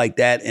 stuff like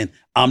that. And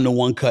I'm the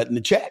one cutting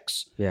the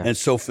checks. Yeah. And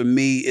so for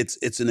me,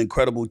 it's an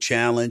incredible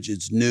challenge.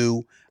 It's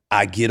new.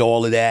 I get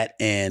all of that.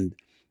 And,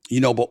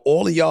 but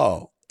all of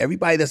y'all,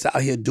 everybody that's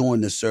out here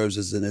doing this serves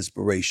as an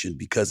inspiration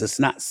because it's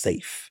not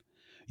safe.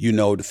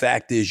 The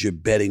fact is you're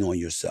betting on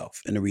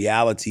yourself. And the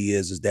reality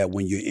is that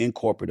when you're in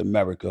corporate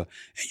America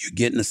and you're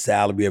getting a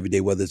salary every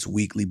day, whether it's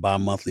weekly,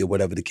 bi-monthly, or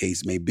whatever the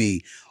case may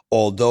be,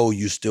 although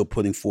you're still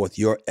putting forth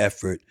your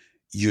effort,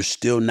 you're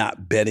still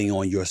not betting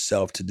on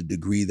yourself to the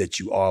degree that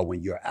you are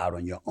when you're out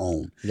on your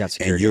own. You got And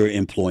security. you're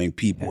employing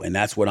people. And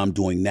that's what I'm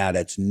doing now.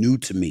 That's new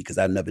to me because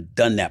I've never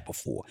done that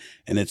before.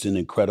 And it's an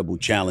incredible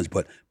challenge.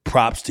 But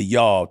props to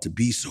y'all to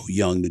be so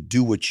young, to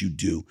do what you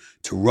do,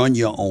 to run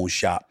your own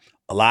shop.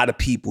 A lot of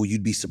people,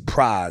 you'd be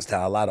surprised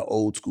how a lot of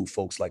old school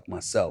folks like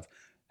myself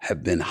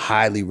have been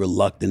highly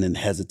reluctant and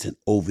hesitant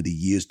over the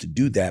years to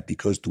do that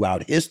because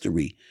throughout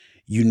history,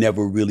 you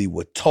never really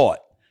were taught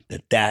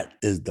that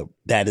is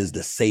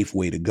the safe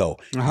way to go.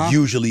 Uh-huh.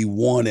 Usually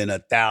 1 in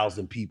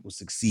 1,000 people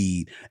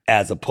succeed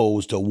as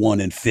opposed to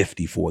 1 in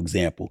 50, for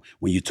example,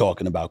 when you're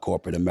talking about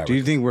corporate America. Do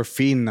you think we're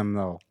feeding them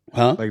though?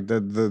 Huh? Like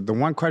the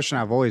one question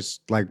I've always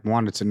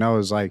wanted to know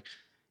is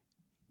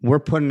we're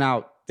putting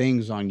out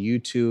things on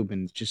YouTube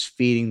and just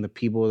feeding the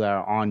people that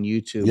are on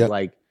YouTube. Yep.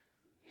 Like,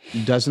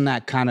 doesn't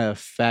that kind of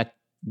affect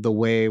the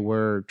way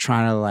we're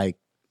trying to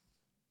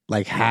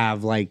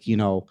have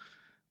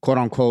quote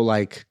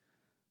unquote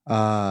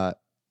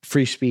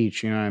free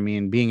speech, you know what I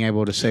mean? Being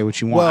able to say what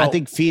you want. I Well-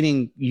 think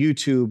feeding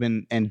YouTube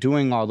and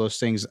doing all those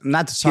things,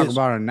 not to talk Here's-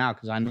 about it now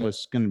because I know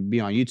it's going to be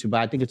on YouTube, but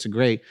I think it's a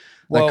great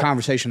Well-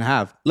 conversation to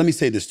have. Let me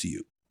say this to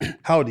you.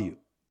 How old are you?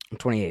 I'm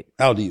 28.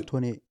 How old are you?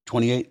 28.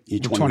 28?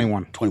 You're I'm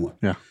 21. 21.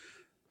 Yeah.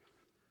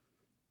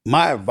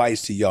 My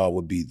advice to y'all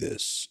would be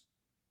this.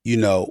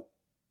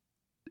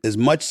 As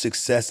much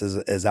success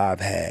as I've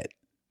had,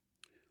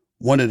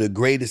 one of the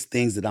greatest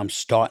things that I'm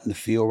starting to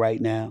feel right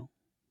now,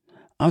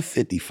 I'm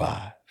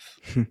 55.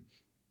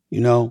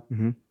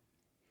 Mhm.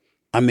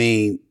 I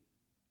mean,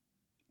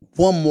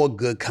 one more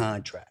good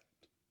contract.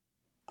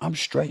 I'm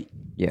straight.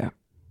 Yeah.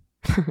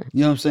 You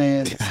know what I'm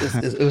saying?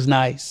 It was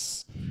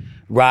nice.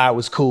 Ride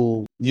was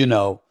cool.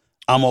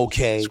 I'm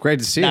okay. It's great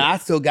to see Now,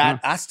 it.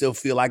 I still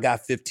feel I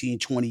got 15,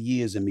 20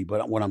 years in me.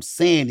 But what I'm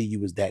saying to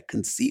you is that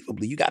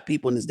conceivably, you got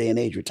people in this day and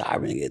age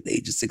retiring at the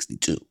age of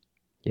 62.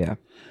 Yeah.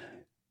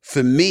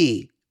 For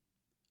me,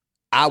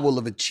 I will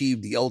have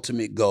achieved the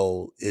ultimate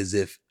goal is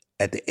if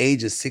at the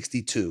age of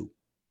 62,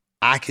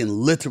 I can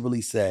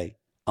literally say,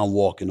 I'm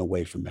walking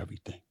away from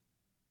everything.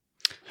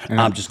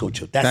 And I'm just going to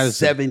chill. That's that is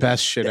the 7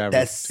 best shit ever.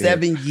 That's to hear.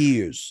 7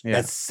 years. Yeah.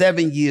 That's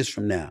 7 years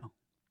from now.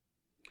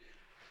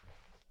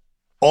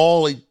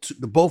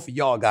 The both of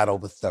y'all got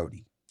over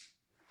 30.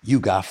 You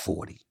got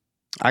 40.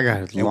 I got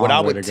a And long what I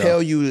way would to go.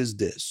 tell you is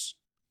this: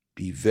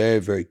 be very,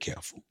 very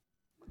careful.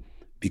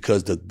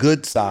 Because the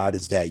good side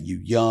is that you're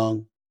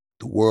young,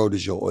 the world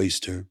is your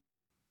oyster,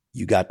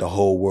 you got the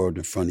whole world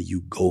in front of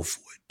you, go for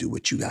it, do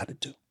what you got to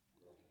do.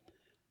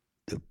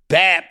 The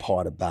bad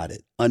part about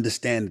it,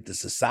 understand that the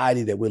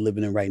society that we're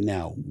living in right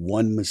now,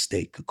 one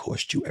mistake could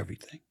cost you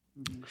everything.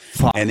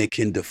 And it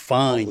can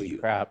define Holy you.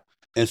 crap.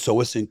 And so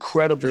it's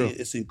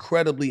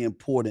incredibly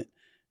important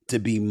to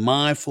be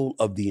mindful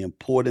of the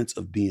importance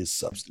of being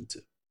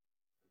substantive.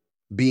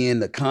 Being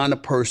the kind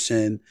of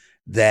person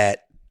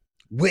that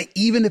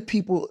even if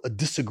people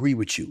disagree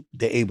with you,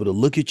 they're able to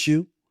look at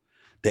you,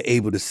 they're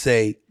able to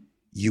say,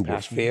 you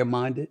were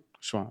fair-minded,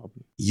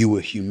 you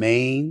were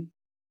humane,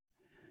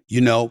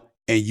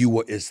 and you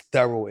were as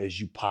thorough as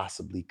you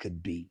possibly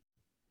could be.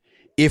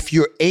 If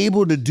you're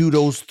able to do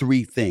those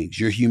three things,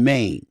 you're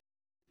humane,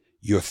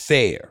 you're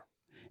fair,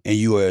 and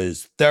you are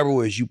as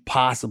thorough as you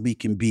possibly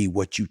can be,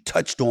 what you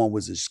touched on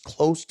was as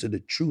close to the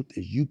truth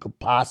as you could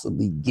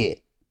possibly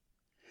get.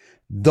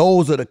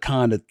 Those are the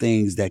kind of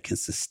things that can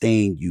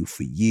sustain you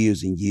for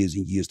years and years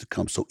and years to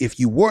come. So if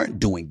you weren't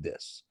doing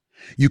this,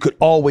 you could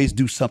always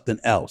do something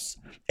else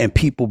and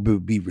people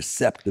would be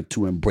receptive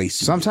to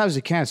embracing Sometimes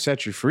it can't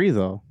set you free,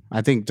 though.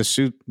 I think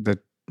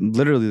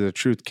literally the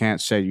truth can't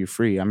set you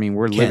free. I mean,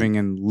 we're living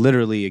in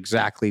literally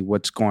exactly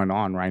what's going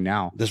on right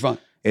now. That's right.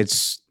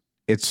 It's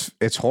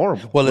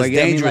horrible. Well, it's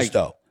dangerous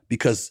though,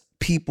 because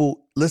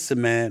people, listen,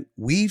 man,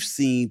 we've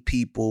seen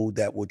people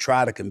that will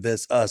try to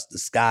convince us the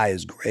sky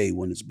is gray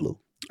when it's blue.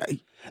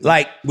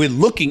 Like we're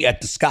looking at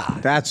the sky.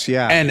 That's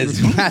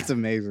that's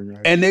amazing.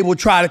 Right? And they will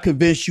try to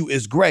convince you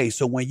it's gray.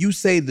 So when you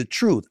say the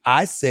truth,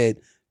 I said,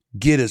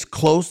 get as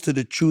close to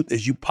the truth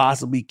as you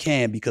possibly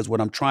can, because what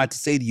I'm trying to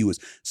say to you is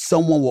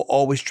someone will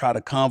always try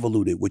to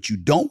convolute it. What you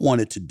don't want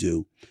it to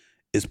do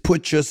is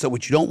put yourself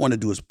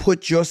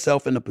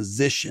in a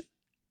position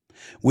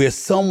where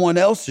someone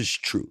else's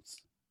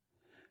truth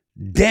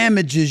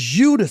damages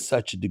you to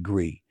such a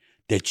degree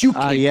that you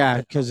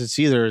can't. Because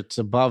it's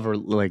above or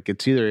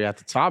it's either at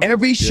the top.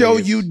 Every show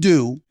you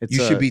do,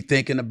 you should be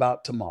thinking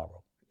about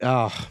tomorrow.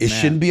 It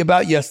shouldn't be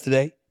about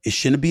yesterday. It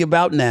shouldn't be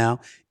about now.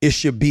 It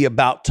should be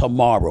about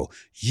tomorrow.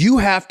 You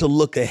have to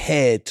look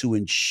ahead to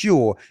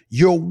ensure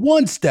you're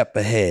one step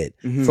ahead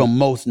from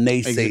most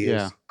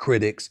naysayers,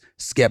 critics,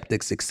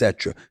 skeptics,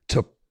 etc.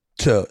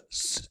 to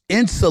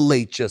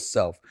insulate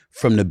yourself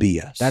from the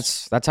BS.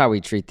 That's how we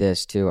treat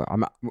this too.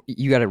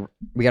 We gotta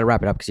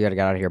wrap it up because you gotta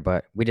get out of here.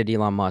 But we did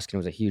Elon Musk and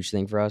it was a huge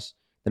thing for us.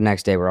 The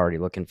next day we're already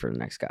looking for the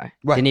next guy.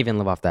 Right. Didn't even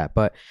live off that.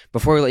 But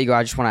before we let you go,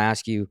 I just want to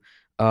ask you,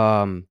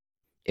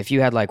 if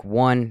you had like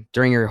one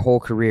during your whole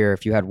career,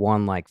 if you had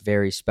one like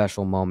very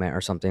special moment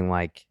or something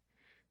like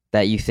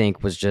that you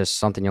think was just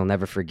something you'll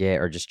never forget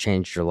or just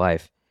changed your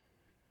life.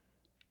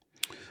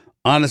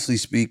 Honestly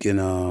speaking,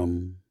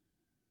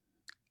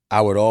 I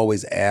would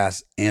always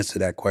answer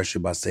that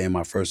question by saying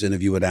my first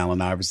interview with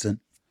Allen Iverson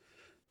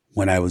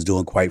when I was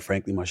doing, quite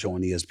frankly, my show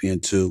on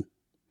ESPN2.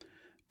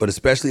 But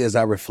especially as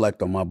I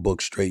reflect on my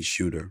book, Straight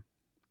Shooter,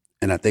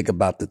 and I think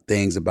about the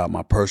things about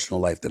my personal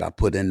life that I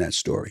put in that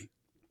story.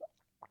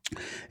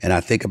 And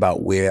I think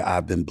about where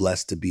I've been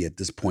blessed to be at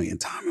this point in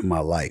time in my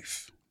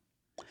life.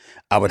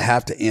 I would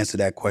have to answer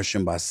that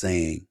question by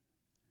saying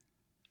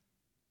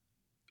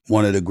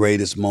one of the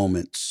greatest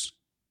moments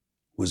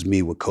was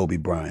me with Kobe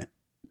Bryant.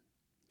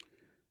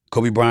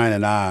 Kobe Bryant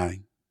and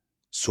I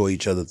saw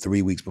each other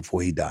 3 weeks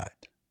before he died,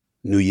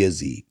 New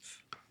Year's Eve,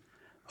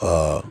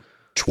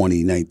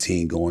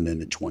 2019 going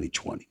into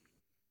 2020.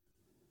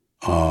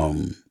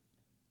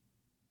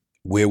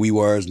 Where we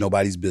were is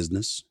nobody's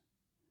business.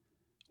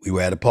 We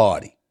were at a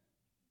party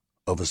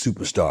of a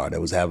superstar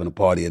that was having a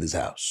party at his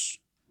house.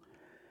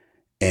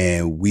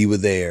 And we were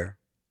there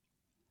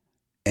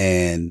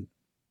and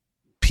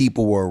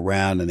people were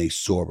around and they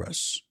saw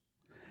us.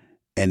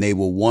 And they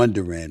were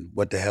wondering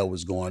what the hell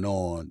was going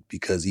on,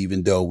 because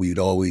even though we'd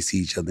always see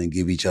each other and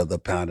give each other a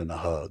pound and a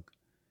hug,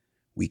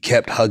 we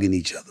kept hugging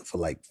each other for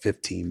like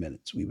 15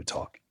 minutes. We were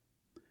talking.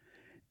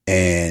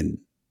 And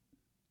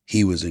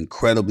he was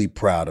incredibly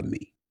proud of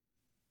me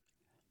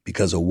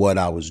because of what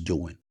I was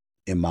doing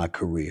in my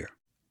career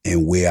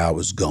and where I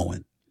was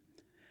going.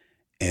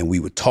 And we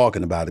were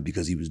talking about it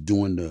because he was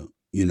doing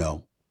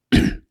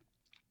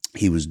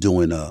he was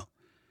doing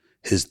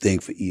his thing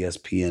for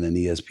ESPN and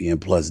ESPN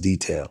Plus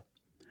Detail.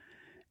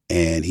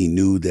 And he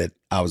knew that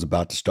I was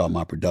about to start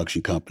my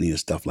production company and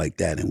stuff like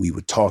that. And we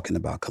were talking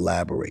about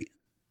collaborating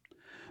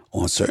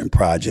on certain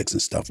projects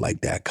and stuff like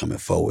that coming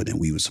forward.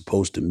 And we were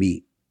supposed to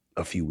meet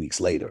a few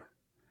weeks later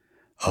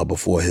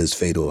before his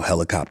fatal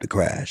helicopter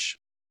crash.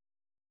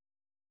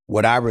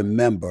 What I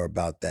remember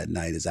about that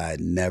night is I had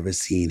never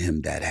seen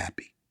him that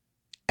happy,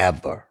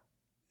 ever,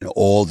 in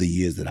all the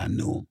years that I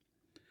knew him.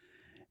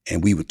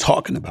 And we were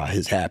talking about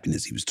his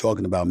happiness. He was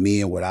talking about me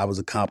and what I was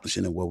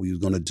accomplishing and what we was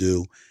going to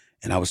do.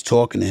 And I was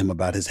talking to him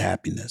about his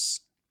happiness.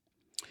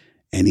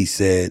 And he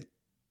said,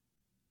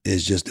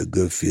 it's just a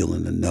good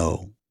feeling to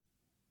know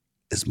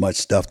as much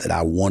stuff that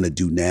I want to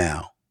do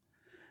now,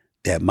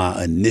 that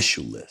my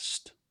initial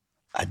list,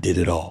 I did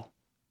it all.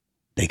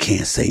 They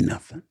can't say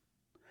nothing.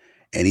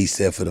 And he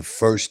said, for the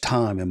first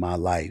time in my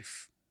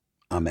life,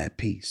 I'm at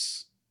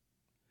peace.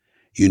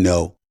 You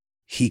know,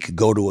 he could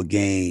go to a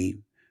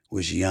game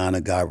with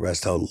Gianna, God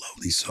rest her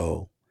lovely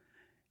soul,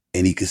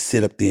 and he could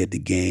sit up there at the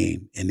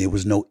game, and there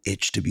was no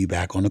itch to be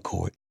back on the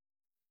court.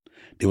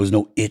 There was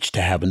no itch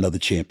to have another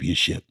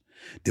championship.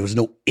 There was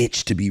no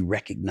itch to be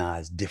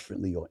recognized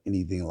differently or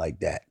anything like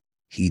that.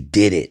 He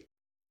did it.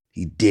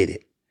 He did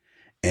it.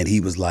 And he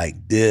was like,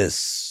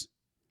 this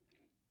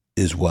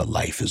is what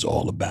life is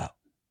all about.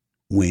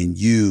 When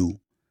you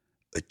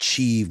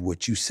achieve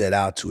what you set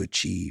out to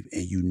achieve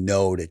and you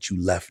know that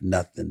you left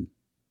nothing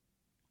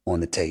on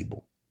the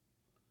table.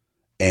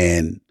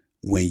 And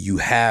when you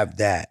have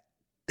that,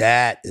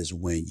 that is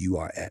when you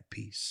are at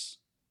peace.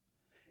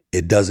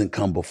 It doesn't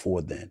come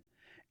before then.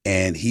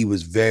 And he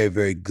was very,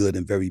 very good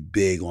and very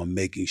big on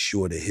making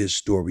sure that his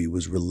story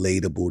was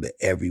relatable to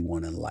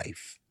everyone in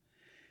life.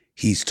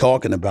 He's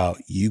talking about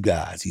you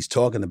guys. He's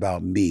talking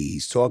about me.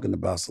 He's talking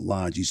about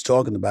Solange. He's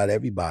talking about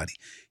everybody.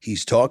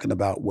 He's talking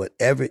about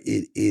whatever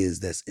it is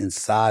that's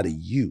inside of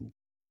you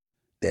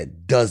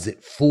that does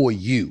it for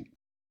you.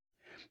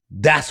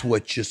 That's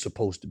what you're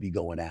supposed to be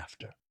going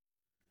after.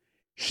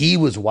 He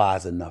was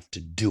wise enough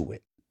to do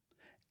it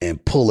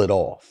and pull it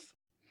off.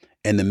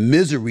 And the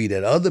misery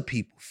that other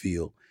people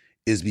feel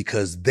is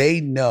because they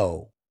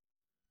know,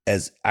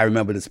 as I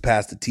remember this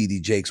Pastor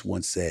T.D. Jakes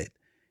once said,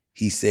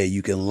 he said,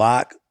 you can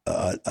lock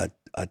a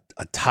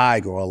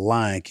tiger or a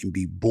lion can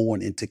be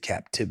born into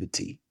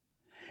captivity,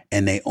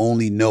 and they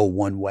only know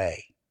one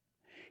way.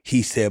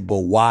 He said, but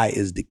why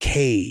is the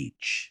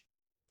cage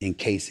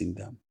encasing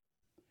them?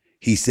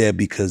 He said,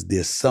 because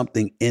there's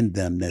something in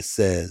them that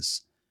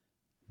says,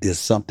 there's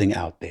something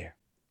out there.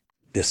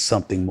 There's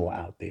something more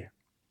out there.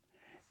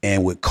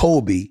 And with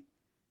Kobe,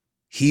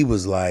 he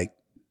was like,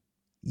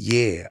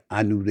 yeah,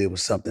 I knew there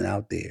was something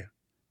out there,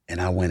 and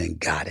I went and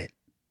got it.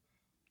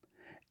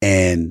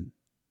 And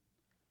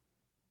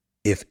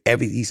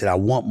he said, I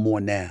want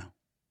more now,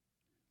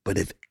 but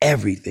if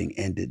everything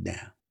ended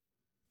now,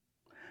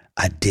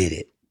 I did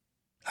it.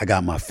 I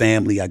got my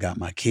family, I got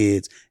my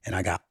kids, and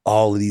I got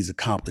all of these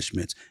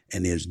accomplishments,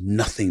 and there's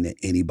nothing that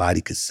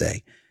anybody could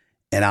say.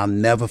 And I'll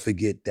never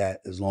forget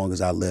that as long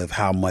as I live,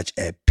 how much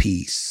at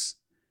peace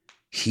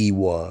he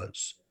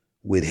was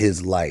with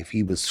his life.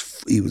 He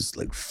was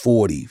like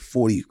 40,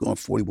 going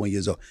 41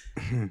 years old.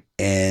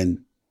 And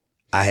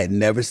I had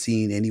never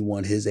seen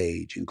anyone his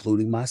age,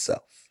 including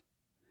myself,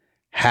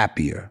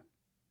 happier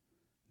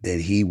than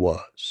he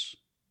was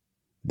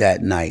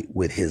that night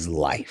with his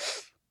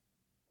life.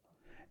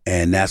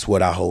 And that's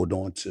what I hold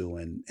on to.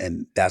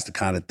 And that's the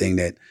kind of thing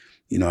that,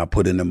 you know, I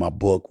put into my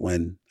book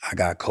when I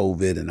got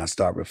COVID and I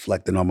start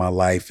reflecting on my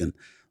life and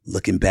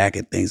looking back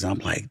at things. I'm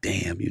like,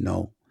 damn, you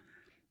know,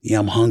 yeah,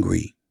 I'm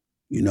hungry.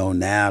 You know,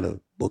 now the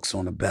book's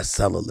on the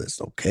bestseller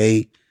list,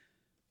 okay?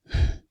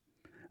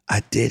 I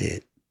did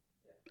it.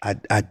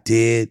 I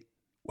did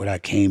what I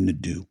came to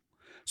do.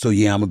 So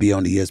yeah, I'm gonna be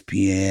on the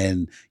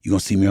ESPN. You're gonna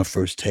see me on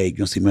First Take. You're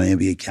gonna see me on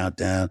NBA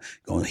Countdown.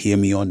 You're gonna hear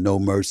me on No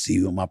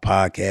Mercy on my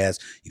podcast.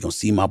 You're gonna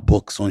see my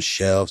books on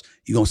shelves.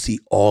 You're gonna see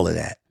all of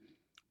that.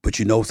 But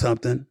you know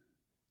something?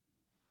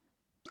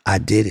 I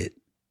did it.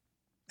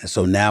 And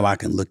so now I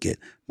can look at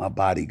my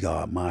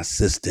bodyguard, my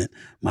assistant,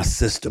 my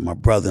sister, my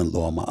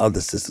brother-in-law, my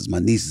other sisters, my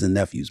nieces and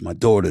nephews, my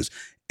daughters,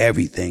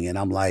 everything. And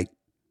I'm like,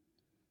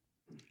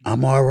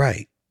 I'm all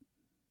right.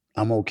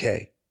 I'm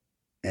okay.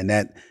 And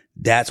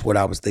that's what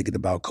I was thinking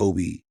about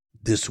Kobe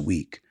this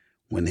week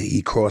when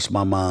he crossed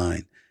my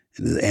mind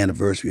and the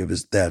anniversary of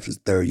his death, his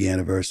 3rd year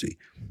anniversary.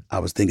 I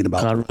was thinking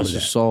about God rest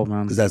his soul,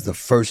 man. Because that's the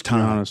first To be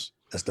time. honest.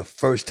 That's the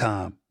first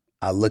time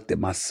I looked at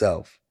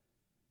myself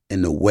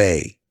in the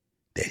way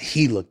that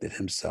he looked at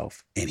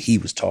himself and he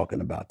was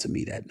talking about to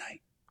me that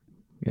night.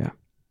 Yeah.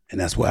 And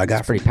that's what I got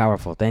That's pretty from him.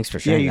 powerful. Thanks for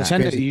Yeah, sharing you that.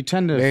 tend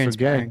to Very forget.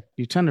 inspiring.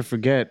 You tend to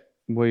forget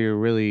what you're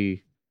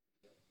really,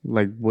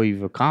 like, what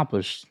you've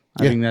accomplished.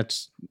 I Yeah.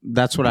 think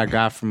that's what I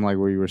got from like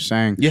what you were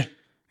saying. Yeah.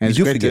 And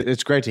You do forget.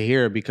 it's great to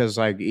hear because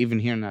like even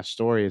hearing that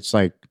story, it's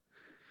like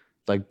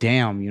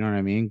damn, you know what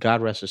I mean?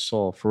 God rest his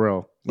soul, for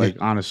real. Like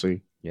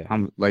honestly, Yeah.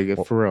 I'm like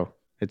for real.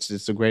 It's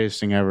the greatest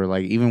thing ever.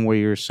 Like even what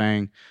you're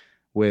saying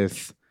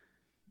with,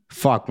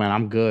 fuck man,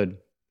 I'm good.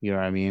 You know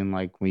what I mean?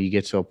 Like when you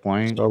get to a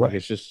point, all right.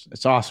 like,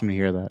 it's awesome to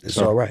hear that. It's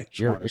So, all right.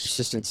 Your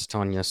assistant's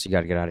telling us you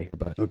got to get out of here,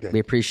 but Okay. we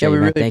appreciate Yeah, we you,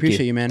 man. really Thank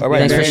appreciate you, man. All right,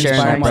 Thanks man. for sharing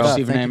Inspiring that, bro. stuff,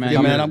 Stephen A. Thank man. you.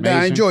 Yeah, You're man, I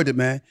amazing. enjoyed it,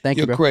 man. Thank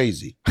you, You're bro.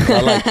 crazy.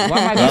 I like it. Why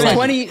am I I just like it.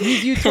 20,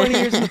 you 20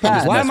 years in the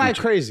past. Why messing am I with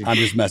you. crazy? I'm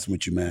just messing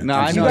with you, man. No, I'm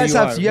I just know You guys you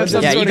have are. you have But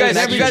some Yeah, there's you sort of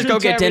guys every go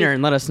truth get to dinner every-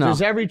 and let us know.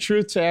 There's every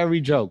truth to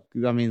every joke.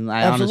 I mean,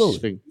 I honestly Absolutely.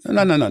 speak.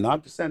 No.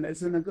 I'm just saying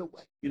it's in a good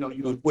way. You know,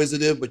 you're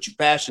inquisitive, but you're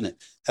passionate.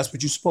 That's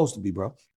what you're supposed to be, bro.